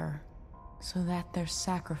save her, so that their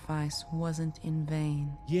sacrifice wasn't in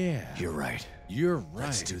vain. Yeah. You're right. You're right.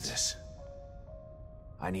 Let's do this.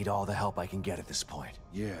 I need all the help I can get at this point.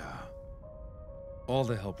 Yeah. All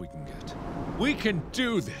the help we can get. We can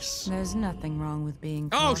do this. There's nothing wrong with being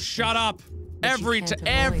Oh, cautious, shut up! but you Every can't avoid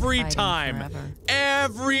every fighting time. forever.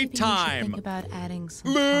 Every Maybe you should time. think about adding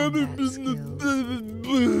some combat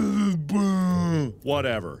skills.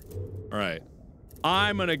 Whatever. All right.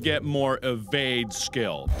 I'm gonna get more evade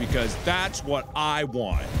skill because that's what I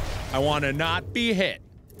want. I want to not be hit,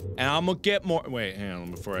 and I'm gonna get more. Wait, hang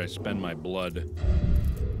on before I spend my blood.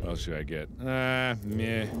 What else should I get?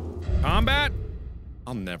 Meh. Combat?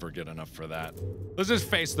 I'll never get enough for that. Let's just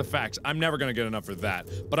face the facts. I'm never gonna get enough for that,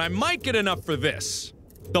 but I might get enough for this,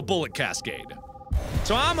 the bullet cascade.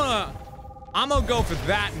 So I'm gonna go for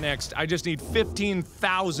that next. I just need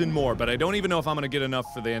 15,000 more, but I don't even know if I'm gonna get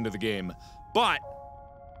enough for the end of the game. But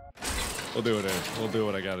we'll do it. We'll do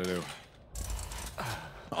what I gotta do.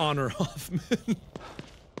 Honor Hoffman.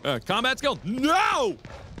 Combat skill? No!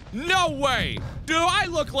 No way! Do I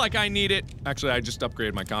look like I need it? Actually, I just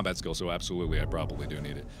upgraded my combat skill, so absolutely, I probably do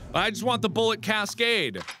need it. I just want the bullet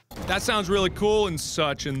cascade. That sounds really cool and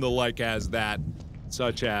such, and the like as that.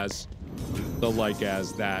 Such as the like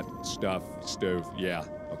as that stuff. Yeah,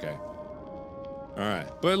 okay. Alright,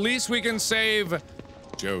 but at least we can save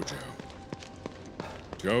Jojo.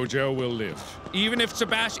 Jojo will live. Even if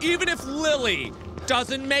even if Lily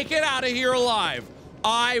doesn't make it out of here alive,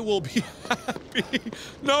 I will be happy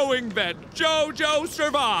knowing that Jojo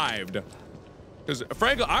survived. Because,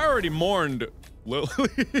 frankly, I already mourned Lily.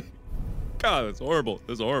 God, that's horrible.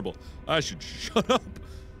 That's horrible. I should shut up.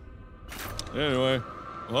 Anyway.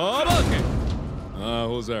 Oh, okay.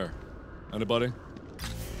 Who's there? Anybody?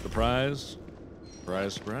 Surprise?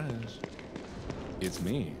 Surprise, surprise. It's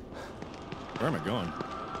me. Where am I going?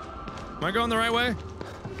 Am I going the right way?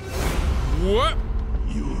 What?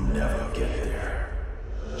 You'll never get there.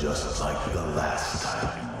 Just like the last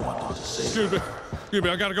time you wanted to save her. Excuse me,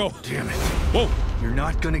 I gotta go. Damn it. Whoa. You're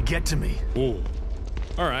not gonna get to me. Whoa.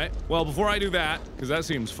 Alright, well, before I do that, because that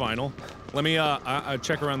seems final, let me,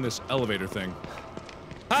 check around this elevator thing.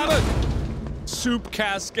 Have it! Soup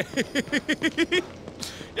cascade.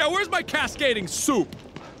 Yeah, where's my cascading soup?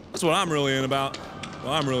 That's what I'm really in about.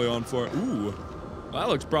 Well, I'm really on for it. Ooh. That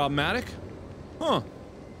looks problematic. Huh.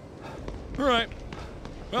 Alright.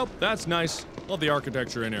 Well, that's nice. Love the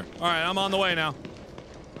architecture in here. Alright, I'm on the way now.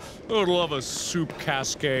 I would love a soup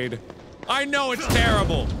cascade. I know it's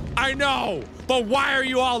terrible. I know. But why are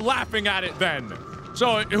you all laughing at it then?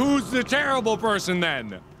 So, who's the terrible person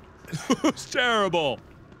then? Who's terrible?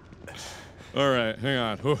 Alright, hang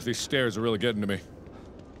on. Oh, these stairs are really getting to me.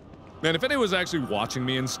 Man, if anyone was actually watching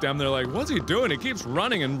me in STEM, they're like, what's he doing? He keeps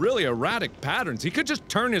running in really erratic patterns. He could just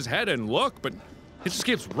turn his head and look, but he just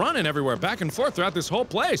keeps running everywhere, back and forth throughout this whole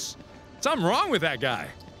place. Something wrong with that guy.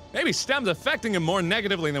 Maybe STEM's affecting him more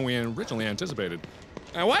negatively than we originally anticipated.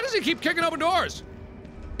 And why does he keep kicking open doors?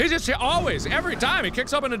 He just always, every time, he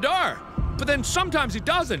kicks open a door. But then sometimes he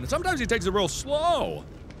doesn't. Sometimes he takes it real slow.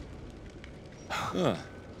 Huh.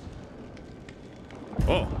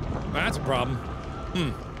 Oh, that's a problem.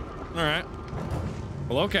 All right.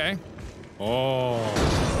 Well, okay. Oh.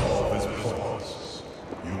 All this pause.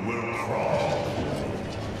 You will crawl.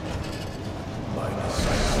 My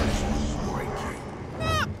decisiveness will break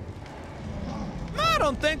you. I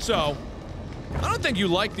don't think so. I don't think you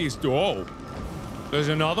like these. Oh, there's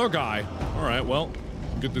another guy. All right, well,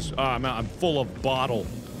 get this. I'm full of bottle.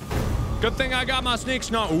 Good thing I got my sneak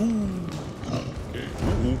snow. Ooh. Okay.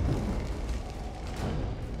 Ooh.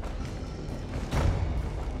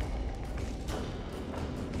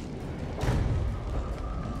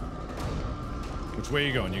 Which way are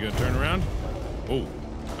you going? You gonna turn around? Oh,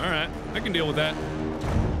 all right. I can deal with that.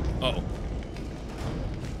 Uh-oh.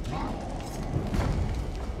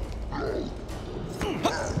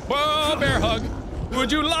 Whoa, bear hug.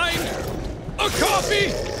 Would you like a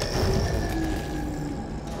coffee?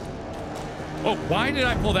 Oh, why did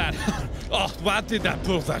I pull that? Oh, why did I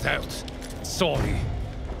pull that out? Sorry.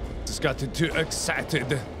 Just got too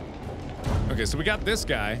excited. Okay, so we got this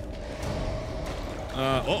guy.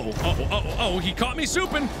 Oh, he caught me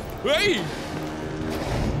souping. Hey!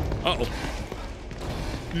 Uh-oh.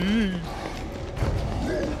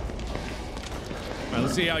 Well,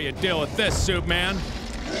 let's see how you deal with this, soup man.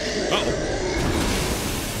 Uh-oh.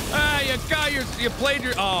 Ah, you played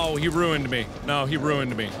your, oh, he ruined me. No, he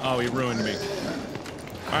ruined me. Oh, he ruined me.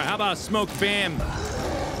 All right, how about a smoke bam?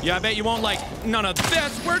 Yeah, I bet you won't like none of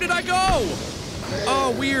this. Where did I go?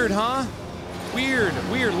 Oh, weird, huh? Weird.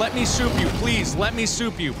 Let me soup you, please. Let me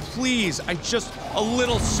soup you, please. A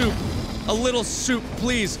little soup. A little soup,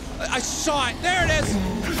 please. I saw it. There it is.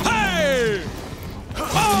 Hey!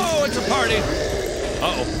 Oh, it's a party.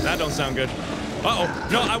 Uh-oh, that don't sound good. Uh-oh,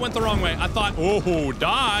 no, I went the wrong way. I thought, oh,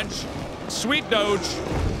 dodge. Sweet doge.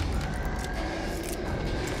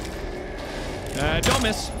 Don't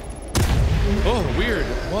miss. Oh, weird.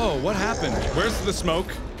 Whoa, what happened? Where's the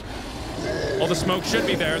smoke? Oh, the smoke should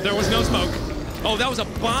be there. There was no smoke. Oh, that was a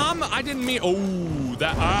bomb? I didn't mean, oh,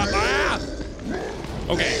 that,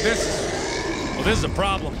 Okay, this is a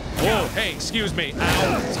problem. Oh, hey, excuse me.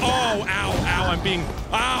 Ow. Oh, ow, I'm being,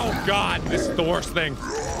 oh, God, this is the worst thing.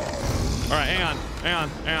 All right, hang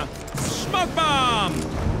on. Smoke bomb!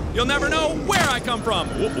 You'll never know where I come from.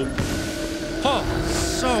 Oh,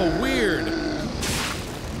 so weird.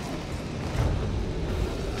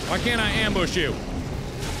 Why can't I ambush you?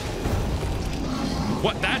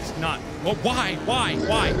 What? That's not. Well, why?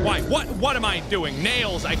 What am I doing?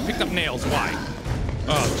 Nails. I picked up nails. Why?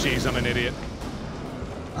 Oh, jeez, I'm an idiot.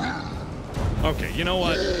 Okay, you know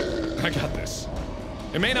what? I got this.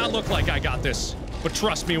 It may not look like I got this, but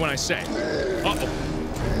trust me when I say. Uh-oh.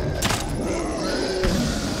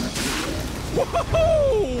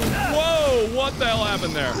 Whoa! Whoa! What the hell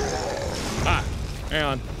happened there? Ah, hang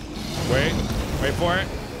on. Wait for it.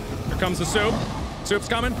 Here comes the soup. Soup's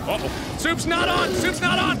coming. Uh-oh. Soup's not on! Soup's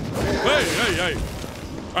not on! Hey.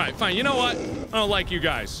 All right, fine. You know what? I don't like you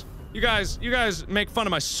guys. You guys make fun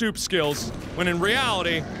of my soup skills, when in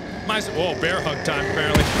reality, oh, bear hug time,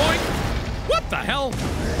 apparently. Boink! What the hell?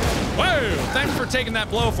 Whoa! Thanks for taking that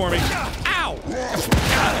blow for me. Ow!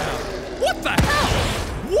 What the hell?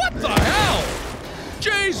 What the hell?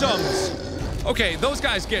 Jesus! Okay, those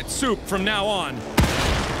guys get soup from now on.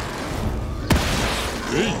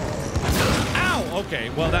 Ow! Okay,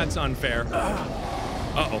 well that's unfair.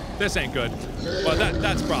 Uh-oh, this ain't good. Well,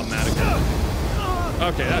 that's problematic.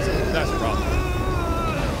 Okay, that's a problem.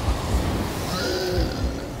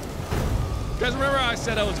 You guys remember how I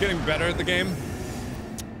said I was getting better at the game?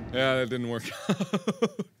 Yeah, that didn't work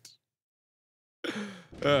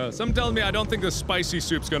out. Some tells me I don't think the spicy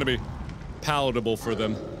soup's gonna be palatable for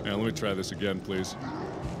them. Yeah, let me try this again, please.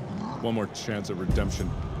 One more chance of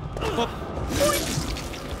redemption. Oh.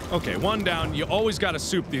 Okay, one down. You always gotta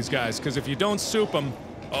soup these guys, because if you don't soup them...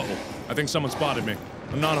 Uh-oh. I think someone spotted me.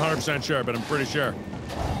 I'm not 100% sure, but I'm pretty sure.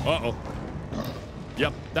 Uh-oh.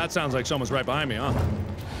 Yep, that sounds like someone's right behind me, huh?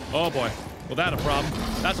 Oh, boy. Well, that's a problem.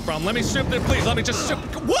 That's a problem. Let me soup them, please. Let me just soup...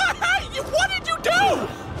 What? What did you do?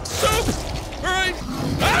 Soup! All right.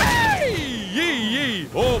 Hey! Yee!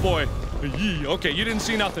 Oh, boy. Yee. Okay, you didn't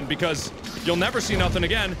see nothing, because... You'll never see nothing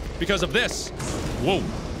again, because of this. Whoa.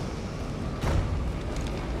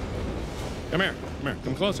 Come here.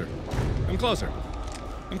 Come closer. Come closer.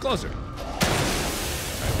 Come closer. Right,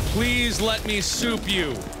 please let me soup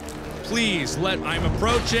you. Please I'm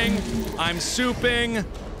approaching. I'm souping.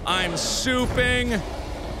 I'm souping.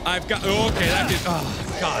 I've got, okay, that did,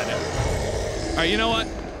 oh, God. All right, you know what?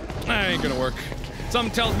 That ain't gonna work.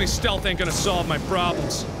 Something tells me stealth ain't gonna solve my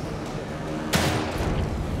problems.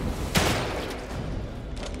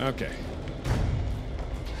 Okay.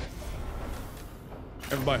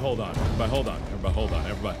 Everybody hold on. Everybody hold on. Everybody hold on.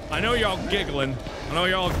 Everybody. I know you're all giggling. I know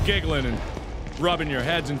you're all giggling and rubbing your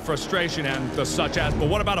heads in frustration and the such as, but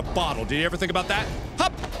what about a bottle? Did you ever think about that?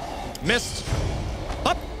 Hup! Missed.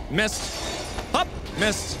 Hup! Missed. Hup!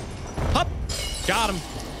 Missed. Hup! Got him.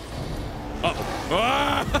 Uh-oh.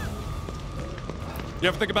 Ah! You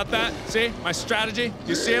ever think about that? See? My strategy?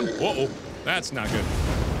 You see him? Uh-oh. That's not good.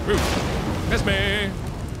 Ooh. Miss me.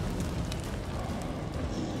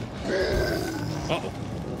 Uh-oh.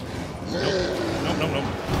 Nope.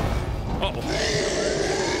 Uh-oh.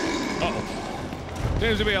 Uh-oh.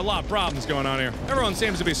 Seems to be a lot of problems going on here. Everyone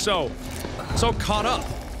seems to be so caught up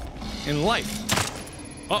in life.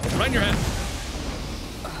 Oh, right in your head.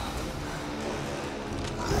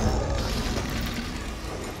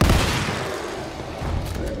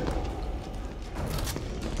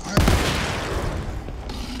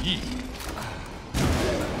 Yee.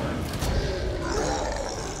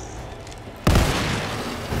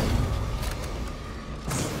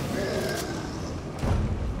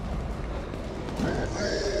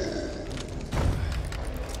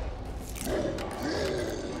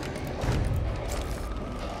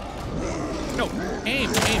 Aim,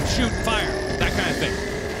 shoot, fire. That kind of thing.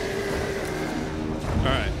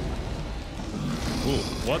 Alright. Ooh,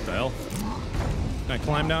 what the hell? Can I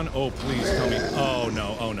climb down? Oh, please tell me. Oh,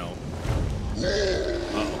 no. Oh, no.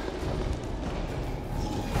 Uh-oh.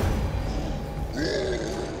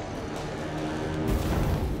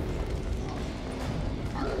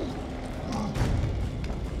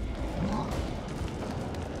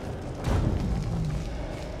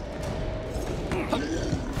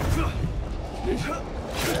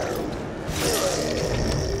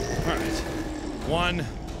 One.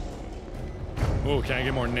 Oh, can I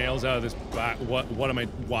get more nails out of this? What am I?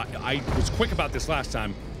 Why? I was quick about this last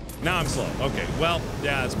time. Now I'm slow. Okay, well,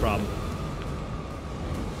 yeah, that's a problem.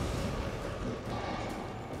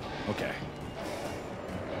 Okay.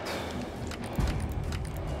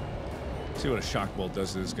 See what a shock bolt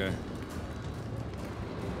does to this guy.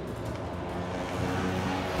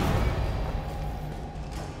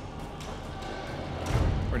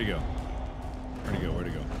 Where'd he go? Where'd he go? Where'd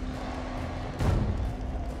he go?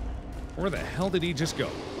 Where the hell did he just go?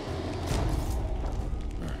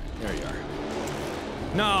 Alright, there you are.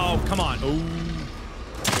 No, come on. Oh.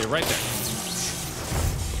 Okay, right there.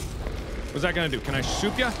 What's that gonna do? Can I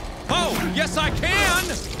soup ya? Oh, yes I can!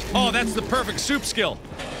 Oh, that's the perfect soup skill.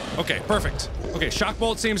 Okay, perfect. Okay, shock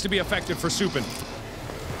bolt seems to be effective for souping.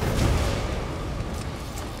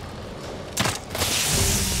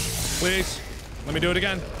 Please, let me do it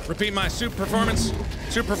again. Repeat my soup performance.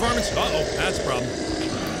 Soup performance. Uh-oh, that's a problem.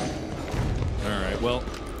 All right, well,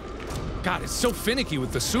 God, it's so finicky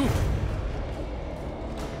with the soup.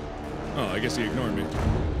 Oh, I guess he ignored me.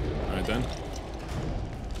 All right then.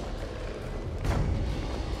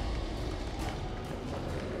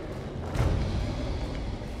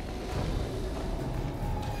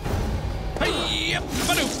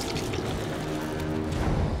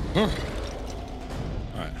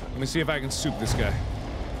 Alright, let me see if I can soup this guy.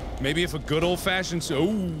 Maybe if a good old-fashioned soup.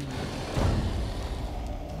 Ooh.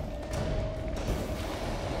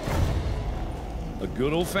 A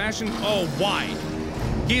good old-fashioned. Oh, why?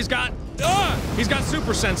 He's got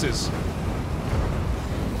super senses.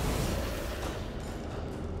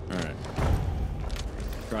 Alright.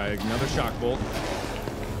 Try another shock bolt.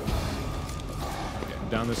 Okay,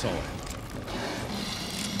 down this hallway.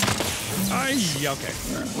 Okay.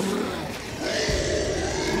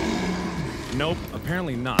 Nope,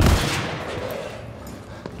 apparently not.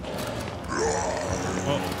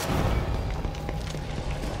 Oh.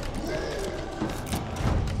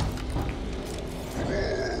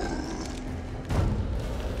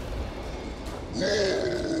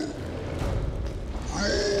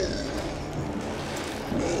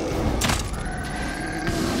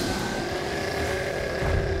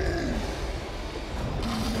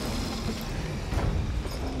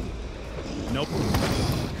 Nope.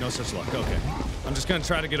 No such luck. Okay. I'm just gonna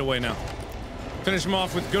try to get away now. Finish him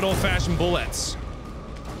off with good old-fashioned bullets.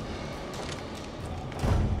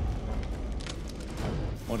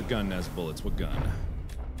 What gun has bullets? What gun?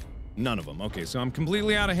 None of them. Okay, so I'm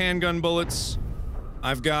completely out of handgun bullets.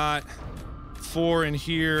 I've got 4 in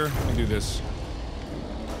here. Let me do this.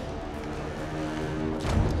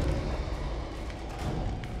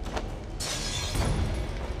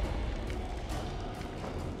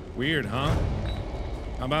 Weird, huh?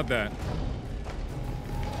 How about that?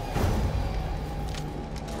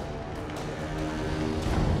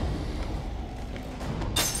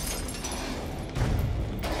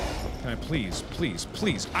 Can I please, please,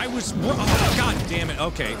 please? I was. Oh, God damn it.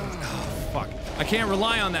 Okay. Oh, fuck. I can't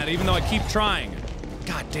rely on that even though I keep trying.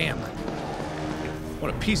 God damn.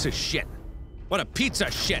 What a piece of shit. What a pizza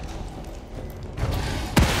of shit.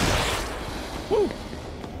 Woo.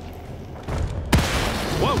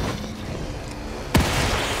 Whoa!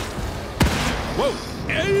 Whoa!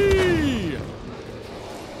 Hey!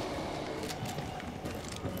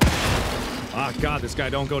 Ah, God, this guy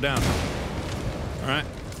don't go down. All right.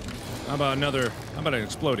 How about another? How about an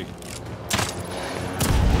explodey?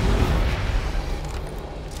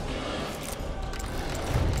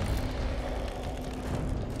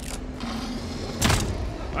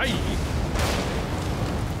 Aye.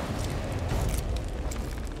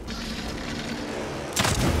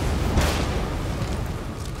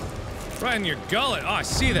 Right in your gullet. Oh, I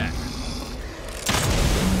see that.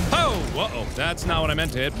 Oh! Uh-oh. That's not what I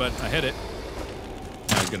meant to hit, but I hit it.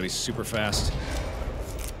 Now he's gonna be super fast.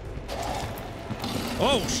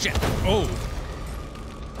 Oh, shit. Oh.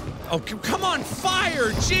 Oh, come on,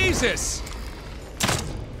 fire! Jesus!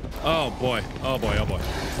 Oh, boy. Oh, boy. Oh, boy.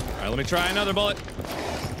 All right, let me try another bullet.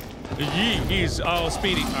 He's... Oh,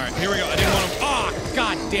 speedy. All right, here we go. I didn't want him... Oh,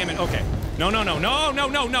 God damn it. Okay. No, no, no. No, no,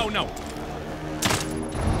 no, no, no.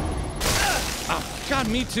 Oh, God,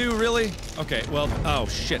 me too, really? Okay, well, oh,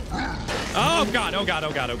 shit. Oh, God, oh, God,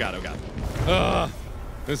 oh, God, oh, God, oh, God.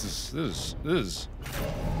 This is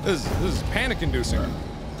panic-inducing. All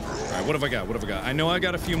right, what have I got? What have I got? I know I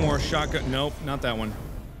got a few more shotgun. Nope, not that one.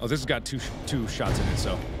 Oh, this has got two shots in it,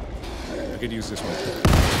 so I could use this one.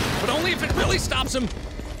 But only if it really stops him.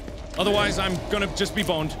 Otherwise, I'm gonna just be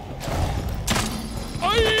boned.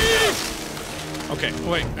 Aye! Okay,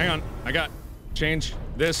 wait, hang on. I got change.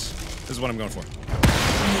 This is what I'm going for.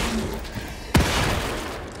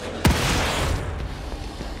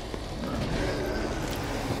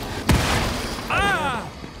 Ah!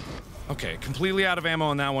 Okay, completely out of ammo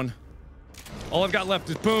on that one. All I've got left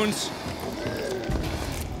is boons.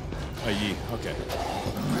 Aye, okay.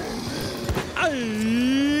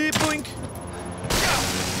 Aye, blink.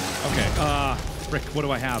 Okay, frick, what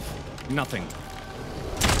do I have? Nothing.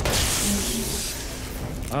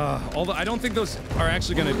 Although I don't think those are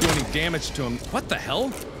actually gonna do any damage to him. What the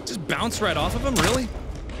hell? Just bounce right off of him, really?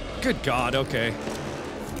 Good God, okay.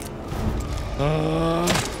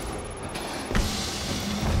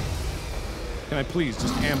 Can I please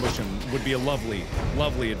just ambush him? Would be a lovely,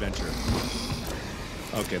 lovely adventure.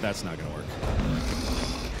 Okay, that's not gonna work.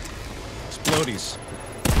 Explodies.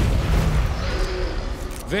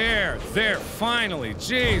 There, finally.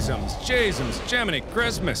 Jesus, Gemini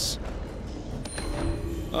Christmas.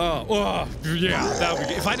 Oh, yeah, that would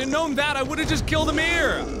be, if I'd have known that, I would have just killed him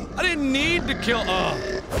here. I didn't need to kill.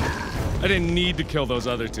 I didn't need to kill those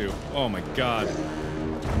other two. Oh my god.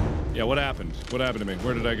 Yeah, what happened? What happened to me?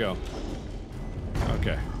 Where did I go?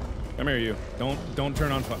 Okay. Come here, you. Don't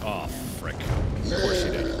turn on fire. Oh, frick. Of course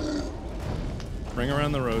you did. Bring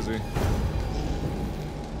around the Rosie.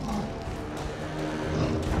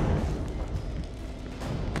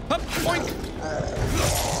 Hup, boink!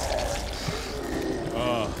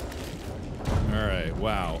 Oh. Alright,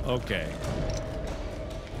 wow, okay.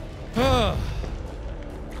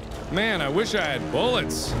 Man, I wish I had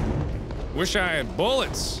bullets. Wish I had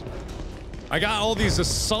bullets. I got all these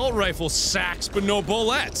assault rifle sacks, but no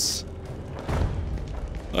bullets.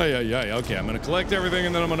 Oh, yeah. Okay, I'm gonna collect everything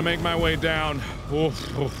and then I'm gonna make my way down.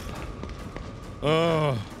 Oof, oof.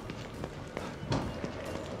 Oh.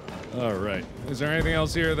 Alright. Is there anything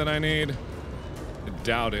else here that I need? I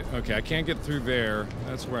doubt it. Okay, I can't get through there.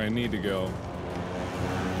 That's where I need to go.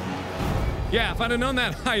 Yeah, if I'd have known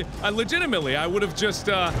that, I legitimately, I would have just,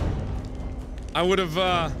 yeah, I would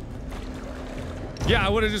have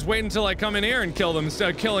just waited until I come in here and kill them instead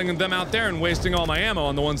of killing them out there and wasting all my ammo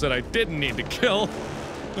on the ones that I didn't need to kill.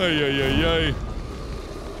 Ay.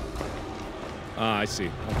 Ah, I see.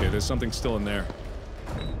 Okay, there's something still in there.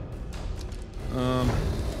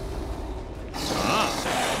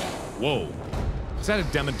 Whoa. Is that a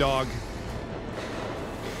Demodog?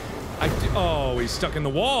 Oh, he's stuck in the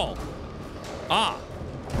wall. Ah.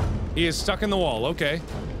 He is stuck in the wall. Okay.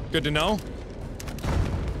 Good to know.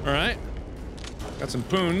 Alright. Got some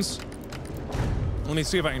poons. Let me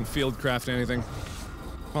see if I can field craft anything.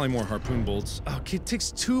 Probably more harpoon bolts. Oh, it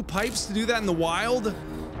takes 2 pipes to do that in the wild?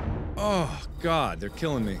 Oh, God, they're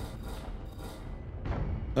killing me.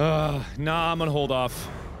 Nah, I'm gonna hold off.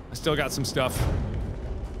 I still got some stuff.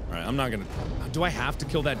 Alright, I'm not gonna... Do I have to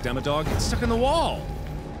kill that Demodog? It's stuck in the wall!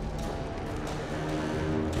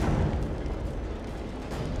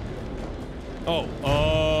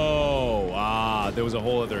 There was a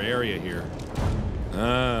whole other area here.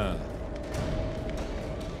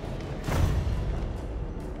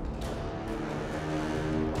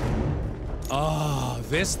 Oh,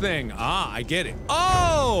 this thing. Ah, I get it.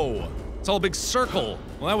 Oh! It's all a big circle.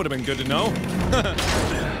 Well, that would have been good to know.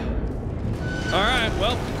 Alright,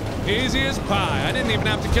 well, easy as pie. I didn't even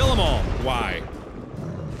have to kill them all. Why?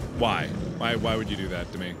 Why would you do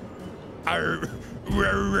that to me?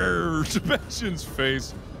 Sebastian's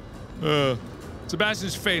face.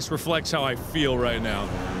 Sebastian's face reflects how I feel right now.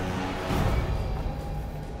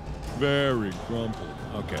 Very crumpled.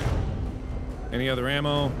 Okay. Any other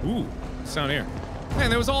ammo? Ooh, what's down here? Man,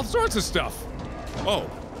 there was all sorts of stuff. Oh.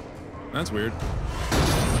 That's weird.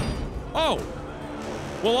 Oh!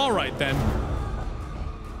 Well, alright then.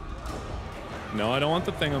 No, I don't want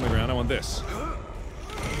the thing on the ground. I want this.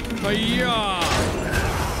 Hi-ya!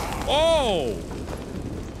 Oh!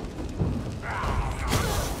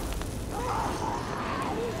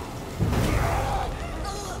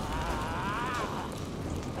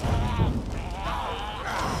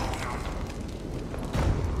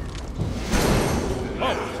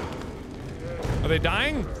 Are they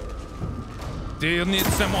dying? Do you need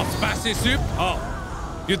some more spicy soup?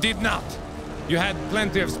 Oh, you did not. You had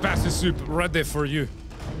plenty of spicy soup ready for you.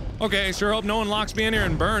 Okay, sure hope no one locks me in here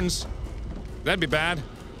and burns. That'd be bad.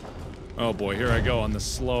 Oh boy, here I go on the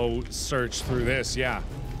slow search through this, yeah.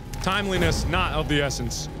 Timeliness, not of the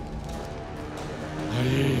essence.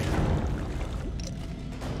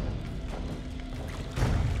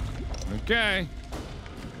 Okay.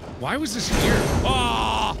 Why was this here?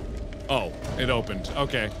 Oh! Oh, it opened.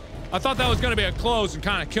 Okay. I thought that was gonna be a close and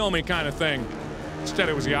kind of kill me kind of thing. Instead,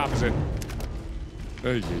 it was the opposite.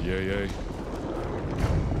 Ay.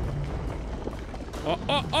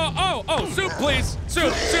 Oh, soup, please!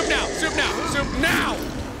 Soup now! Soup now!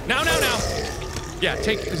 Now! Yeah,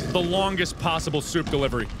 take the longest possible soup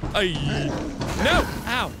delivery. Ay. No!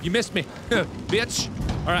 Ow, you missed me. Bitch.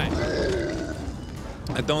 All right.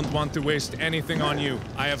 I don't want to waste anything on you.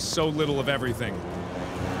 I have so little of everything.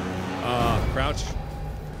 Crouch.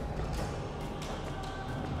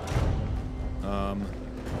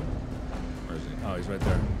 Where is he? Oh, he's right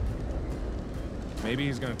there. Maybe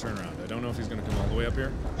he's gonna turn around. I don't know if he's gonna come all the way up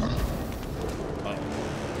here. Oh.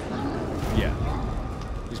 Yeah.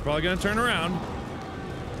 He's probably gonna turn around.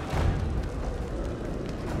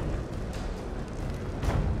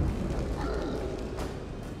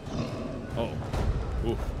 Oh.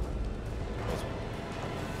 Ooh.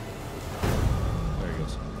 There he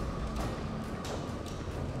goes.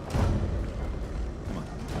 Come on.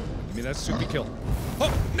 Give me that soupy kill.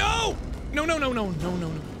 Oh, no! No. No.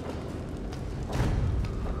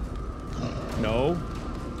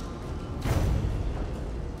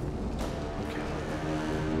 Okay.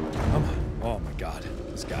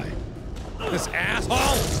 This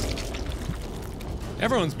asshole!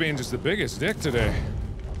 Everyone's being just the biggest dick today.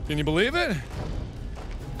 Can you believe it?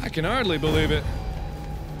 I can hardly believe it.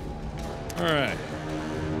 Alright.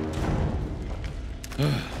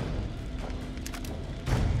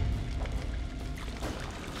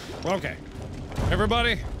 Okay.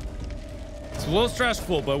 Everybody, it's a little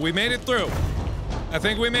stressful, but we made it through. I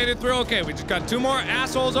think we made it through okay. We just got 2 more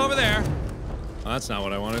assholes over there. Oh, that's not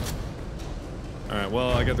what I wanted. Alright, well,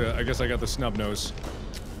 I guess I got the snub nose.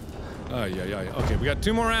 Yeah. Okay, we got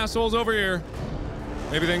 2 more assholes over here.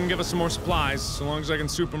 Maybe they can give us some more supplies, so long as I can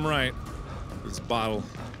soup them right. This bottle.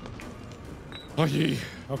 Oh, yeah.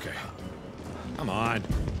 Okay. Come on.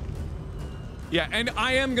 Yeah, and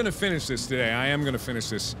I am gonna finish this today. I am gonna finish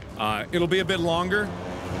this. It'll be a bit longer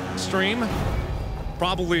stream.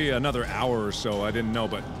 Probably another hour or so, I didn't know,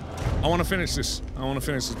 but I want to finish this. I want to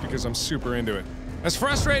finish this because I'm super into it. As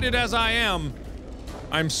frustrated as I am,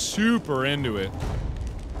 I'm super into it.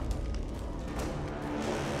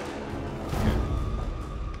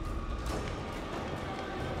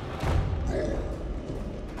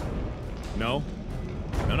 No.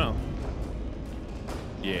 No.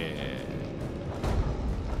 Yeah.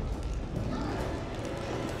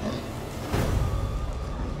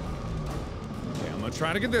 Okay, I'm gonna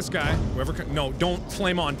try to get this guy. Whoever can— no, don't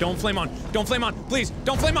flame on. Don't flame on. Don't flame on. Please,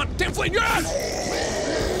 don't flame on. Damn flame.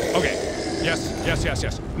 Yes! Okay.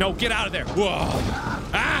 Yes. No, get out of there. Whoa.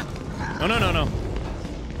 Ah! No.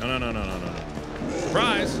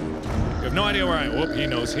 Surprise. You have no idea where I am. Whoop, he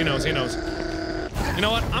knows. You know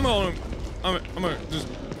what? I'm gonna just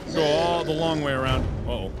go all the long way around.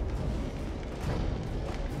 Uh-oh.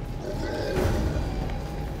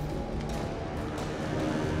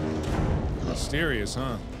 Mysterious,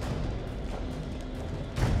 huh?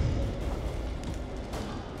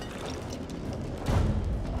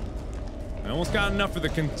 I almost got enough for the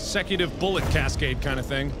consecutive bullet cascade kind of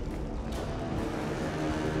thing.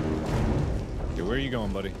 Okay, where are you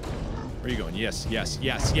going, buddy? Where are you going? Yes!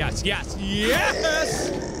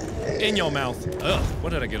 In your mouth. Ugh,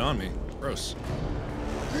 what did I get on me? Gross.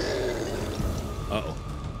 Uh-oh.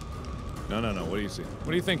 No. What do you see?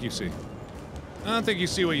 What do you think you see? I don't think you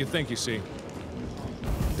see what you think you see.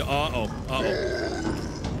 Uh-oh.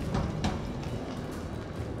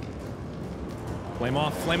 Flame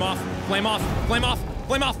off.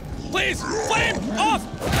 Please, flame off!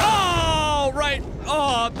 Oh, right.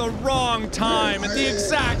 Oh, at the wrong time. At the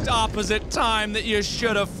exact opposite time that you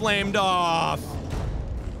should have flamed off.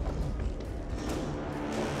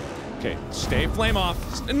 Okay, stay flame off.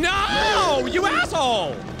 No! You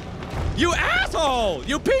asshole! You asshole!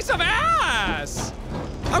 You piece of ass!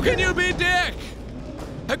 How can you be dick?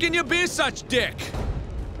 How can you be such dick?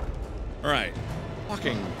 Alright.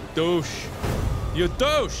 Fucking douche. You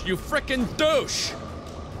douche! You frickin' douche!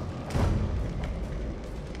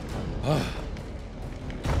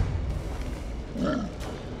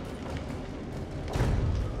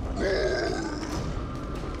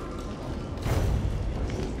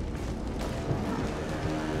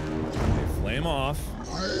 Flame off.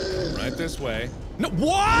 Right this way. No,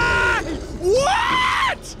 what?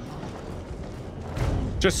 What?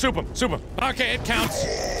 Just soup him. Okay, it counts.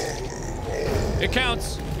 It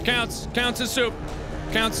counts. Counts as soup.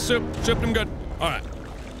 Counts as soup. Souped him good. Alright.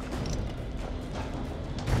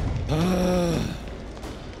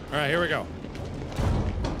 Alright, here we go.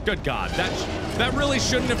 Good God, that really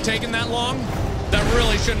shouldn't have taken that long.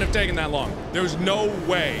 There's no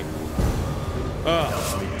way.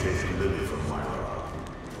 Help me take Lily from Myra.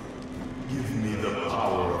 Give me the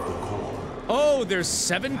power of the core. Oh, there's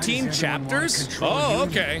 17 chapters? Oh,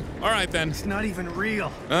 okay. Alright then. It's not even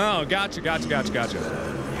real. Oh, gotcha. Union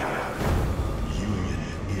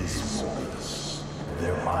is formless.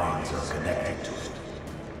 Their minds are connected to it.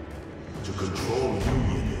 To control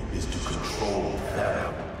Union is to control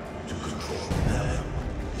them. To control them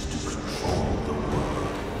is to control the world.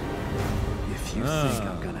 If you think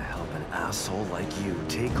I'm gonna help an asshole like you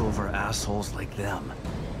take over assholes like them,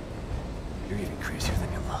 you're even crazier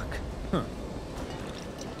than you look. Huh.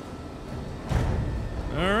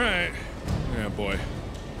 Alright. Yeah, boy.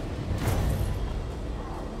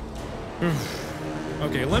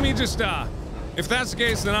 Okay, let me just, if that's the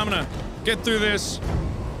case, then I'm gonna get through this,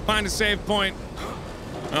 find a save point.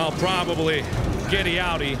 I'll probably getty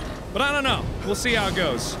outy, but I don't know. We'll see how it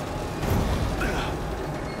goes.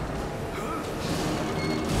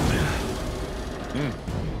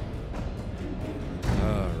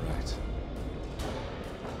 Alright.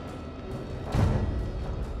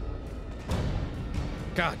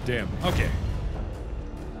 God damn. Okay.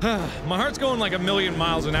 My heart's going like 1,000,000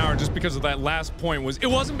 miles an hour just because of that last point. It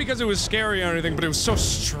wasn't because it was scary or anything, but it was so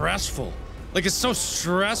stressful. Like, it's so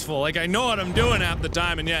stressful. Like, I know what I'm doing half the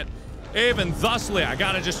time, and yet, even thusly, I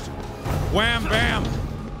gotta just wham bam.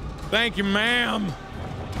 Thank you, ma'am.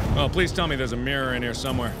 Oh, please tell me there's a mirror in here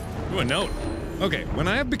somewhere. Ooh, a note. Okay, when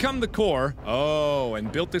I have become the core,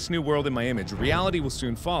 and built this new world in my image, reality will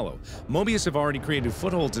soon follow. Mobius have already created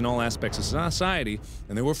footholds in all aspects of society,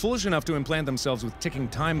 and they were foolish enough to implant themselves with ticking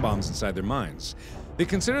time bombs inside their minds. They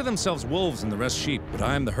consider themselves wolves and the rest sheep, but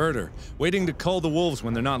I am the herder, waiting to cull the wolves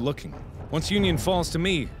when they're not looking. Once Union falls to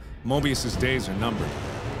me, Mobius's days are numbered.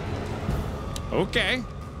 Okay.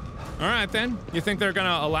 Alright then. You think they're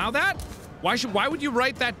gonna allow that? Why would you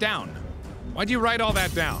write that down? Why'd you write all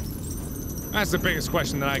that down? That's the biggest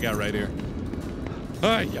question that I got right here.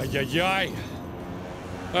 Ay, ay, ay, ay.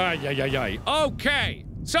 Ay, ay, ay, ay. Okay,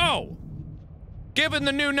 so, given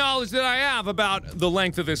the new knowledge that I have about the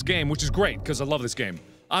length of this game, which is great, because I love this game,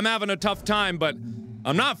 I'm having a tough time, but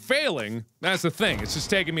I'm not failing. That's the thing. It's just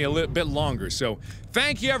taking me a little bit longer, so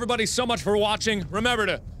thank you everybody so much for watching. Remember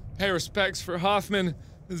to pay respects for Hoffman,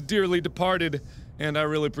 is dearly departed, and I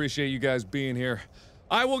really appreciate you guys being here.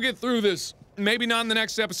 I will get through this. Maybe not in the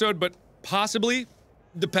next episode, but possibly,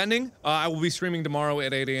 depending. I will be streaming tomorrow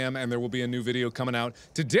at 8 a.m. and there will be a new video coming out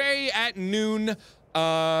today at noon.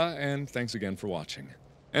 And thanks again for watching.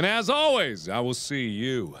 And as always, I will see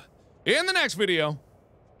you in the next video.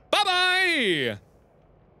 Bye-bye!